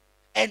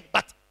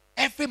 But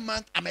every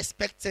month I'm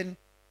expecting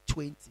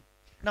 20.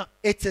 Now,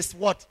 it is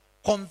what?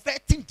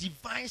 Converting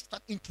divine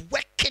into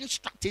working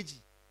strategy.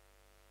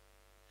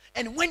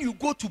 And when you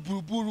go to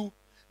Buruburu,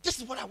 this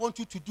is what I want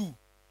you to do.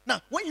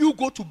 Now, when you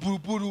go to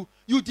Buruburu,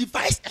 you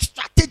devise a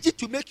strategy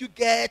to make you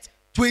get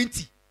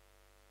 20.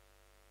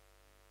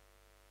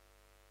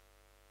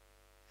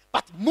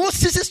 But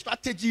Moses'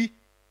 strategy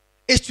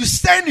is to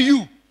send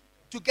you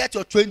to get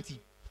your 20.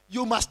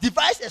 You must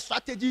devise a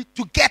strategy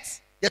to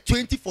get the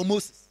 20 for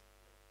Moses.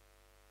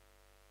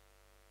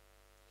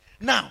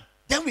 Now,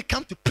 then we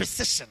come to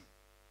precision.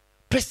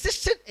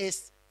 Precision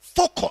is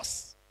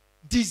focus,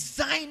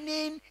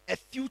 designing a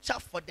future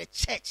for the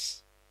church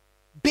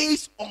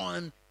based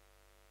on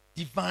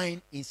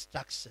divine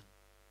instruction.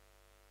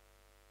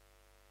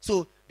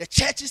 So the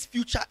church's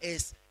future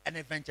is an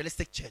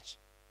evangelistic church.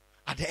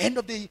 At the end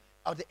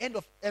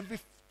of every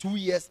 2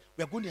 years,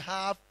 we are going to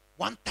have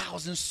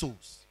 1,000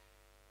 souls.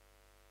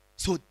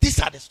 So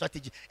these are the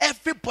strategy.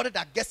 Everybody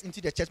that gets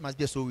into the church must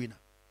be a soul winner.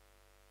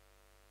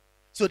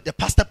 So the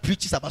pastor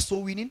preaches about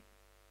soul winning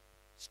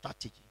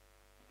strategy.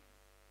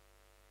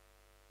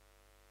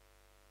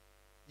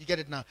 You get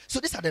it now? So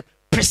these are the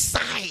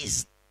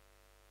precise,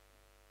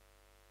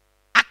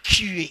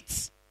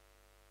 accurate,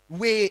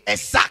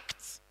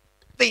 exact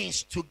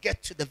things to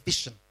get to the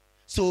vision.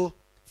 So,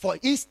 for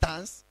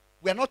instance,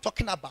 we are not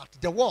talking about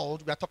the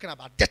world, we are talking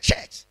about the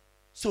church.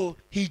 So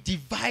he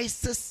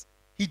designs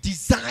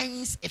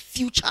a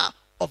future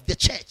of the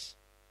church.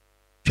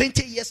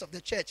 20 years of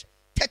the church,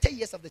 30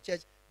 years of the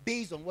church,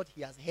 based on what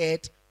he has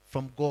heard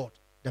from God,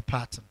 the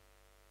pattern.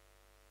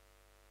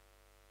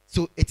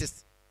 So it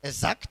is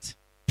exact,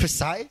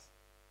 precise,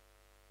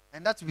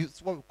 and that's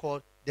what we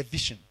call the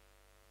vision,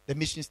 the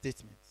mission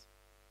statement.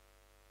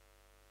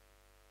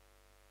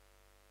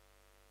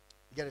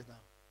 You get it now?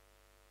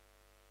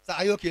 So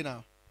are you okay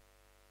now?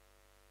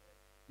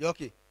 You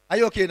okay? Are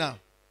you okay now?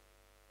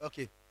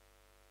 Okay.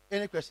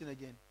 Any question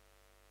again?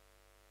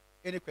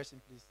 Any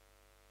question, please?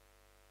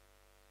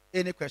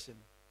 Any question?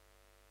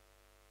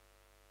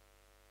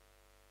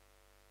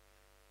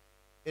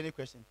 Any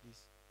question, please?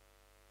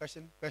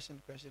 Question.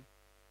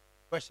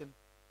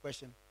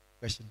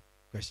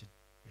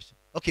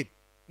 Okay.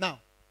 Now,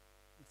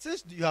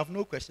 since you have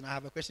no question, I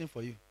have a question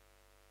for you.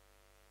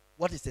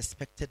 What is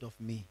expected of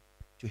me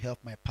to help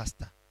my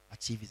pastor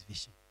achieve his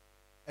vision?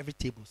 Every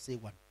table, say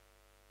one.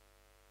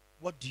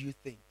 What do you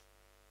think?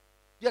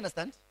 Do you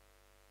understand?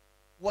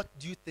 What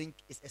do you think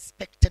is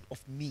expected of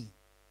me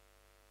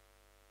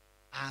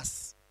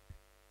as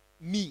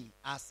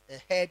a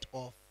head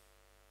of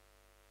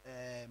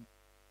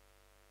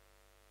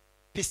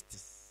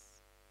pistis,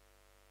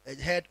 a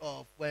head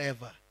of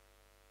wherever,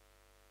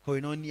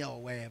 Koinonia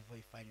or wherever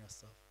you find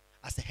yourself,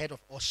 as a head of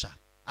usher,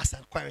 as a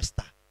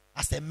chorister,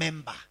 as a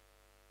member,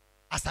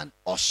 as an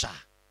usher,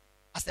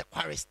 as a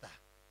chorister,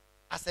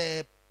 as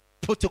a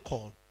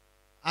protocol,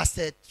 as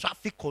a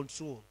traffic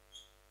control,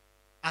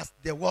 as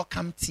the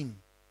welcome team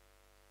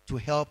to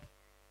help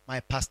my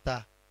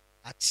pastor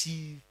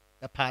achieve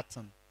the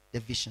pattern, the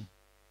vision.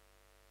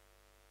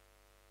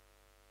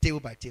 Table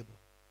by table.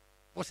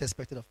 What's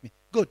expected of me?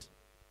 Good.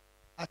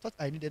 I thought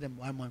I needed them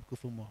one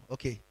microphone more.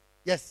 Okay.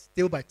 Yes,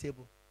 table by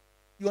table.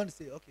 You want to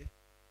say, okay.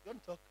 You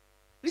want to talk?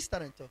 Please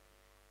stand and talk.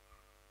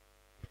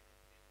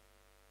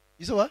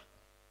 You saw what?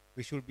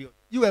 We should be.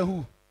 You and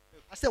who?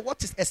 I said,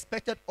 what is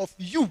expected of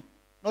you,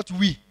 not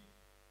we.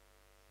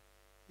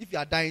 If you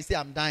are dying, say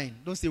I'm dying.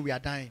 Don't say we are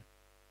dying.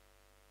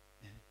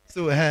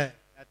 So, that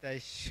I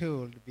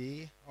should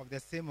be of the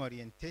same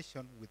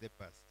orientation with the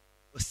pastor.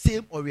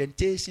 Same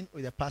orientation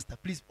with the pastor.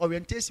 Please,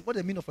 orientation. What do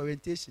you mean of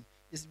orientation?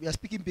 Is we are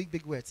speaking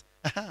big words.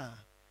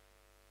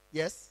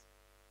 Yes.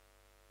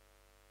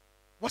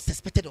 What's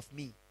expected of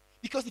me?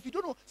 Because if you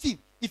don't know,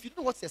 if you don't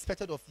know what's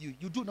expected of you,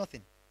 you do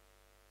nothing.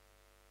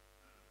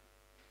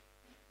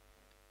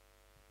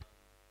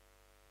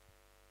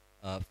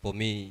 For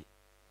me,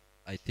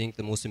 I think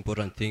the most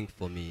important thing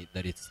for me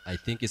I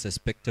think is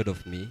expected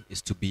of me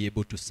is to be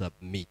able to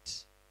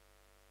submit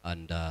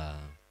under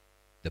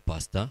the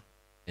pastor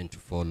and to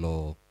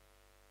follow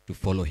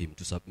him,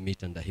 to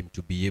submit under him,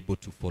 to be able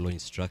to follow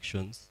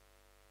instructions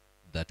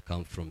that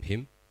come from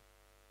him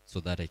so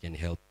that I can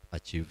help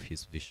achieve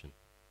his vision.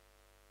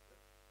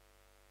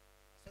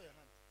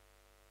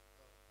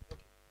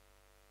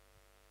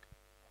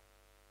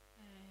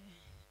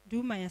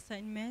 Do my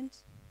assignment,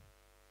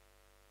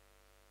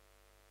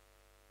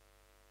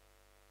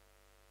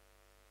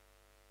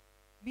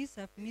 Be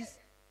submissive.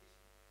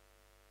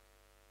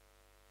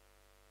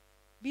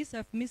 Be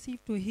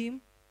submissive to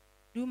him.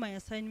 Do my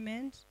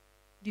assignment.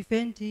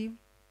 Defend him.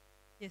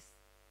 Yes.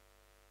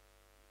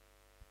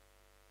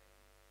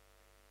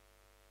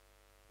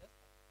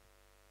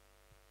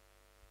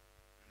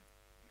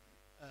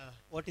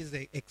 What is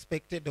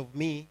expected of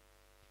me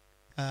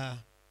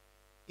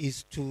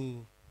is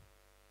to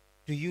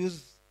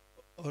use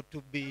or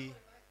to be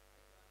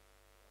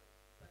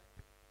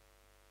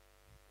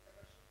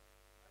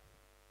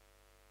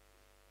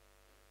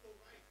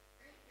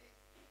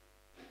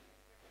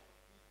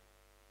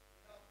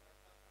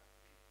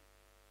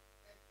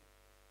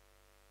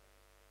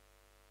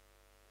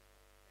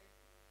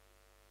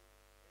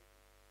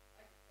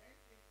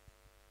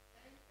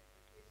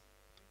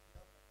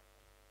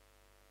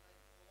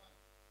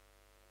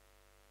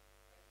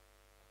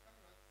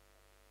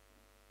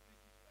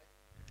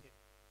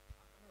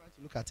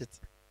Look at it.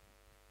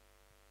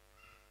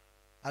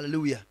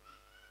 Hallelujah.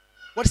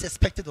 What is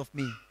expected of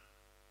me?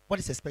 What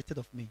is expected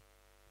of me?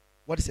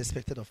 What is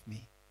expected of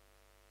me?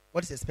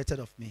 What is expected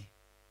of me?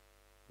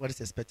 What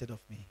is expected of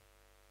me?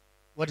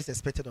 What is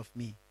expected of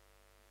me?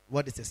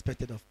 What is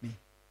expected of me?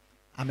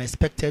 I'm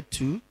expected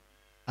to.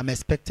 I'm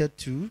expected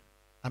to.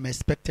 I'm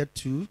expected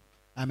to.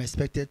 I'm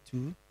expected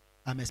to.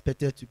 I'm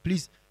expected to.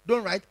 Please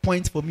don't write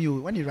points for me.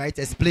 When you write,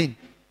 explain.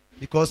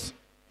 Because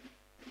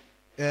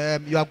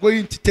you are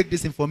going to take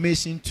this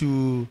information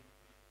to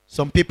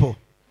some people.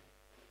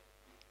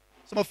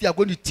 Some of you are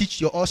going to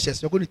teach your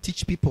ushers. You're going to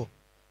teach people.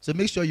 So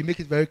make sure you make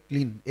it very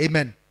clean.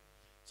 Amen.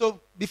 So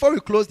before we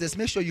close this,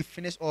 make sure you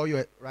finish all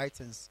your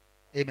writings.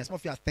 Amen. Some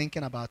of you are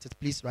thinking about it.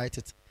 Please write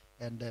it.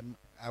 And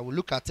I will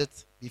look at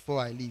it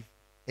before I leave.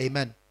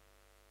 Amen.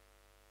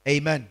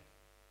 Amen.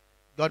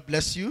 God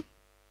bless you.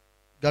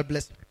 God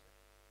bless you.